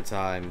over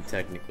time,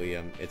 technically,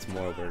 it's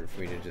more work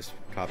for me to just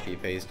copy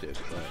paste it.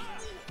 But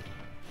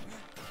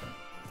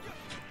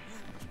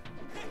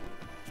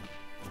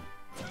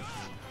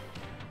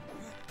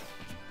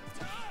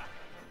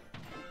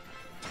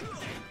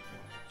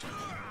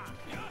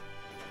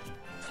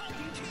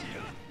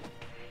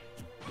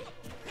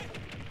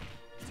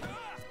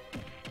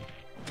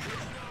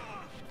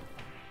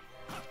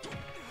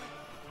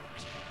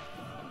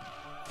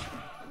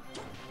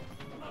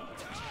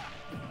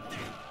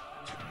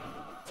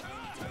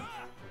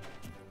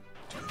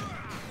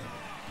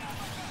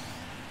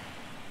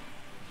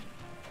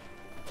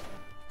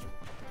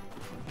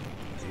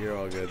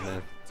all good,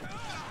 man.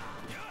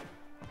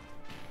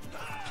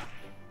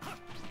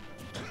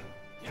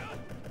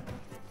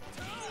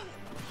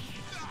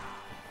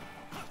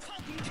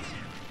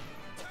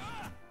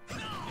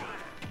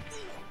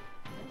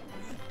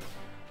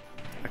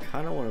 I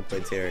kind of want to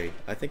play Terry.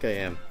 I think I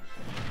am.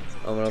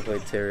 I'm gonna play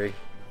Terry.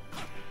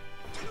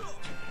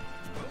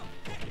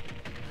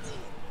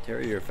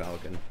 Terry or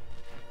Falcon?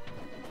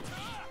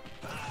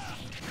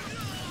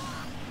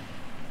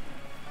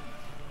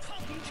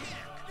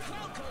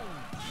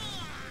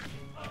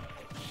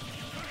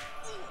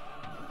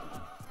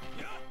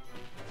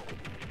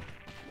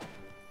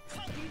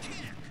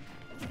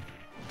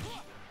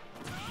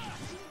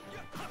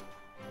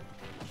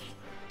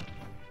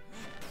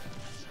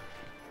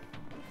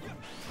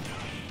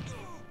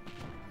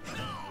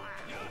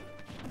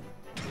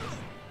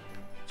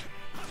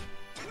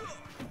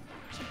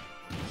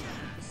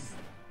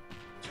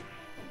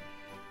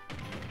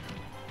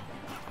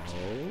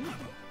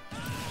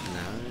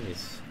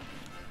 Nice.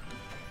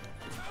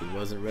 He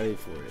wasn't ready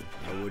for it.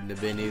 I wouldn't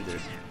have been either.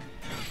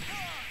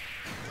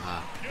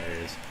 Ah, there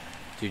it is.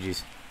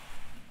 GG's.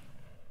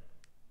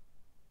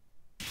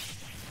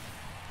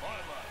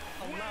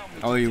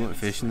 Oh, you went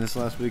fishing this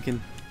last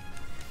weekend?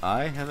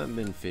 I haven't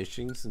been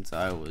fishing since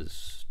I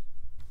was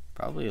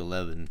probably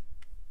 11.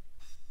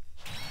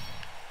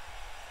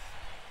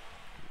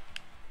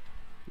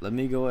 Let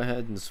me go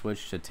ahead and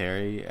switch to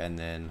Terry and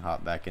then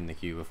hop back in the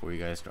queue before you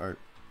guys start.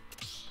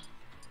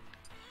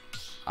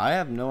 I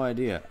have no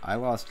idea. I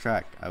lost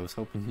track. I was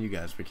hoping you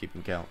guys were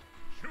keeping count.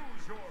 Choose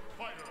your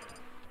fighter.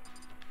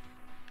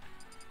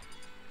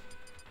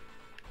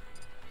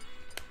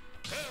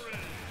 Terry.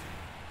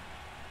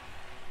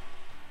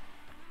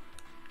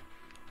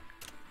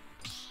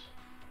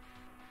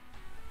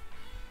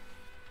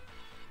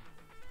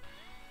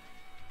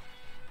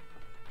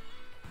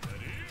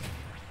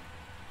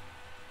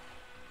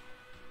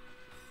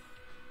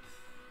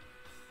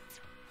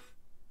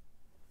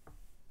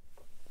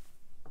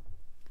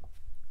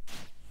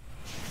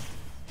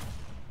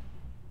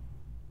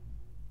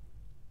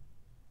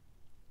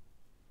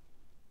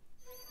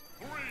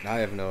 I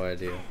have no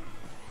idea.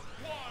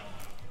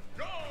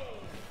 Go!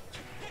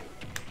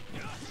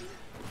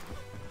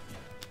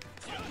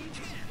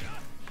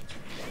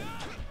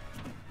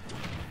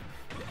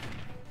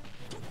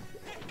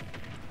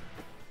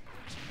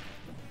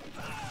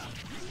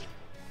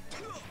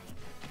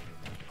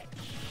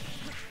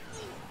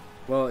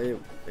 Well,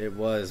 it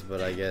was, but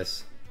I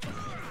guess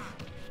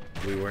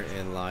we weren't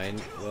in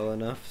line well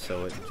enough,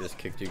 so it just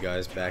kicked you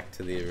guys back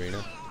to the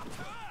arena.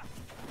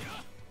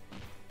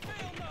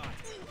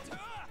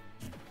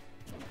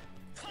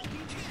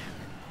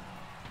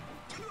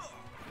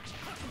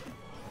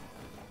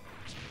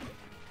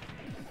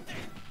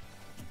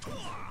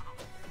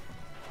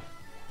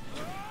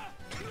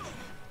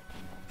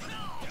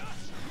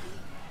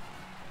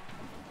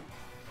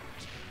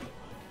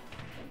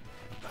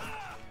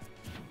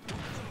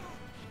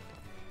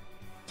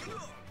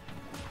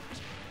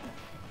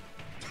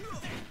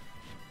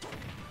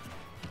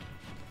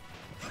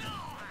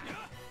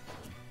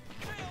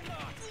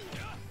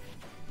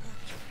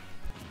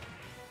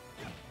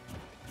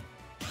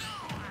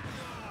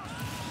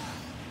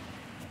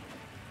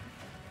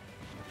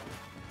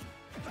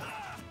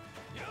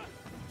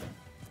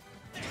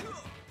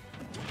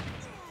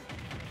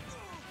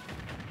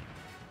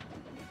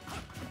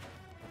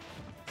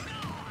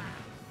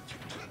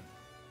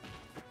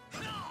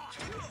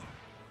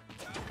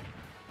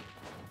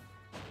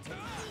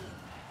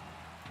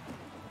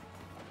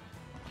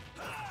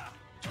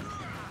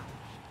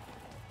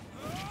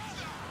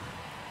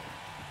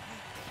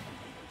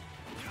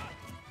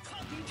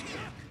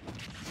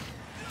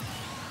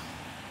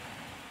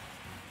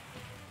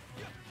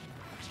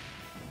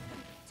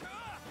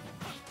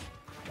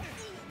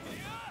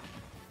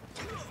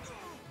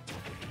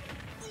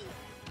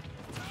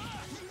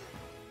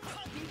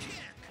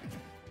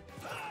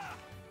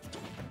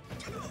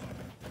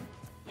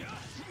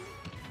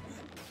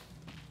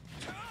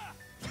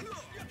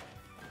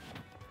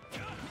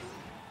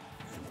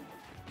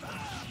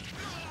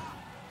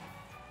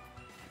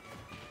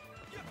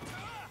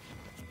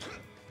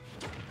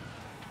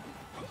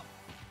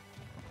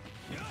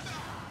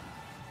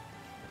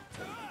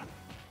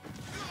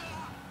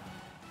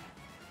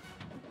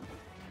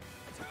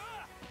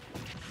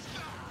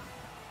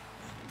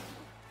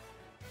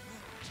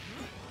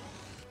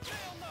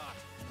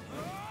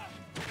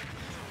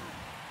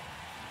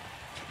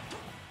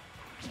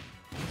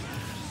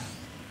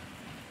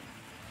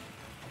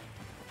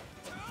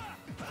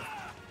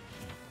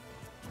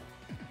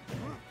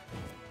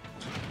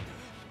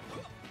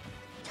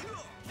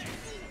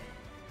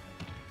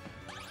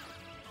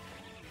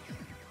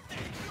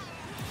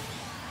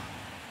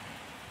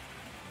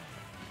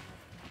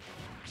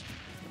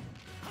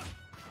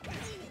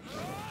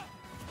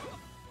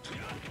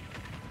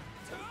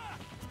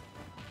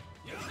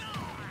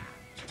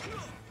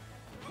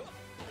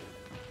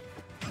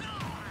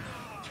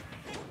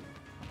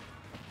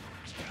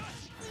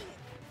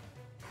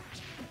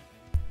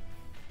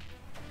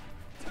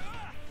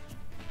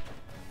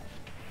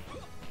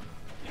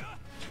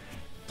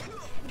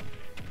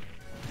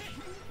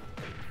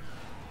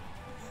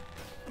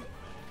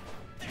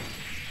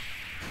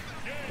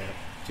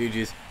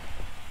 GG's.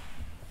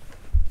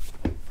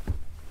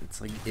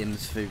 It's like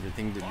Im's favorite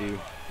thing to do.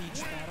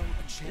 Each battle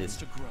a chance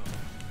to grow.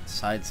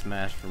 Side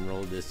smash from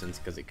roll distance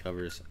because it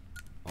covers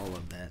all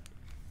of that.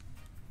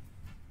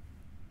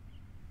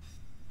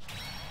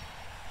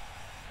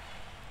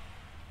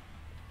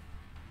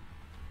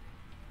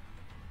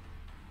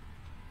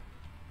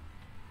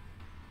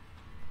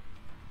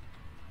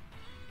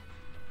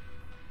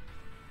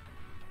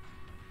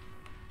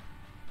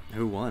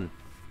 Who won?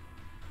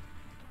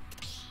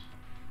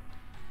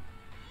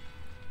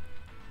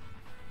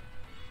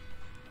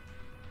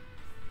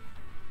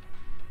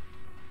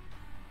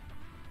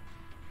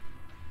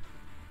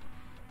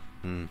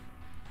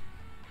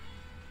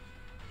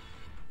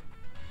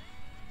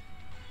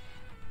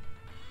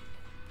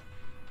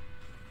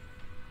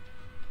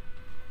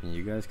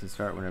 You guys can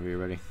start whenever you're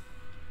ready.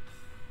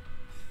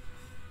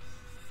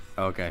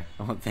 Okay.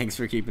 Well, thanks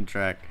for keeping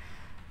track,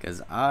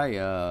 because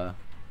I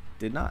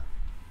did not.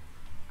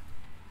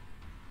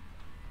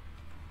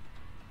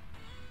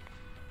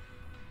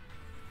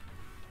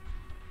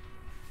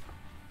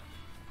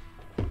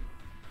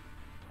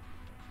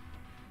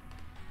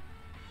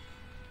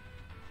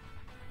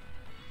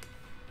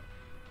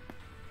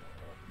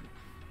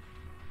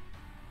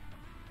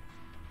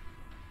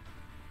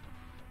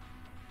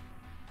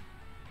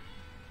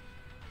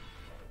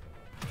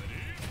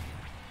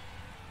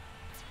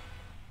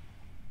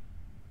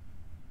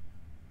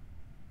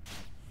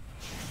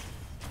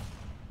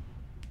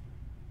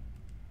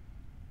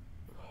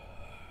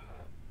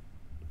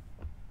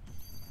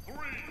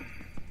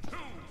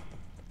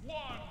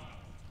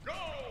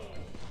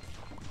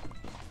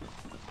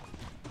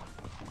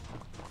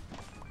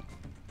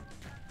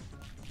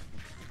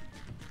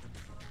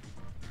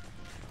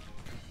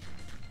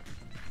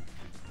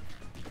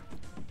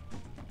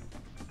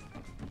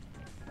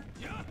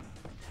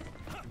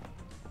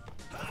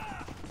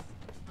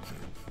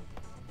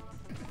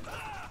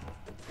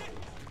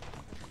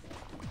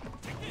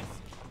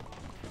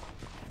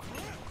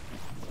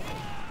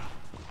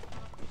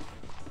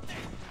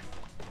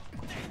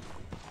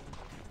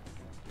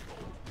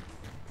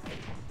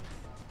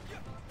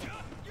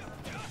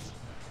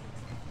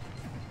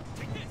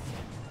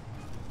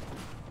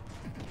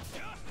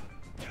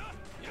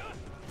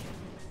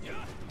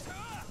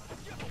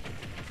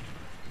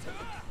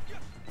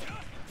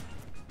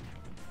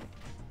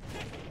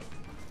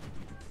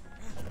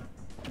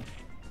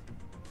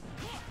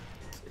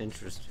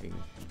 Interesting.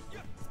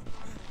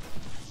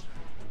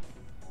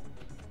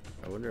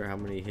 I wonder how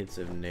many hits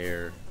of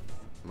Nair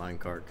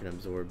Minecart can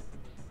absorb.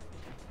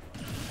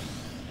 Yeah,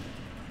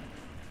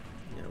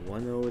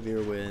 one though with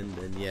your wind,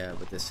 and yeah,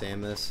 with the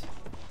Samus.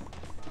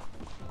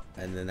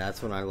 And then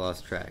that's when I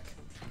lost track.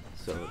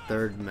 So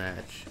third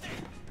match.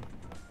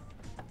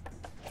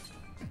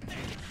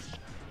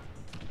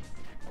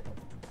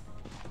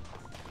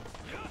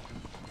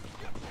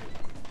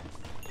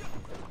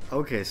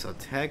 Okay, so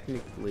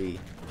technically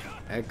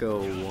Echo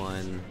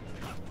won.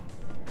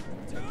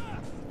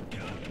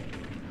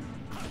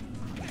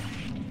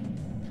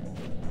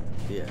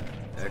 Yeah,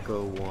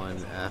 Echo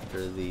won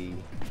after the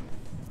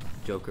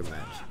Joker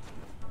match.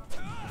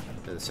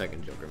 Or the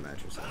second Joker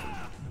match or something.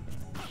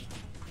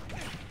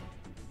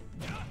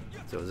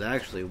 So it was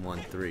actually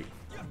 1-3.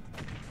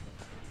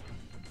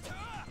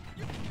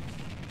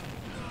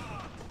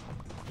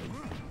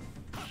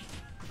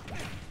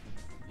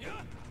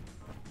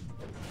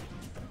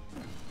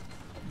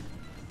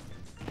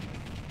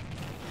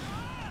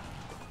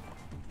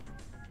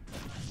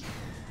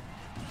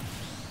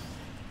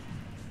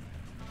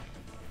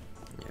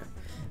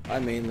 I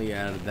mainly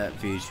added that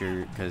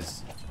feature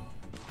because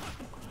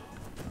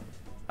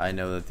I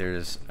know that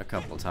there's a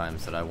couple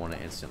times that I want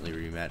to instantly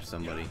rematch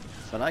somebody,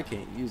 but I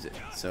can't use it,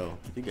 so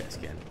you guys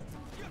can.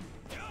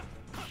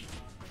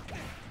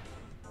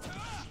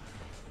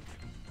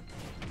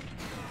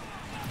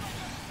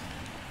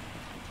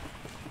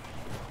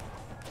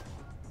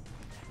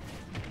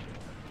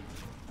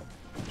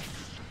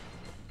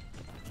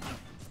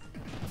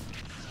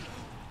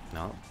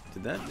 No,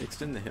 did that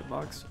extend the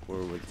hitbox, or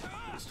was it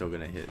still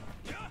gonna hit?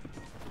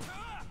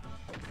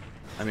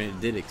 I mean,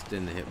 it did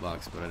extend the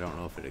hitbox, but I don't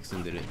know if it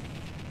extended it,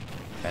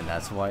 and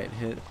that's why it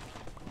hit,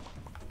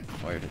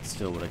 or if it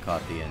still would have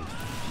caught the end.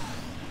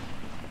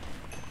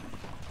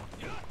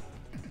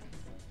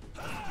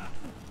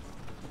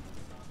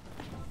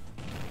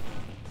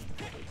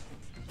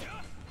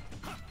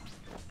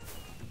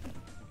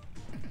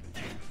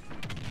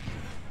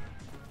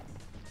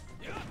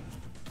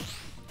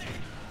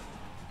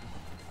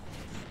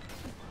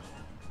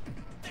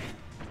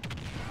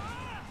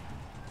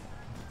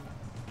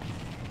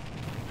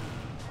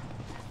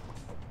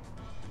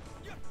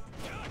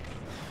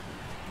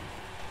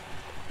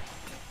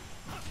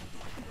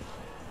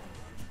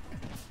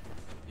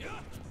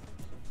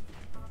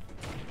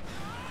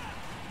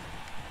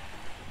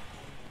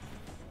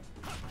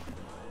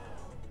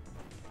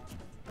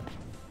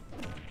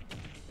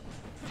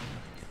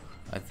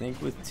 I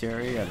think with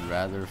Terry, I'd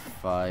rather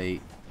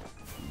fight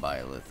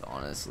Byleth,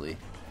 honestly.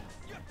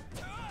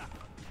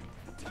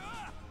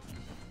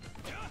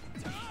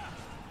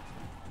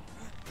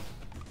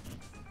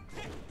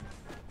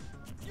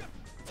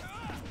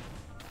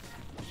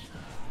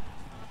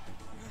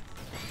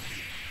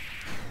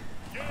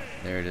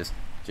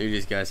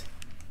 GG's, guys.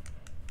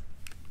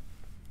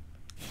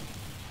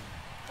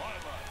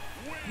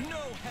 No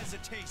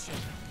hesitation.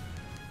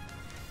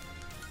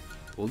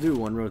 We'll do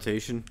one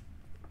rotation,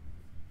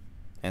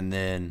 and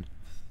then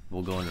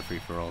we'll go into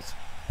free-for-alls.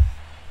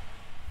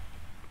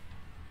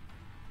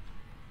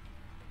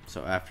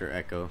 So after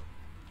Echo,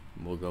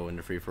 we'll go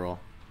into free-for-all.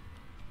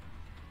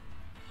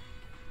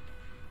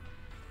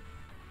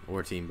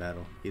 Or team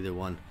battle, either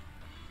one.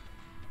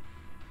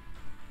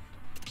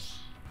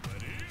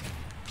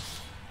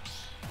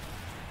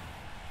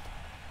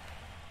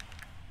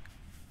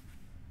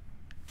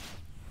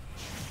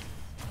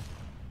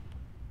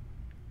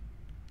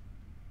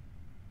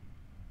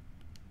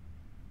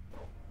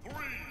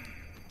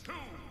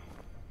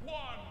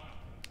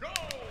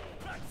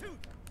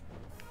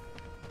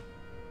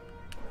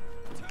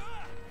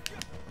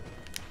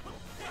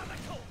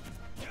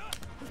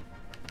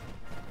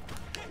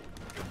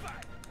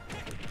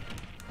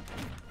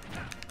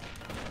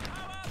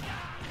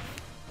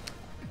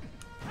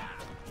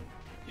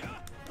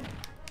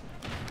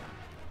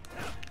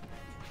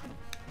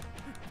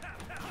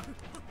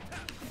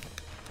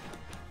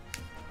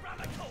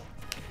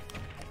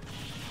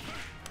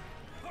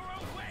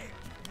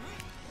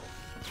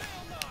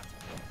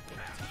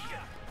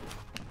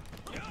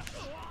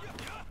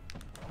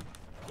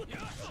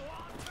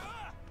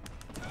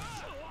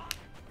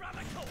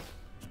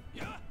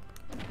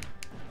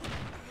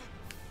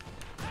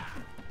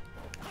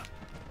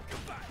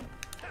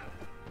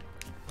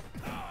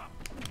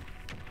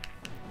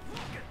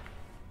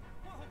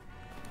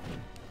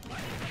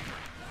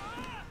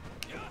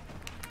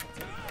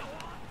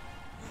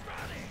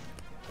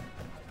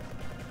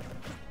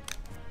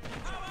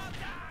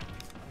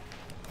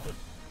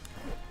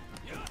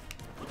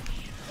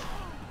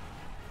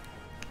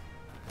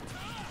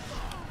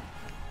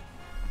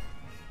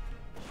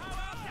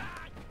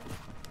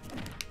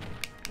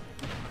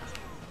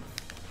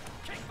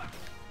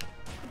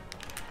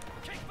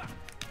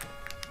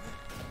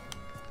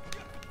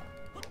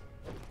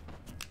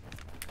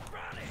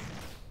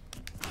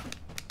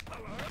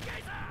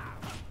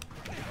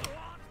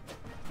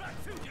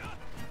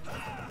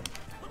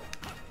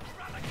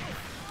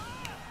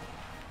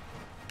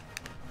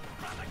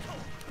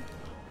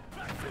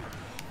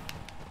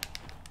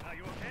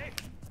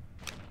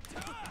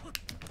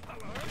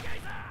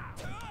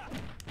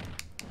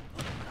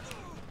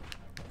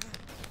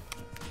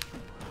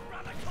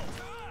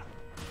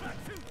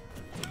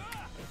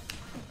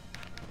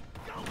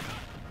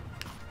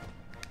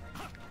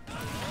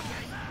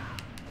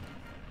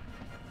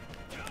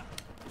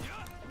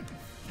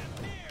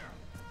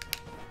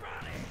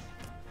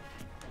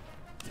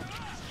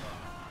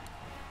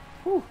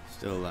 Whew,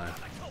 still alive.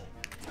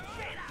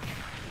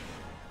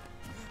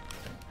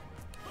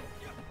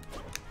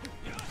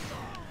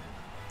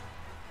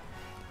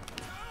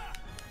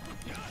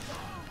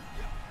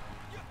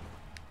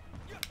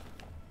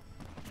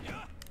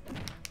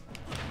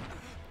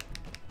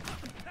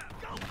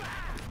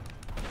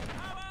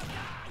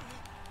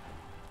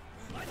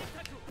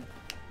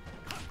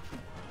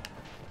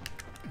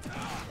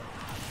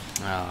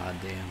 Ah,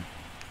 damn.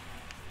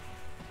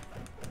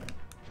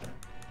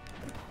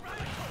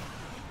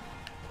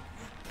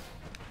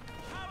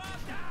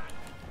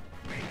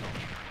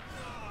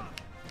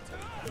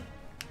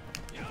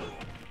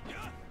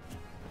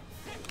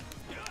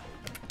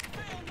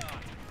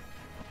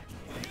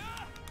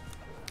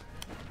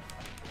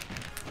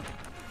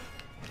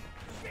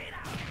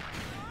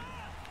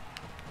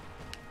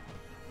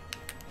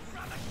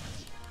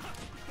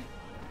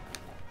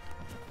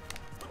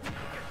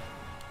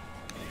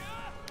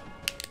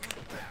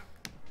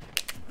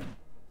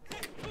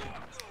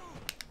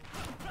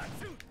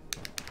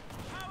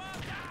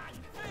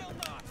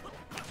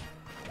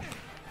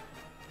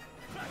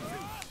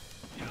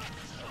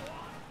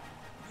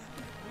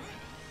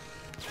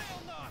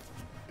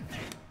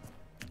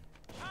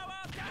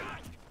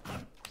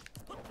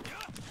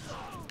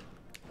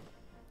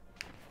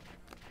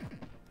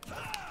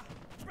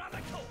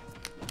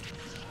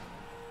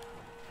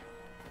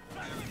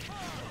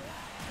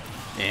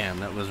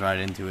 Damn, that was right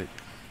into it.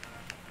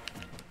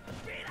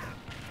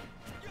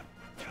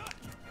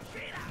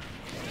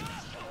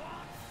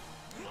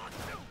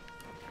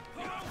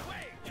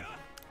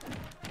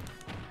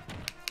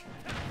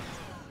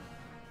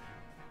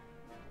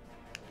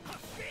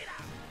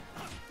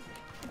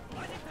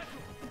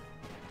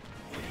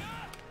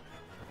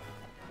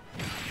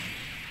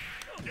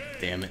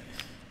 Damn it.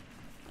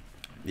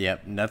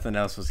 Yep, nothing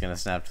else was gonna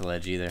snap to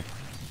ledge either.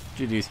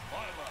 GG's.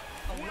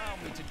 Allow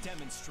me to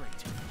demonstrate.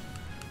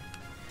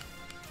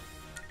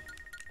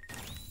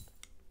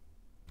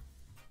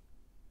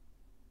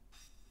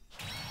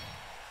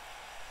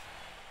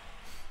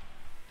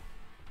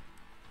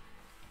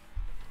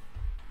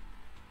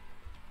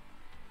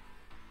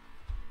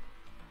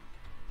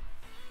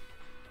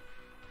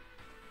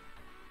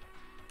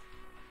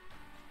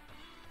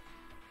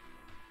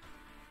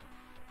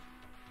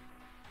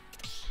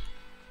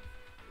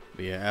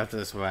 But yeah, after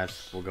this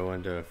match, we'll go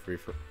into free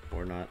for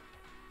or not.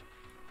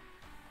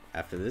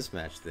 After this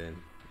match, then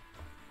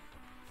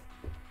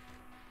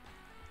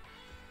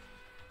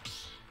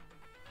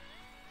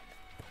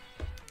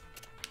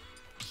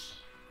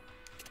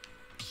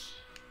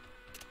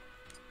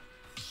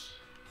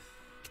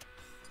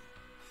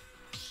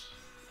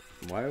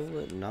Why will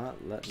it not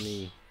let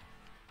me?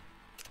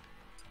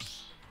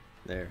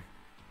 There.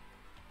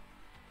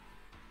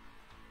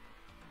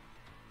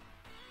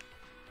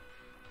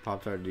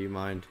 Pop-Tart, do you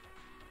mind?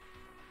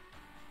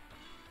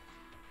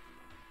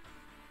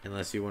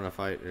 Unless you want to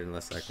fight, or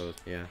unless that goes.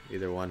 Yeah,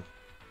 either one.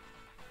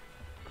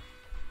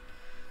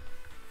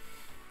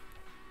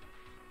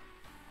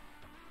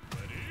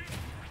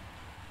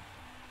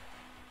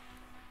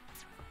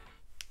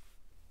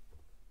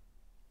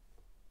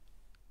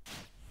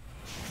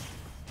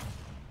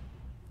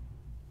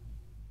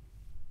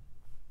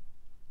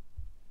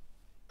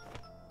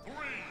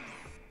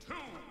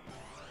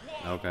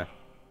 Okay.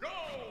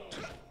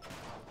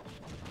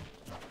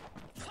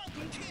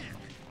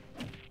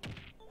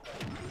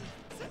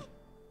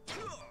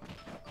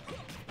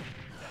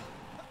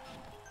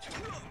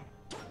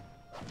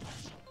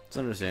 It's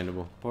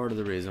understandable. Part of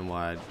the reason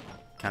why I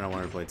kind of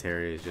wanted to play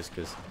Terry is just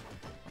because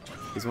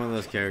he's one of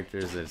those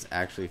characters that's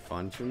actually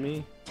fun for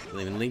me. I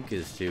mean, Link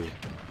is too.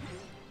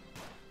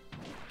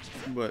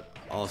 But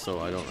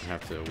also, I don't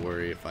have to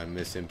worry if I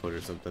miss input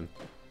or something.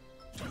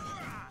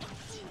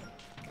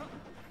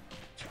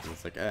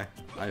 It's like,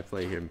 I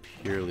play him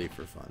purely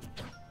for fun.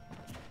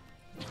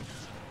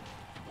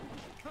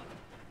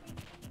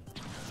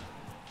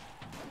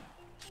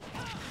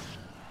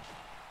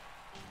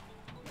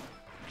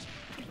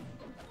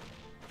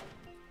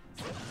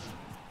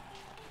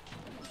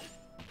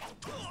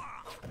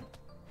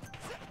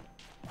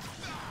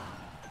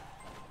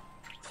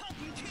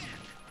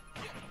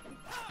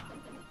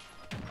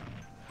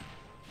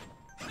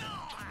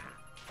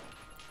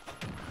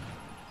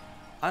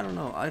 I don't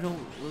know, I don't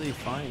really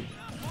find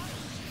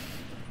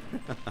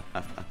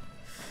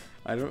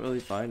I don't really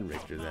find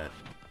Richter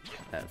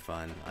that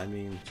fun. I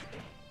mean,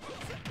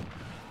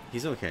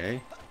 he's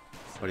okay,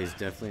 but he's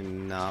definitely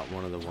not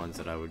one of the ones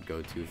that I would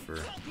go to for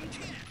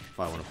if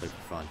I want to play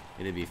for fun.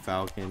 It'd be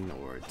Falcon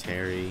or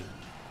Terry.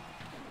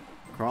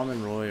 Chrom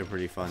and Roy are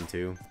pretty fun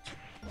too,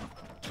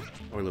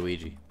 or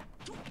Luigi.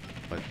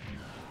 But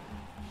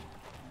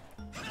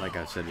like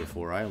I've said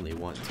before, I only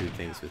want two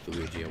things with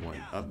Luigi. I want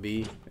up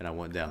B and I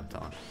want down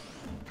taunt.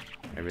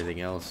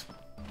 Everything else,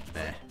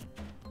 eh.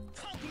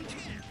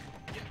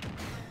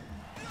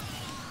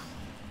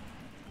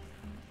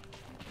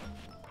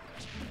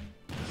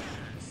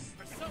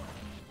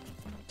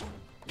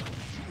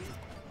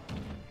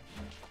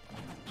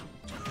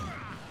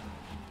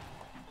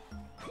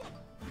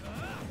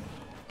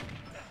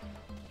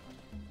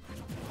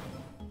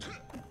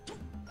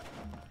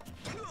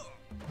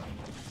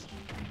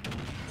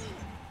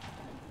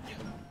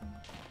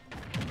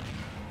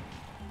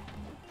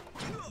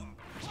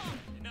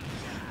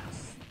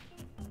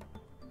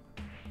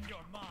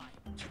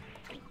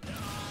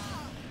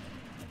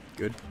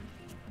 Good.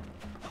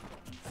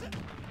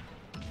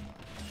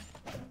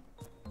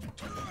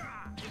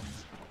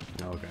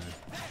 Okay.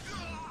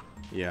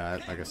 Yeah,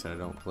 like I said, I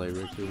don't play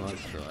Rick too much,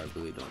 so I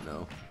really don't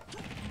know.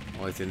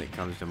 Only thing that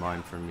comes to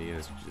mind for me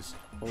is just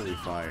Holy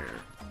Fire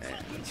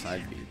and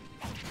Side B.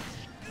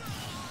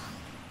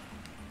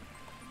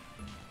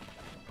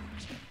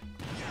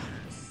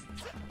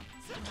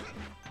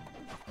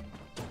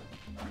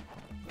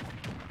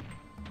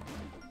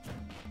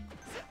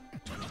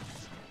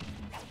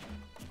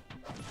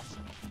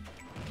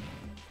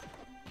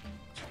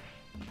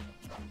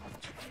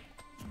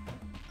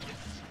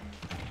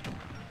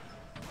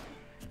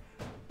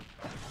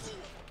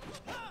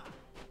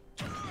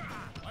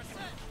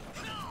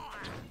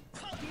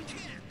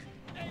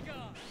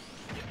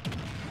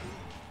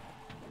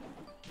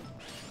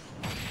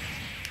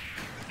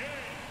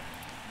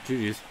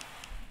 GG's.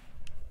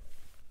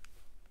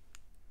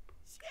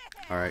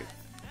 Alright.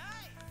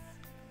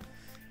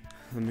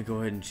 Let me go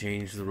ahead and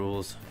change the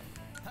rules.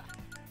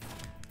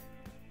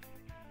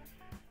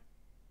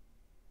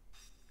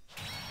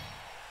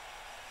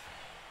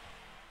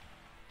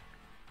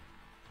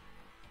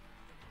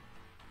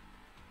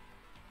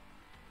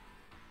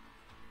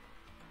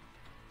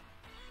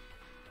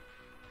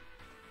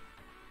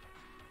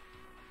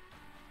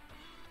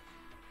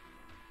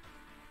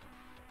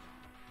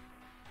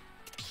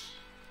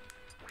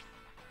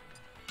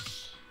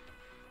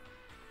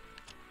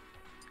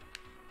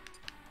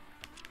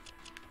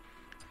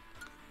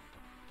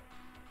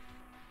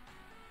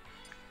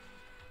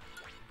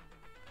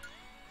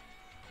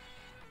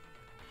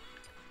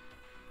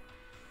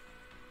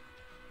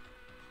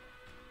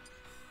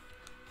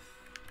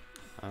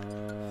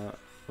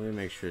 Let me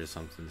make sure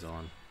something's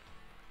on.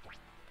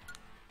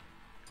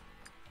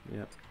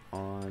 Yep,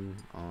 on.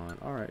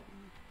 Alright.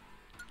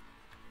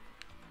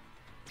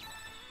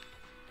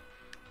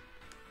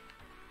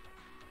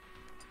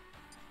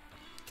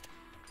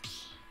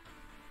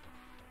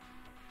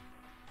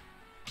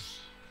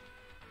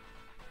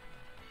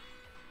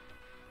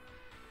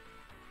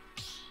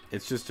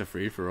 It's just a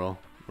free-for-all.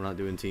 We're not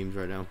doing teams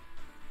right now.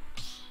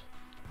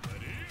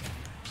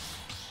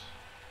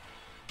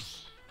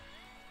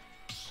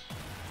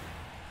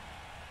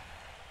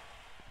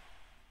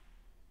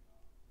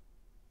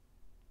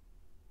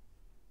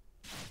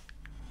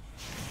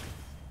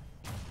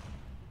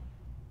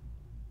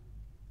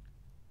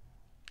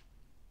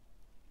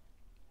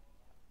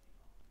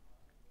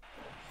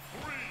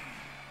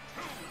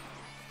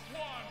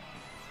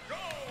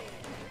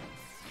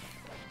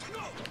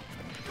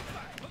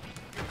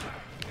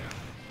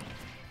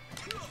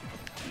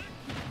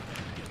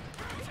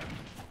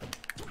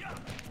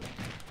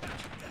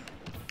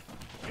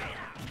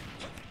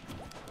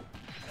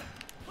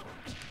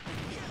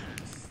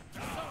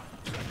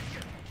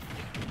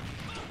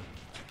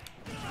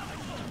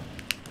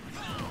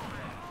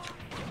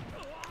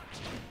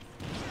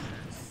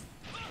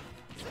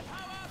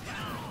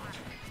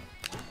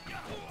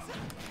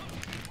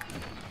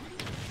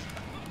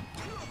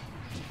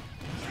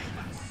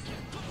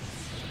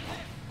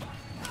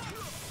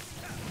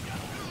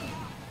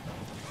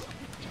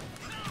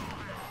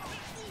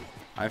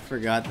 I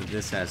forgot that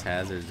this has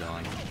hazards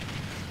on.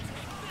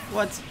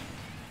 What?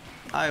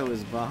 I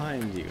was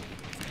behind you.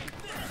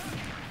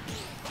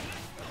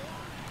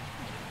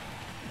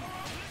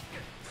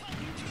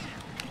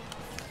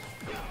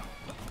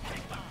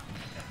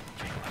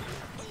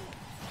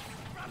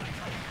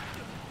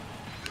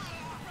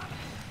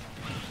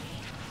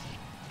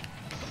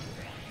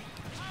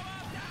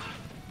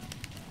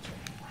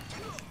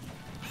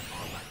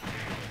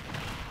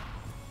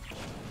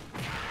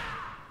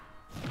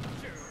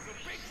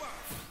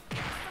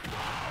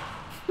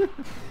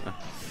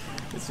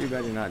 It's too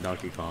bad you're not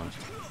Donkey Kong.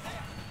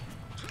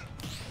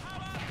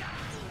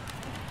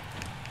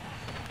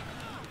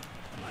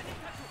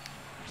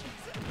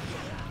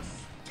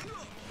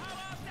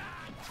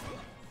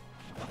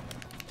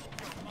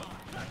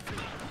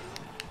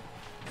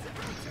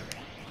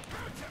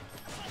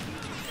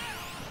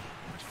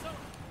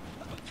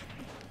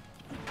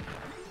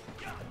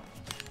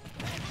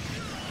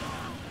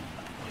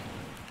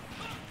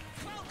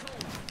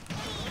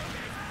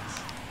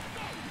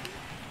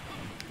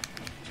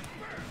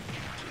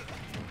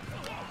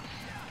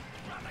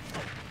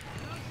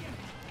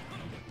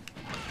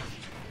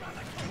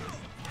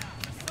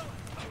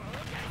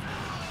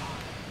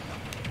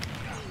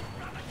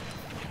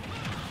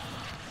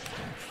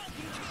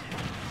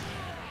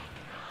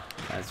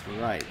 That's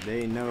right,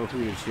 they know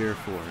who to cheer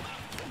for.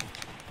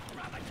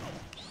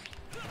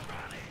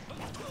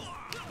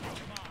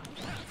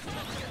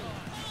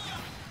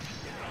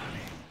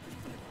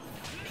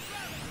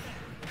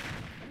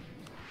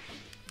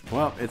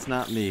 Well, it's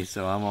not me,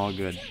 so I'm all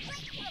good.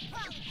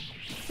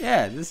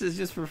 Yeah, this is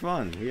just for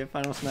fun. We have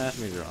Final Smash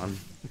Meter on.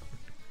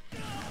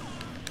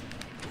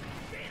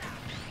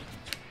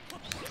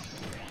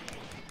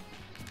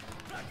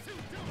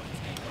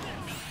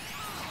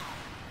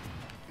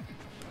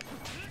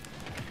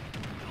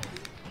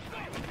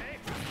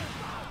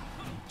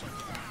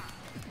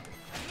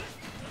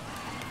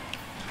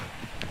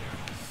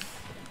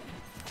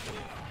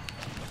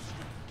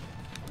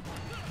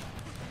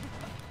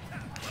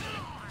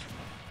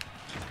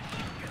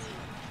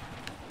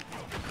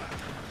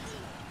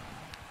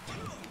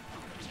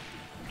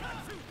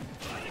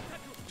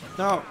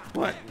 No,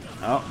 what?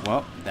 Oh,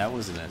 well, that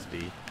was an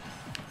SB.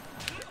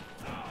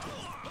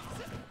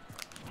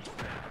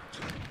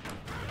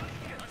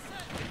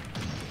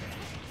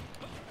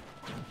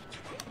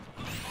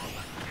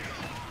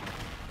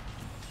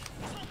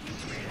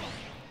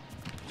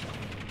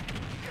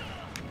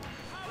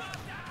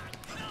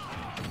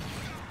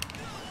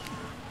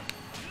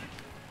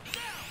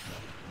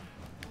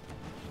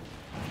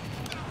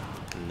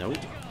 Nope.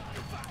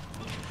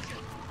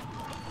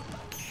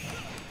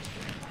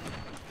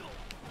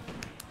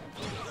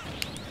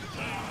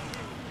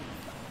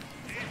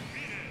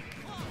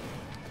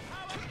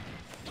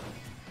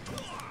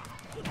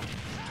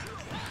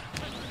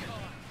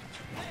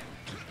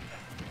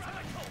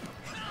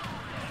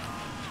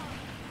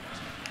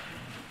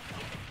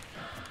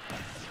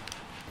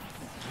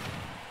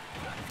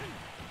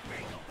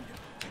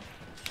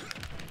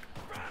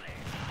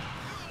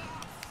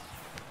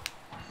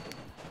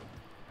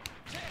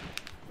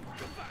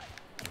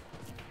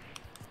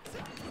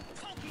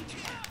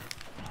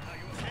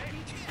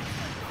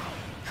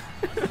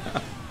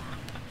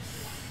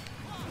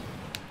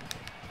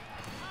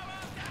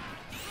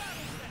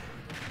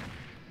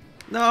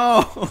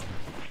 No!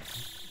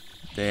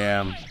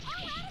 Damn.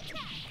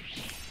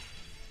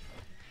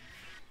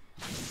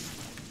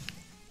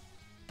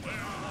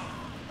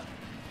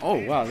 Oh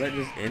wow, that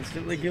just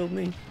instantly killed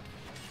me?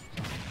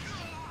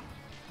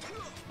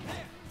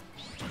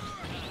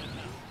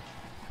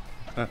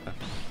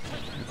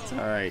 It's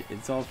alright,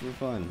 it's all for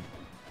fun.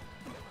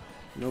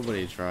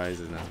 Nobody tries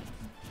in a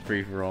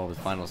free-for-all with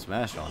Final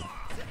Smash on.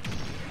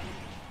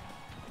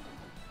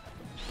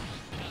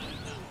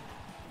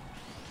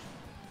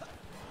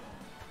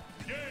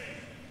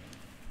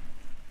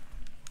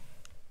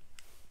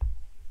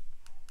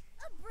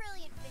 A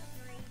brilliant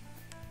victory.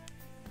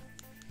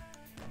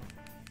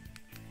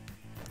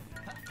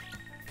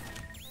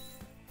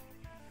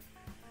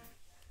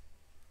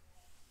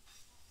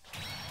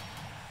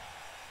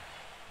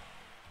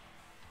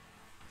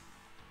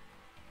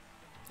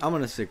 I'm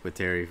gonna stick with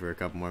Terry for a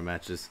couple more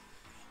matches.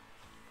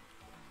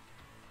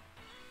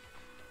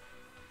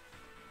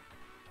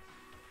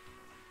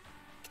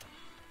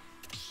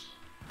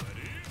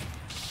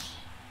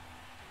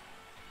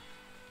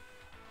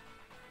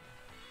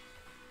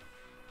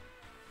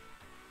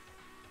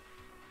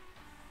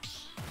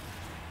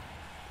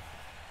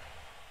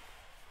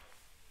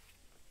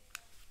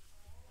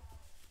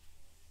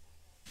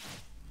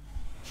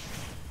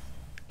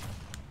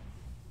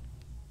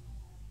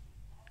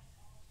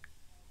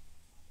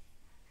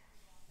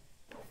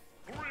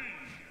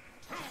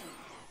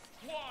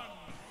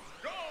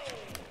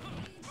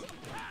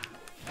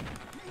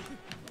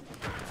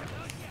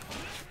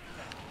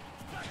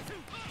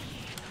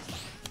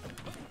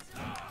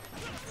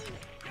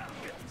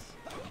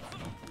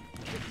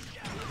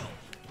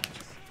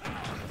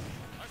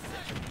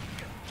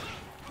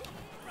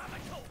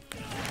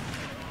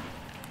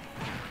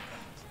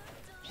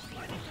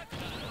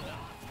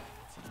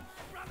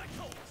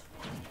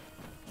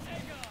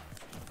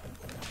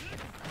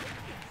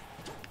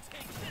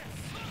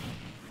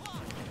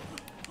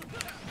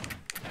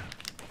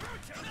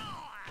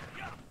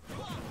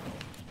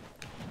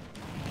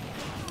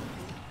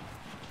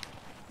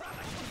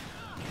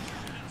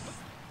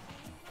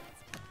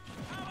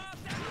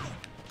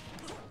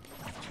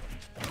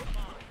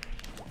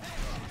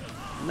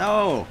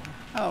 No!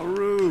 How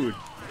rude!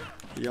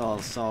 Y'all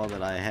saw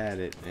that I had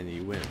it and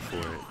you went for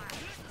it.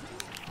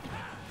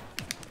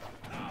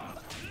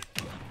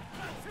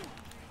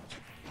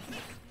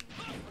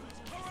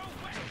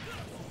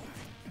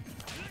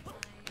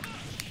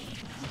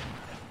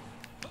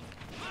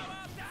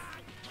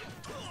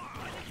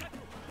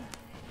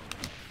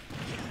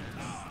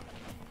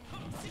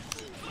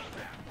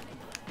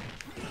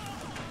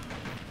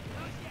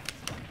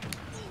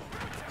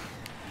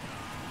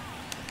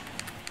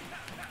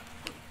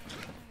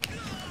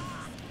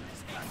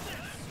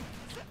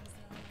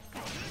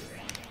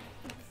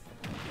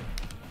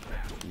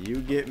 You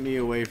get me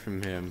away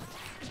from him.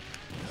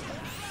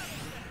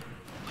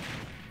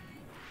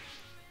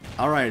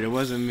 Alright, it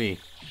wasn't me.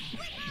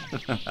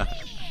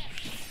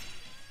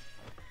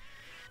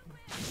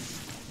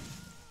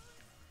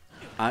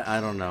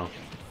 I don't know.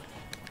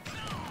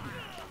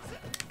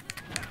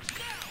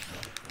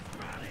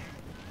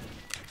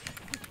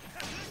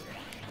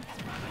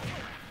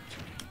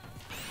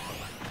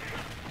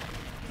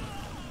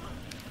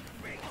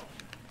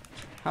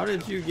 How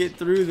did you get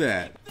through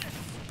that?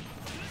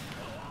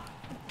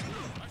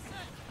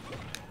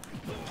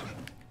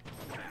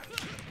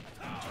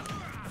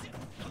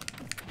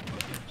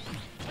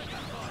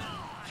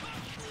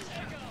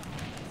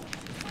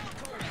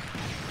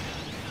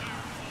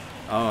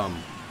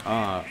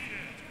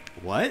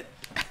 What?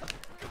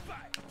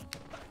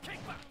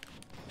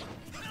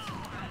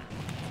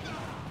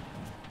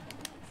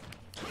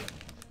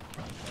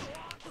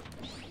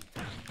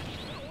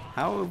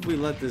 How have we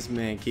let this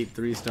man keep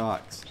 3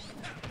 stocks?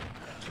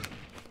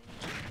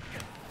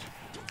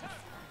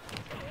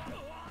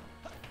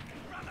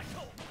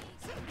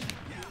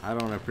 I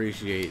don't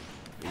appreciate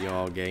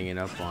y'all ganging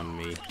up on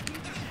me.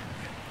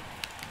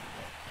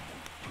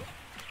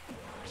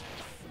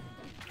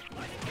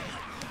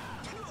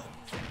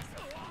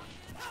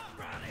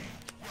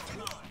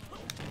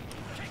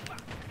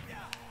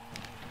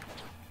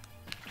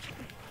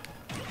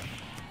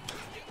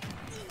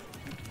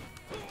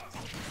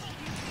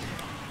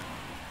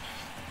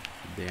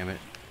 Damn it.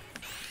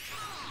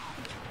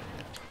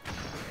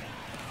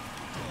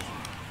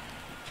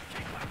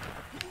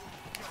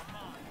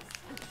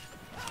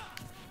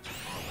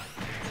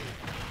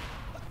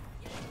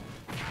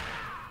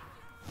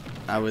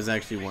 I was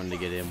actually wanting to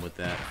get in with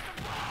that.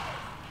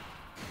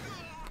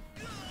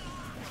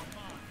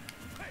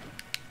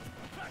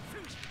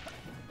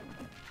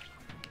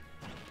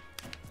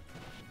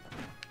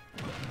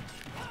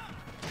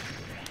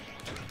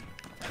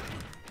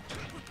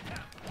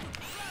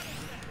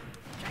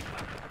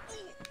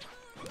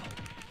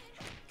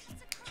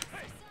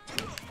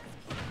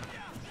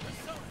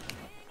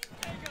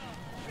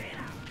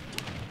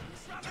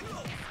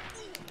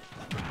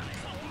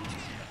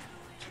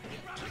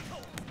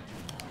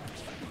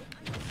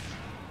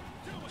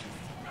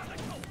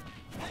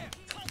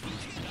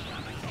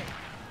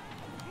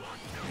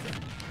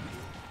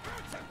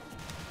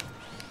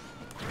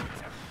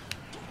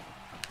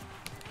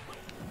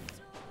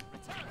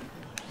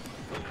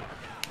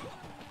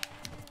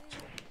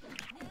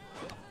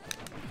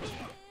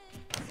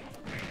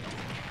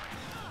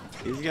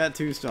 He's got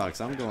 2 stocks.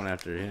 I'm going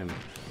after him.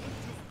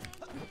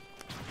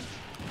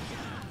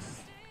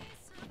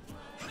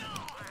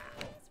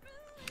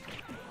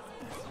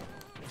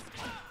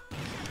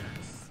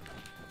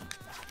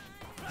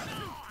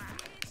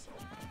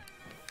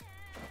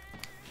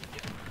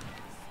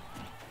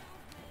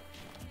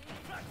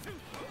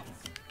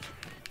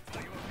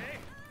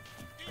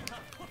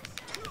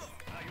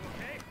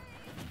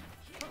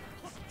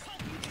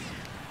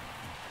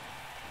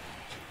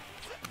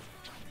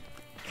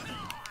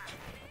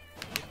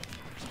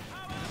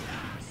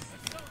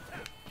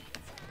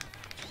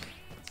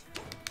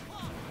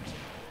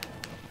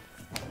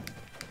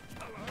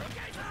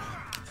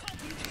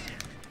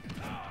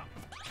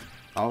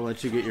 I'll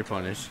let you get your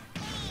punish.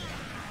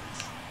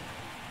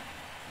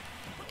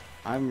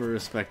 I'm a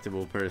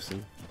respectable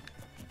person.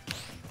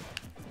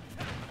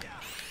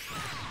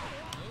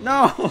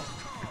 No!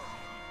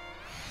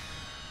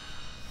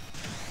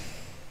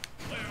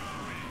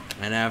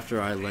 And after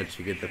I let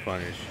you get the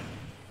punish.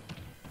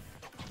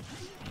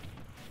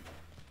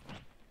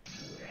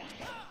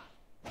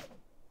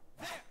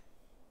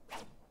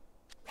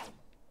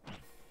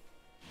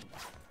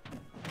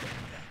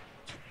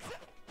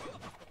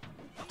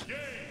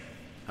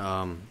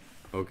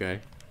 Okay.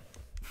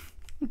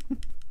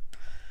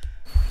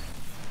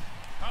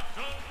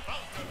 Captain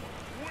Falcon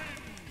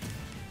wins.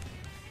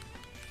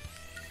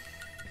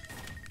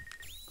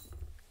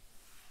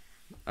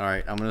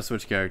 Alright, I'm gonna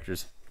switch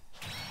characters.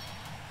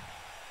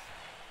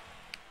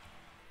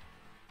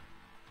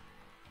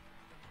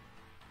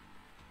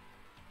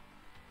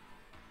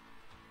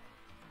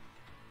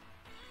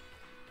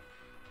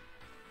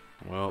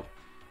 Well,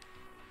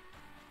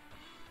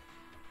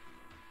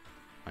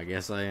 I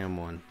guess I am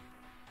one.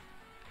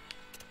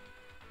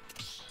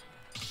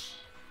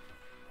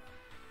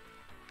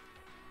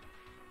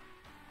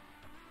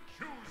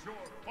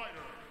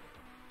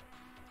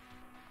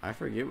 I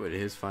forget what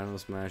his final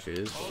smash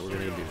is, but we're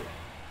gonna do it.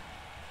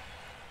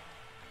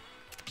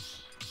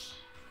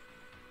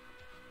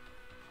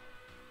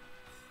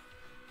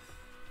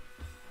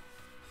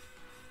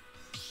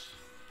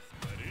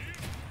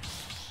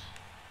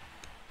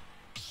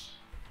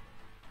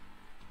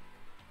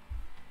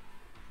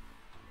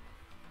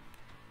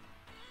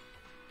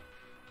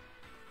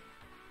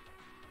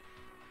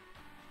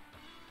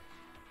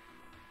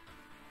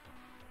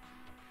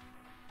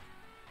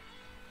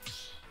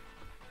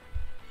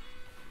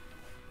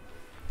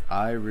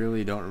 I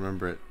really don't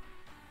remember it.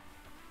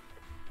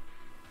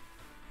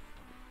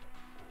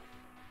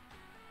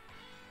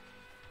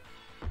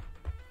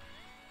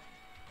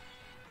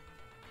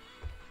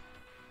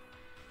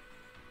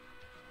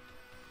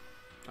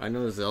 I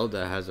know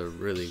Zelda has a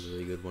really,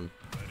 really good one.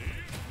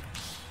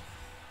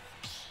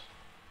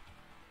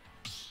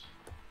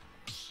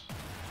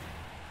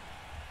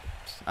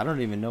 I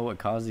don't even know what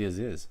Kazuya's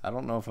is. I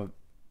don't know if I've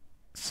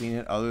seen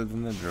it other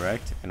than the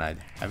direct, and I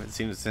haven't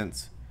seen it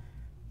since.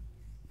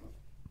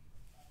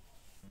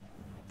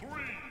 3,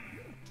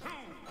 2,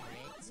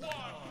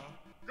 1,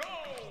 go!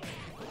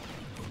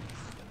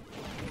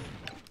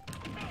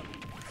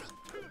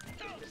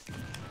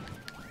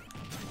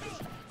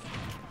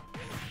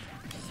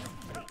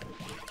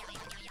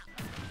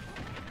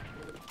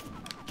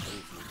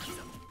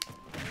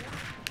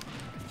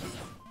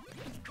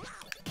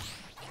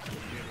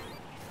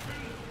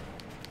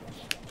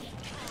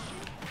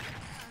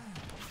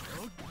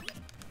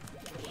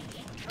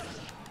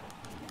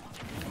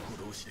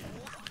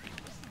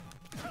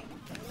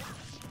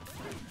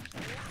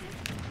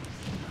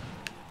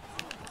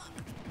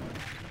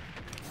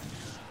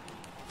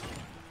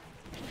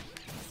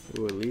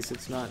 Ooh, at least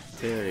it's not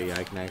Terry.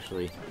 I can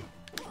actually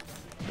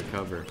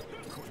recover.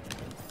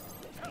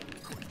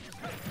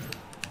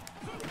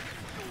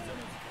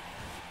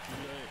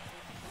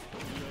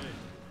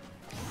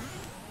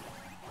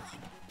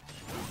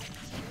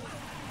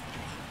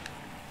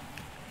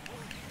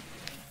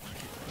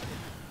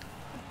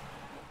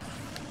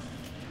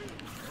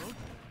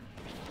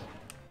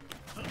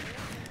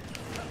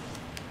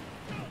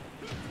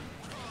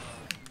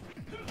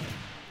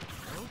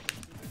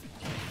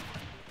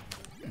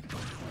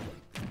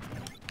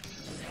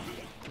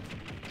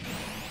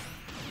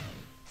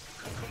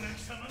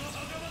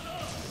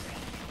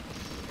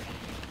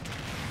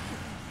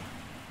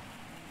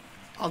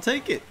 I'll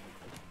take it.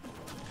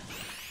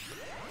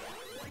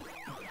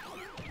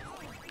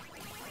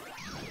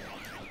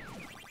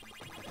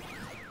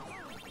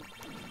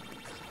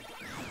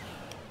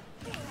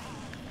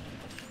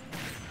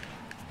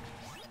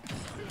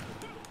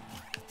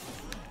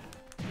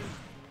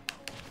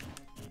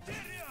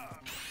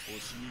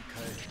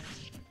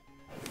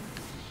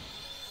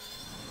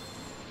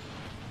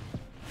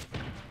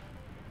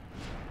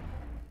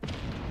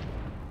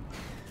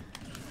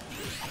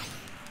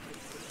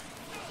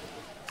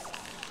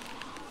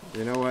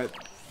 You know what?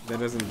 That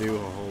doesn't do a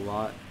whole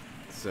lot,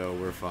 so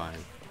we're fine.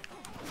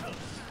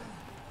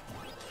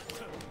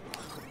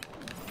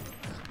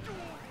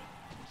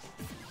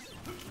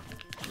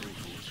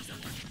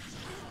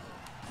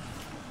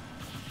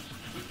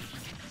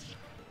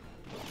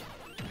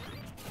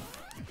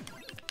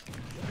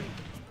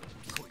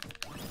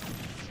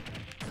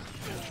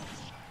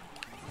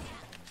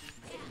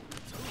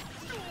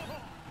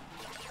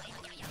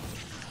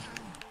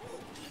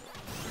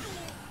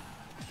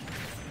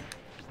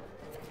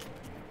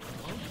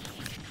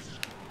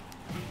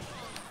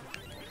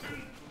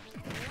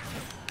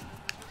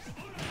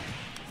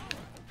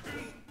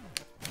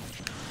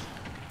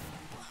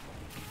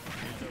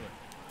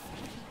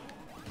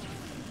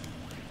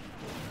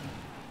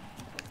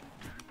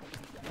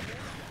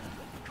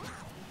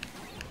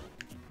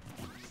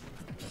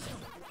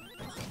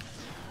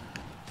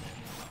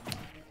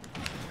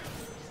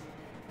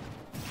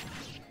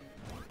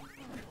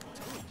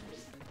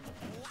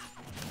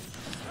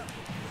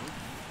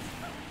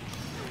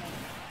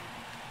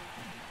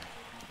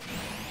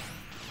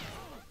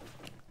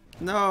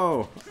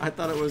 No! I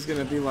thought it was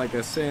gonna be like a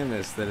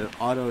Samus, that it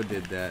auto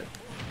did that.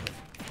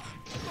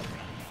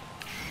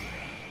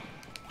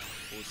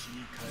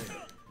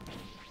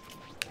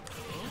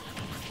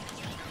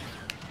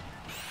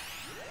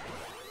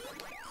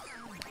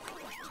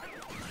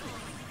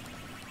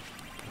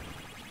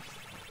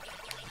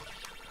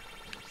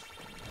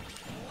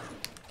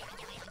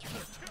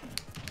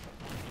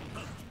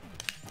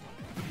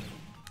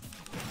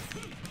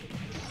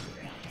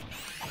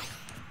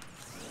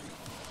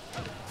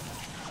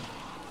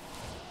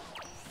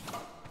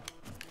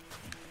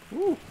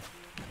 Woo!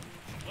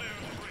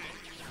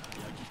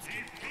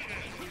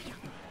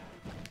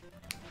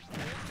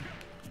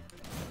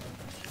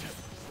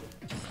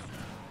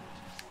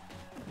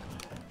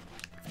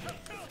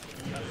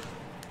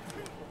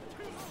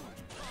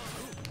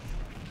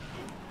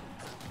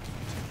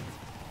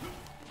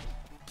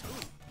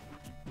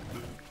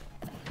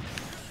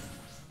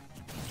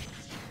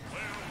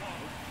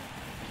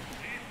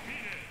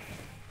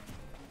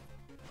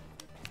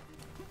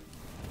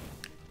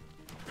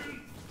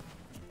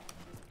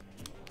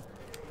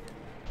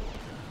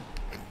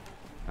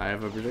 I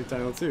have a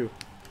projectile too.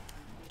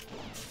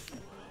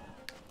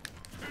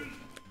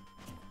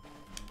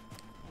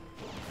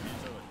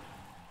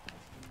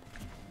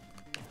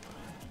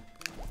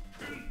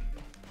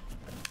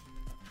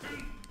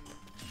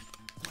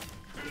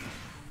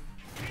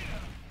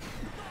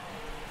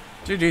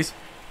 GG's.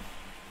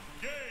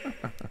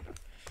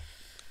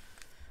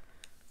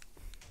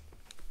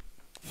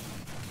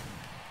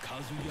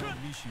 Kazuya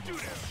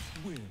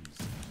Mishima wins.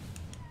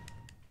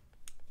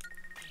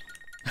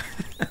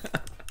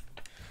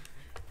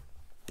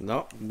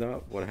 Nope,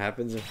 nope. What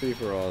happens in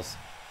free-for-alls?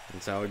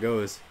 That's how it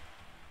goes.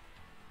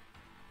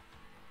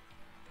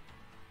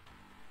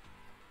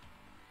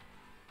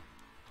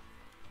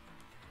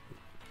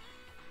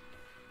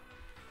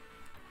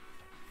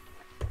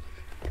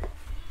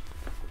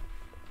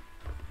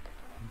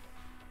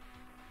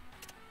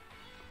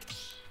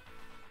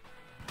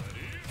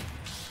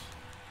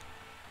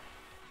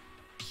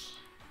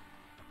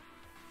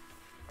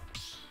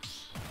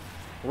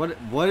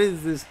 What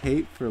is this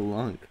hate for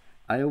Lunk?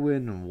 I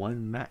win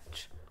one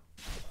match.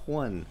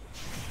 One.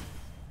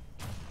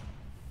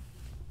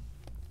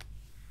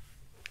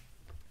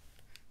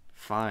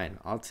 Fine,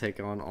 I'll take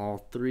on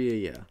all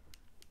three of ya.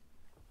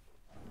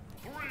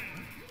 3,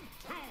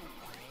 2,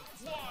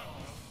 1,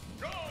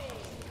 go!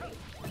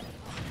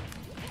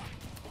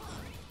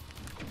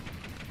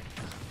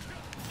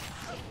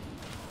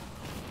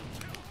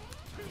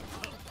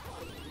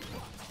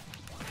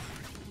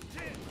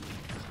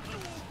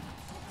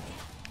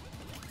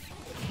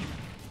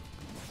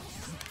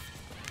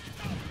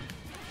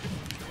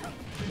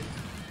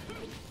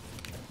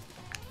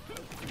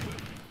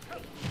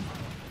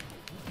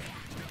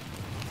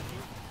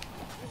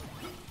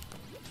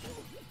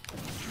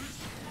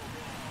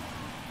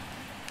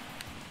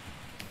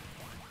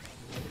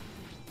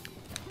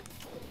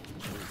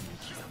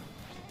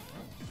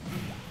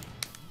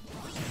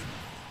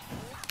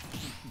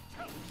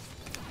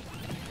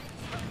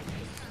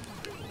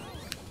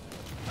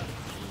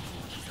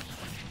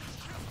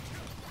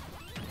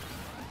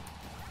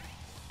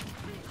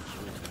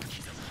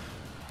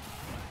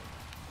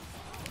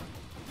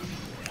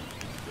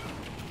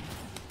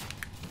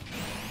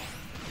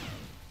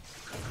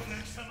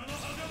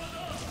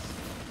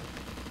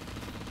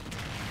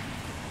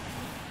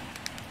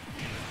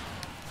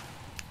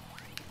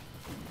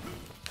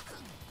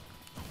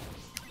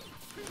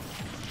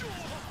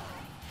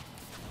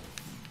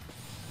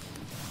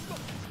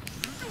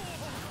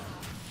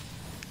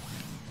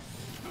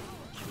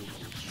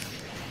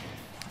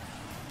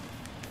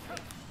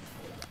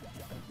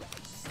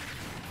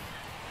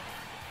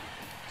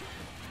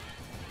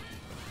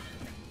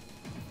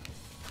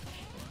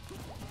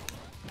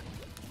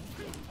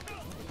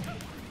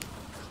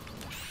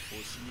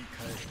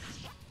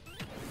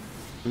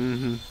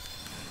 Mm-hmm.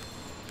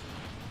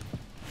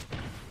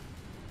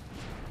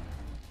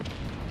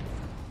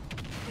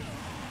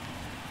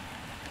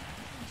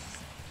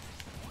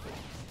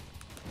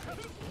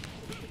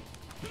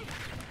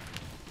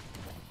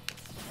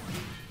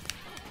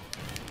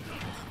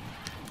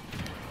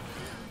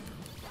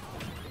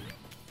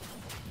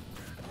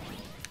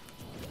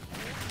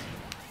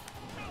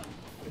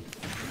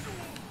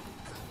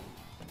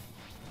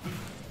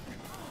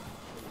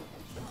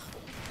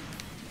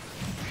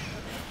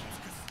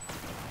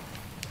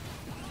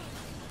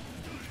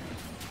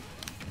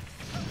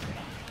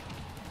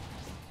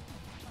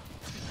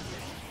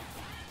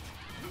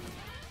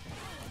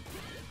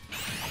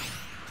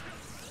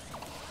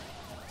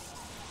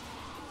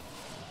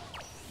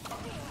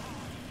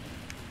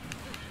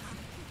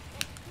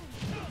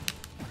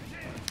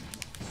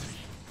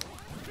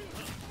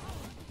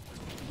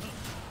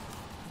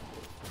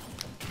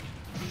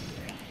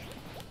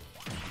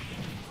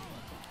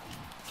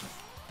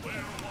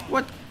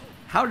 What?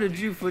 How did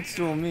you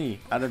footstool me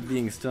out of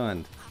being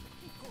stunned?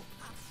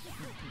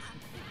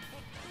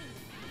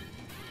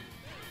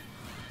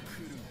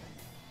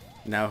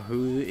 Now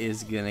who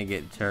is gonna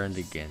get turned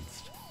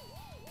against?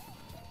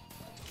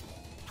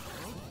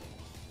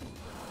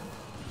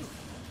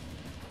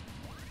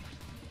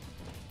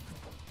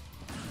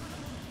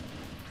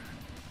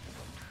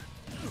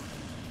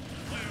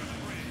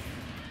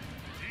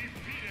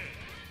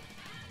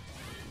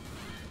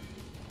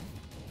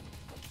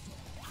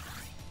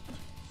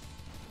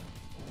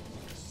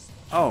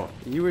 Oh,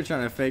 you were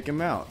trying to fake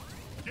him out.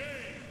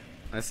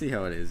 I see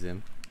how it is,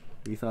 him.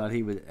 We thought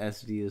he was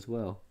SD as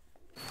well.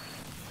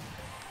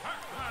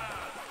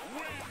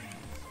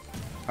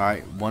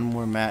 Alright, one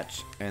more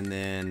match, and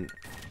then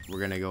we're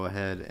gonna go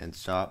ahead and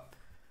stop.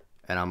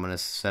 And I'm gonna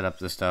set up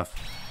the stuff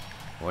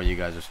while you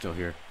guys are still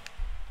here.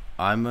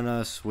 I'm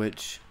gonna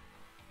switch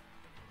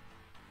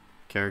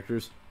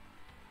characters.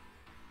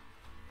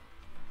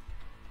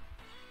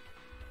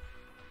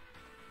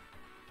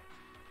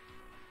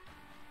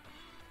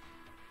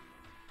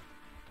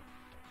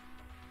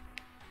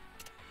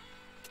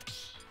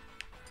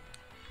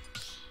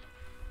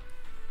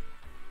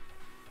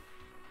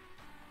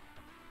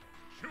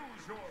 Choose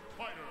your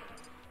fighter.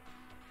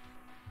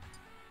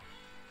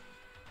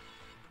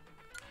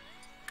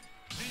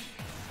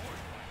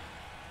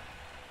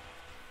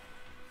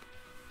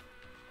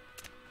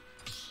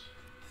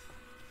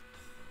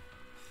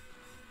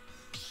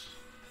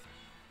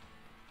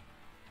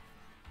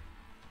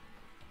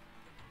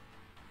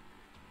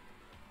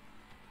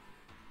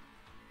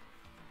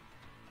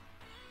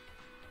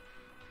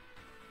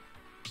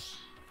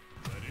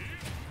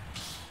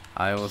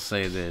 I will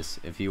say this,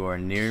 if you are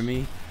near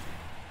me,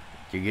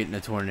 you're getting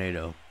a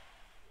tornado.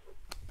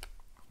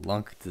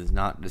 Lunk does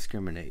not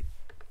discriminate.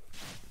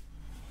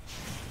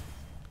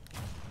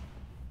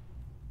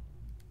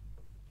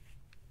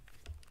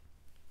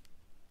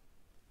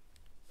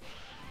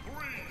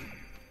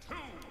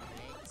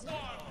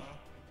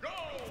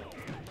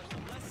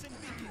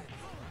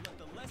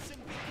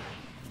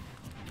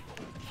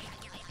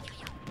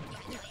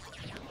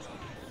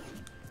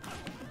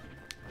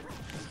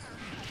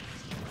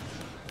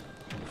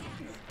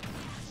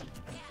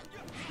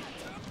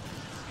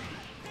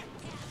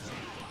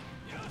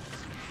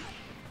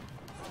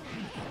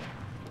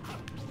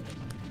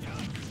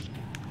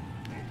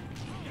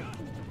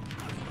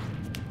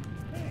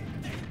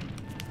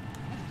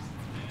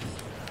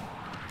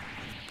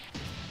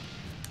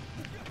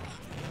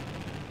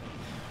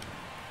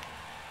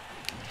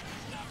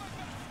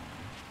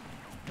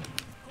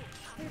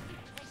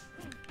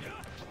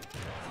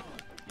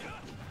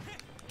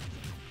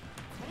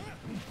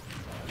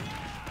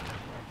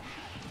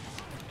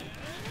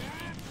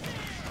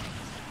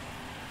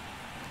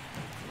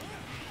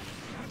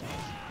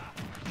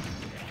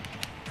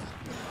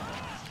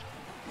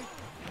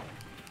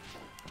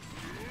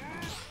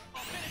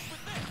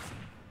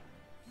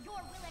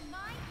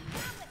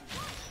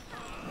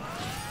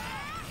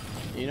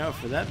 You know,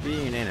 for that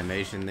being an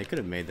animation, they could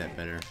have made that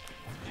better.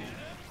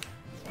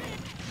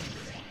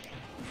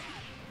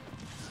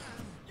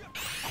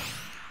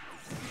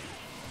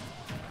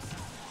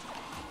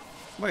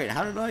 Wait,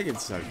 how did I get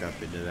sucked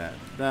up into that?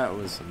 That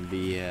was some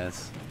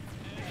BS.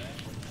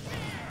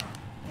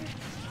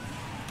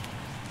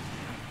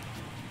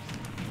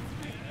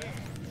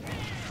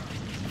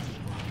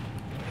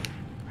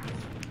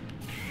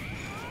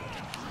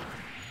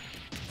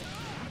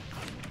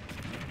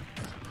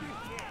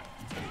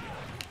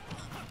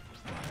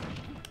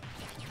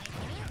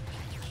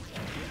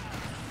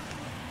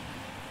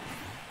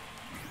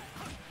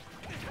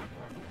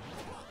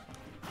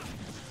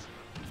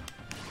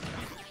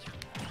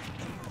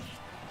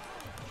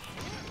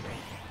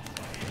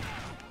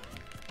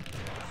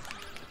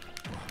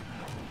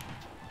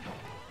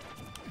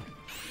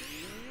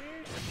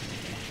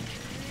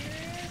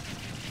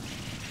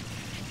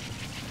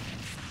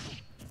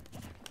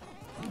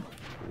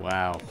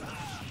 Wow,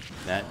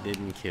 that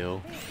didn't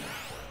kill.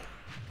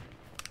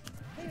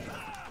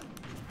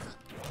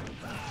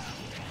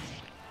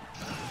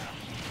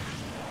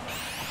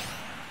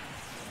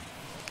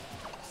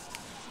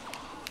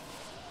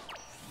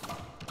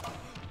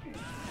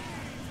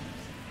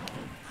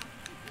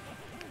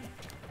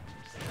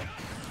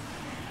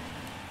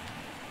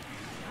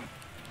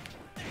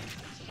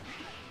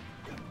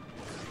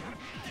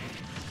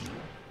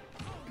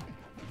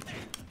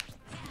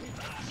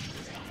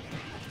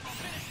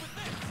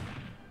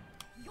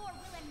 Your will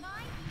and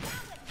mine now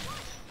at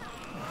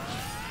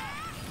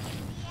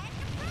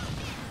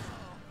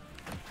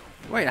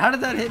one. Wait, how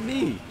did that hit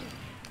me?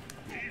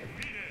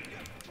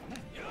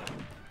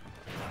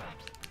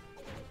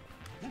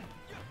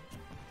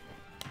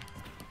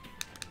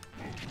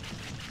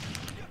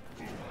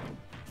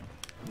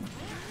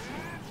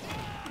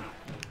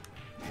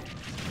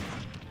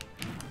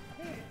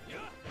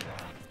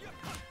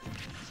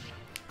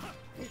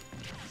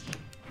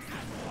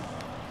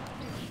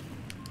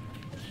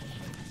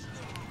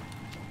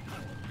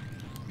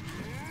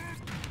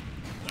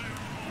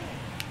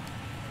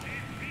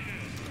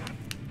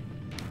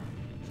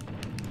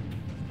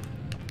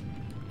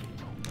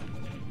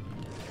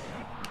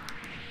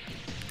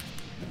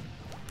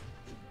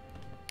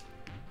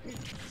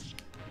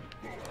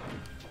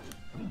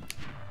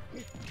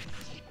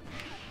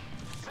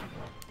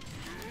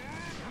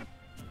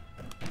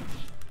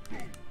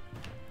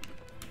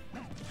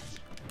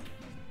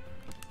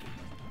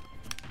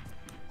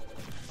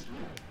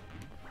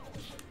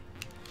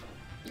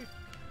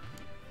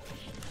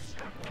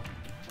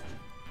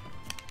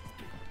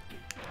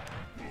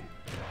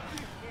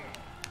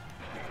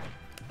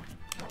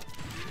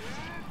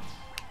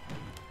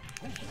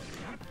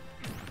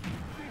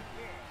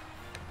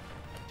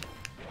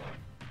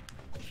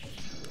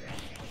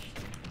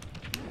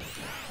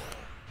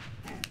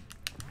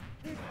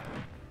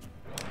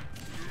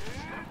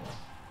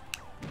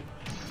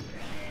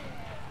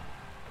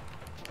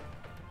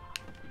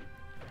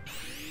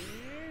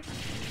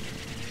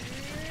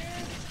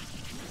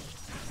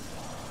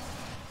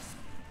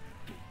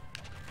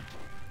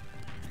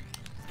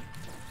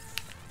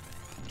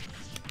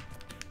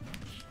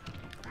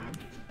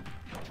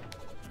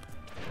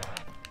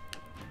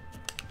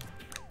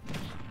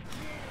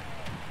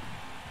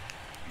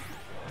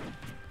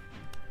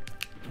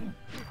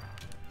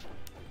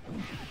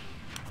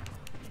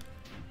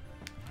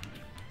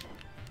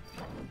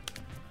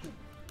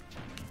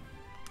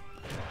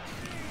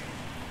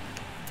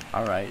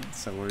 Alright,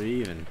 so we're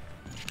even.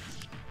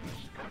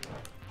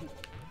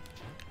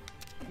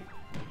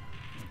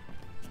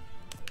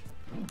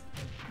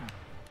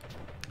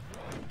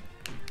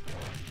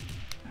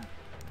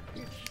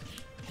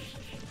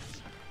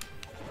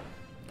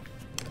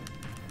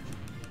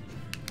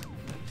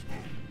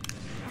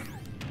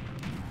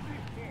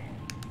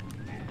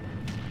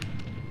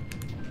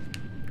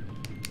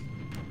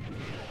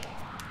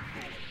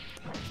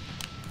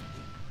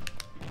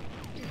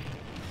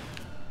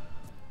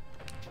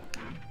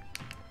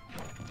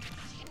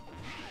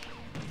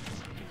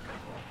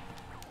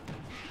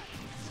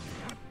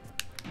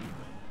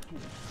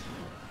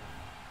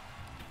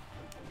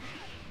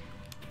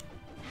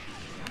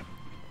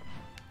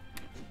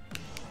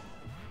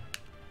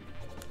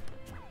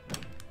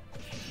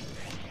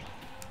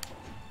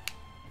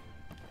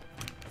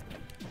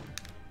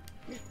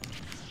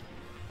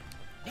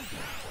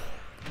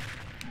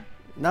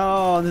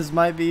 No, this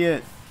might be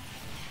it.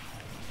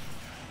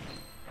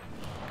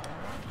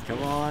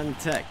 Come on,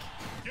 Tech.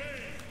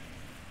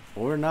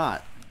 Or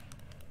not.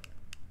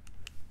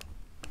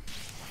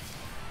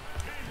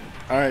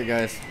 Alright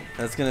guys,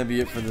 that's gonna be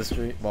it for the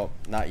stream. Well,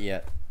 not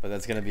yet, but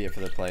that's gonna be it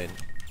for the play.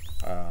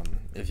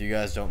 If you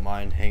guys don't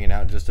mind hanging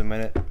out just a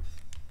minute,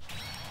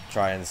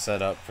 try and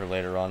set up for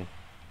later on.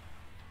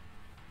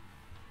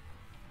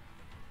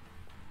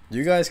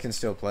 You guys can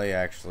still play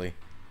actually.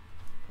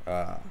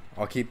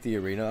 I'll keep the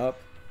arena up.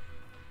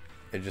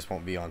 It just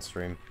won't be on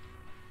stream.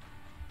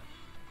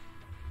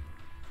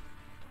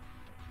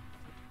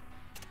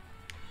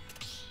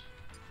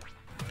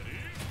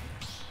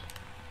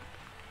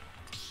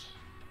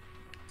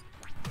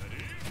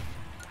 Ready?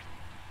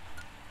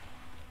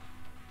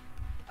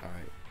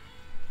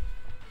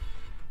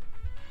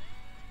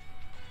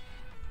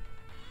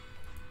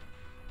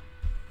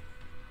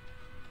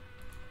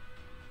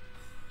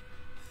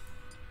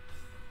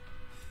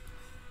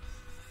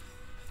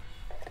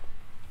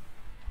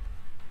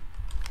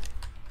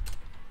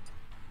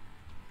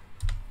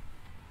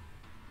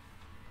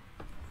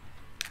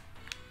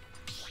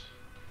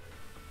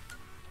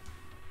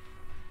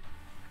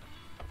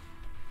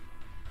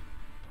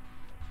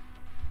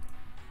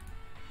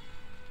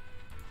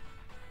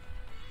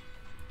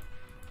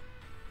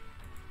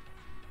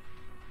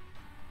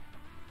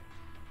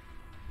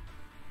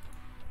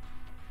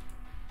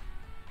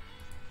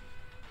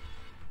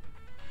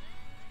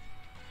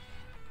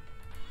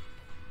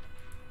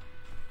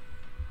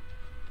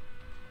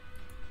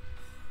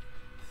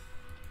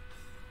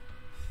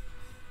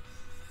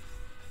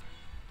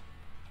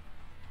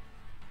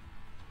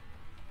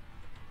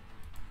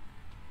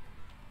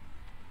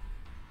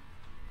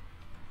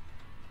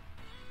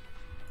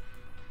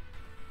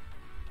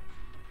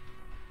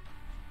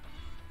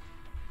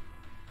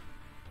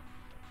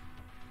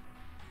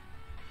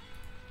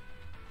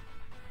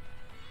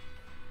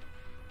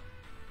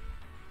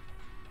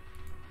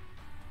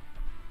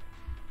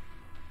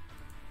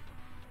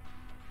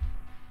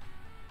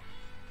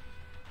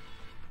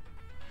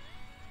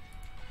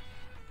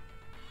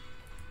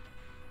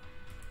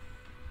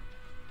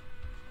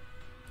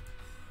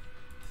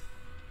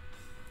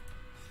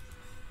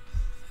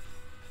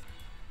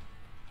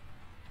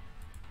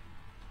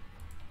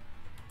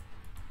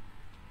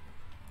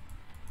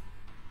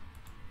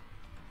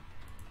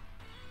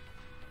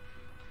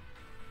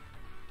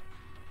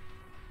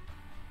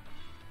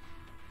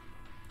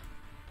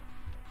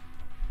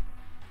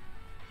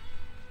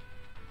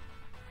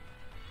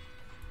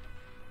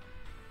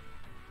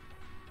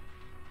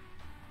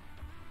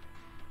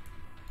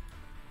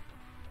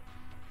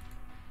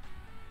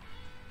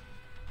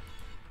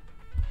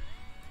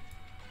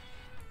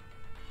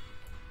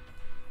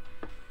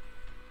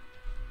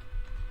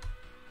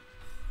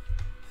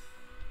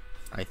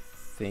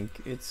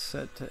 think it's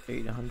set to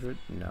 800.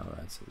 No,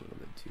 that's a little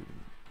bit too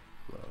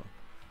low.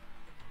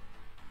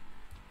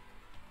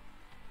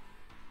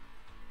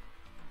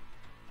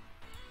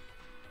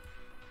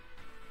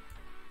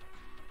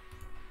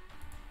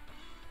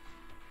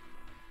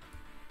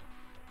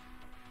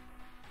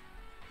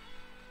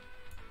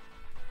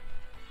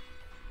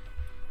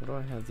 What do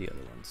I have the other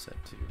one set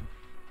to?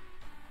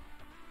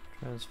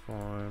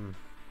 Transform.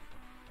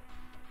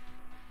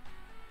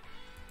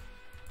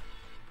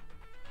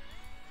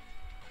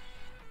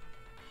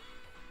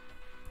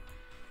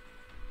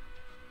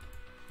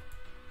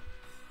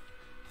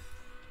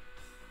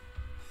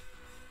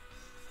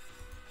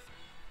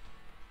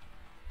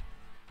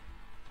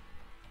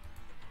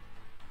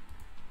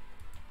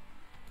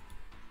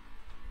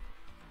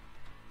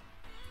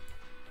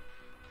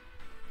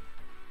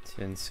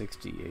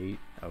 $1068.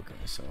 Okay,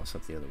 so I'll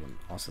set the other one.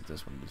 I'll set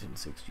this one to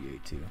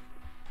 $1068 too.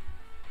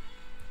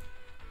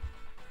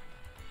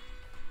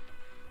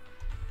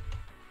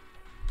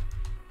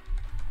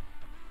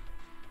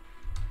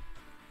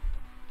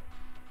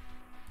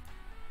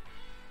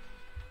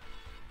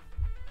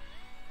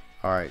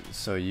 Alright,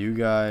 so you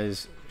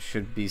guys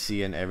should be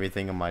seeing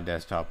everything on my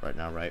desktop right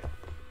now, right?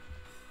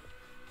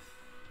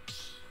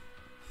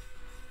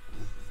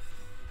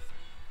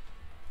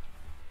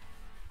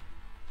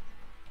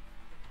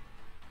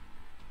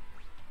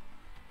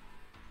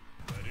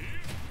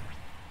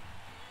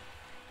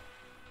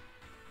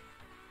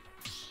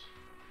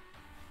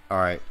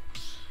 Alright.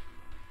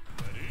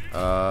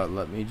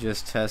 Let me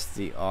just test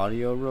the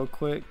audio real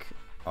quick.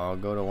 I'll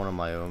go to one of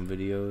my own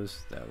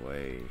videos. That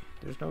way,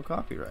 there's no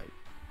copyright.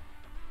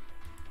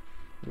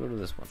 Go to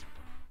this one.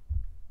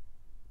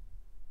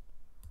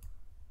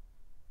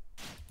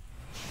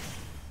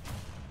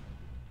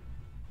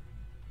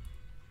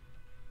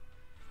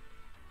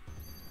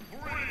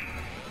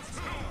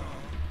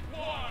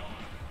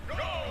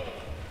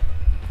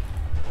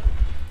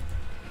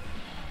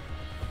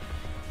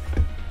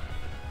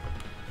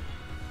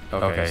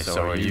 Okay,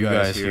 so are you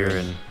guys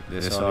hearing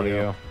this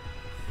audio?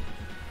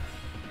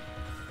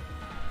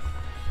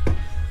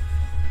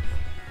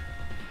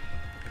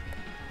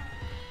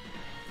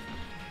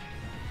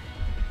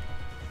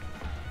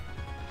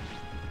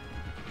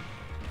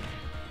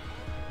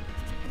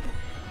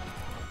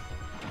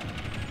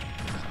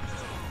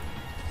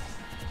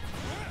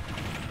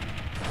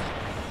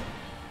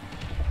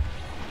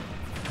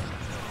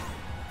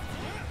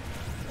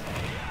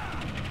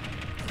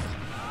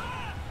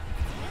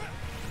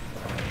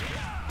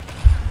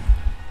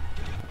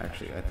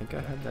 Actually, I think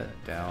I had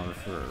that down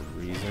for a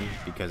reason,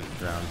 because it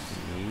drowns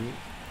me.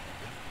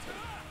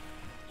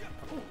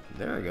 Oh,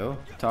 there I go,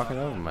 talking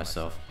over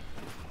myself.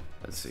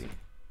 Let's see.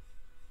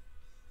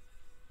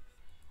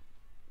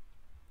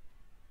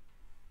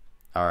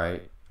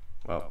 Alright,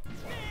 well,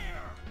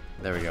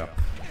 there we go.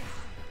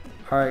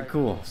 Alright,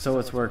 cool, so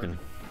it's working.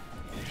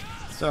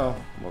 So,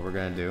 what we're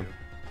gonna do,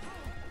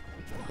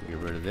 we'll get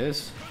rid of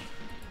this,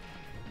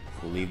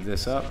 we'll leave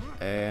this up,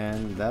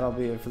 and that'll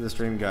be it for the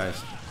stream,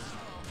 guys.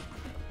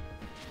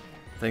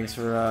 Thanks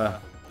for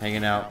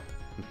hanging out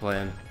and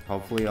playing.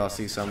 Hopefully I'll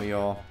see some of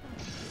y'all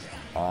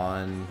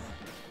on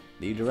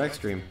the direct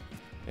stream.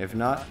 If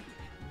not,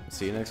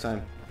 see you next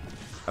time.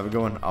 Have a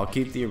good one. I'll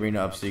keep the arena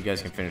up so you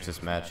guys can finish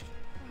this match.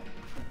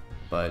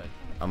 But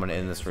I'm going to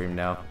end the stream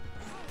now.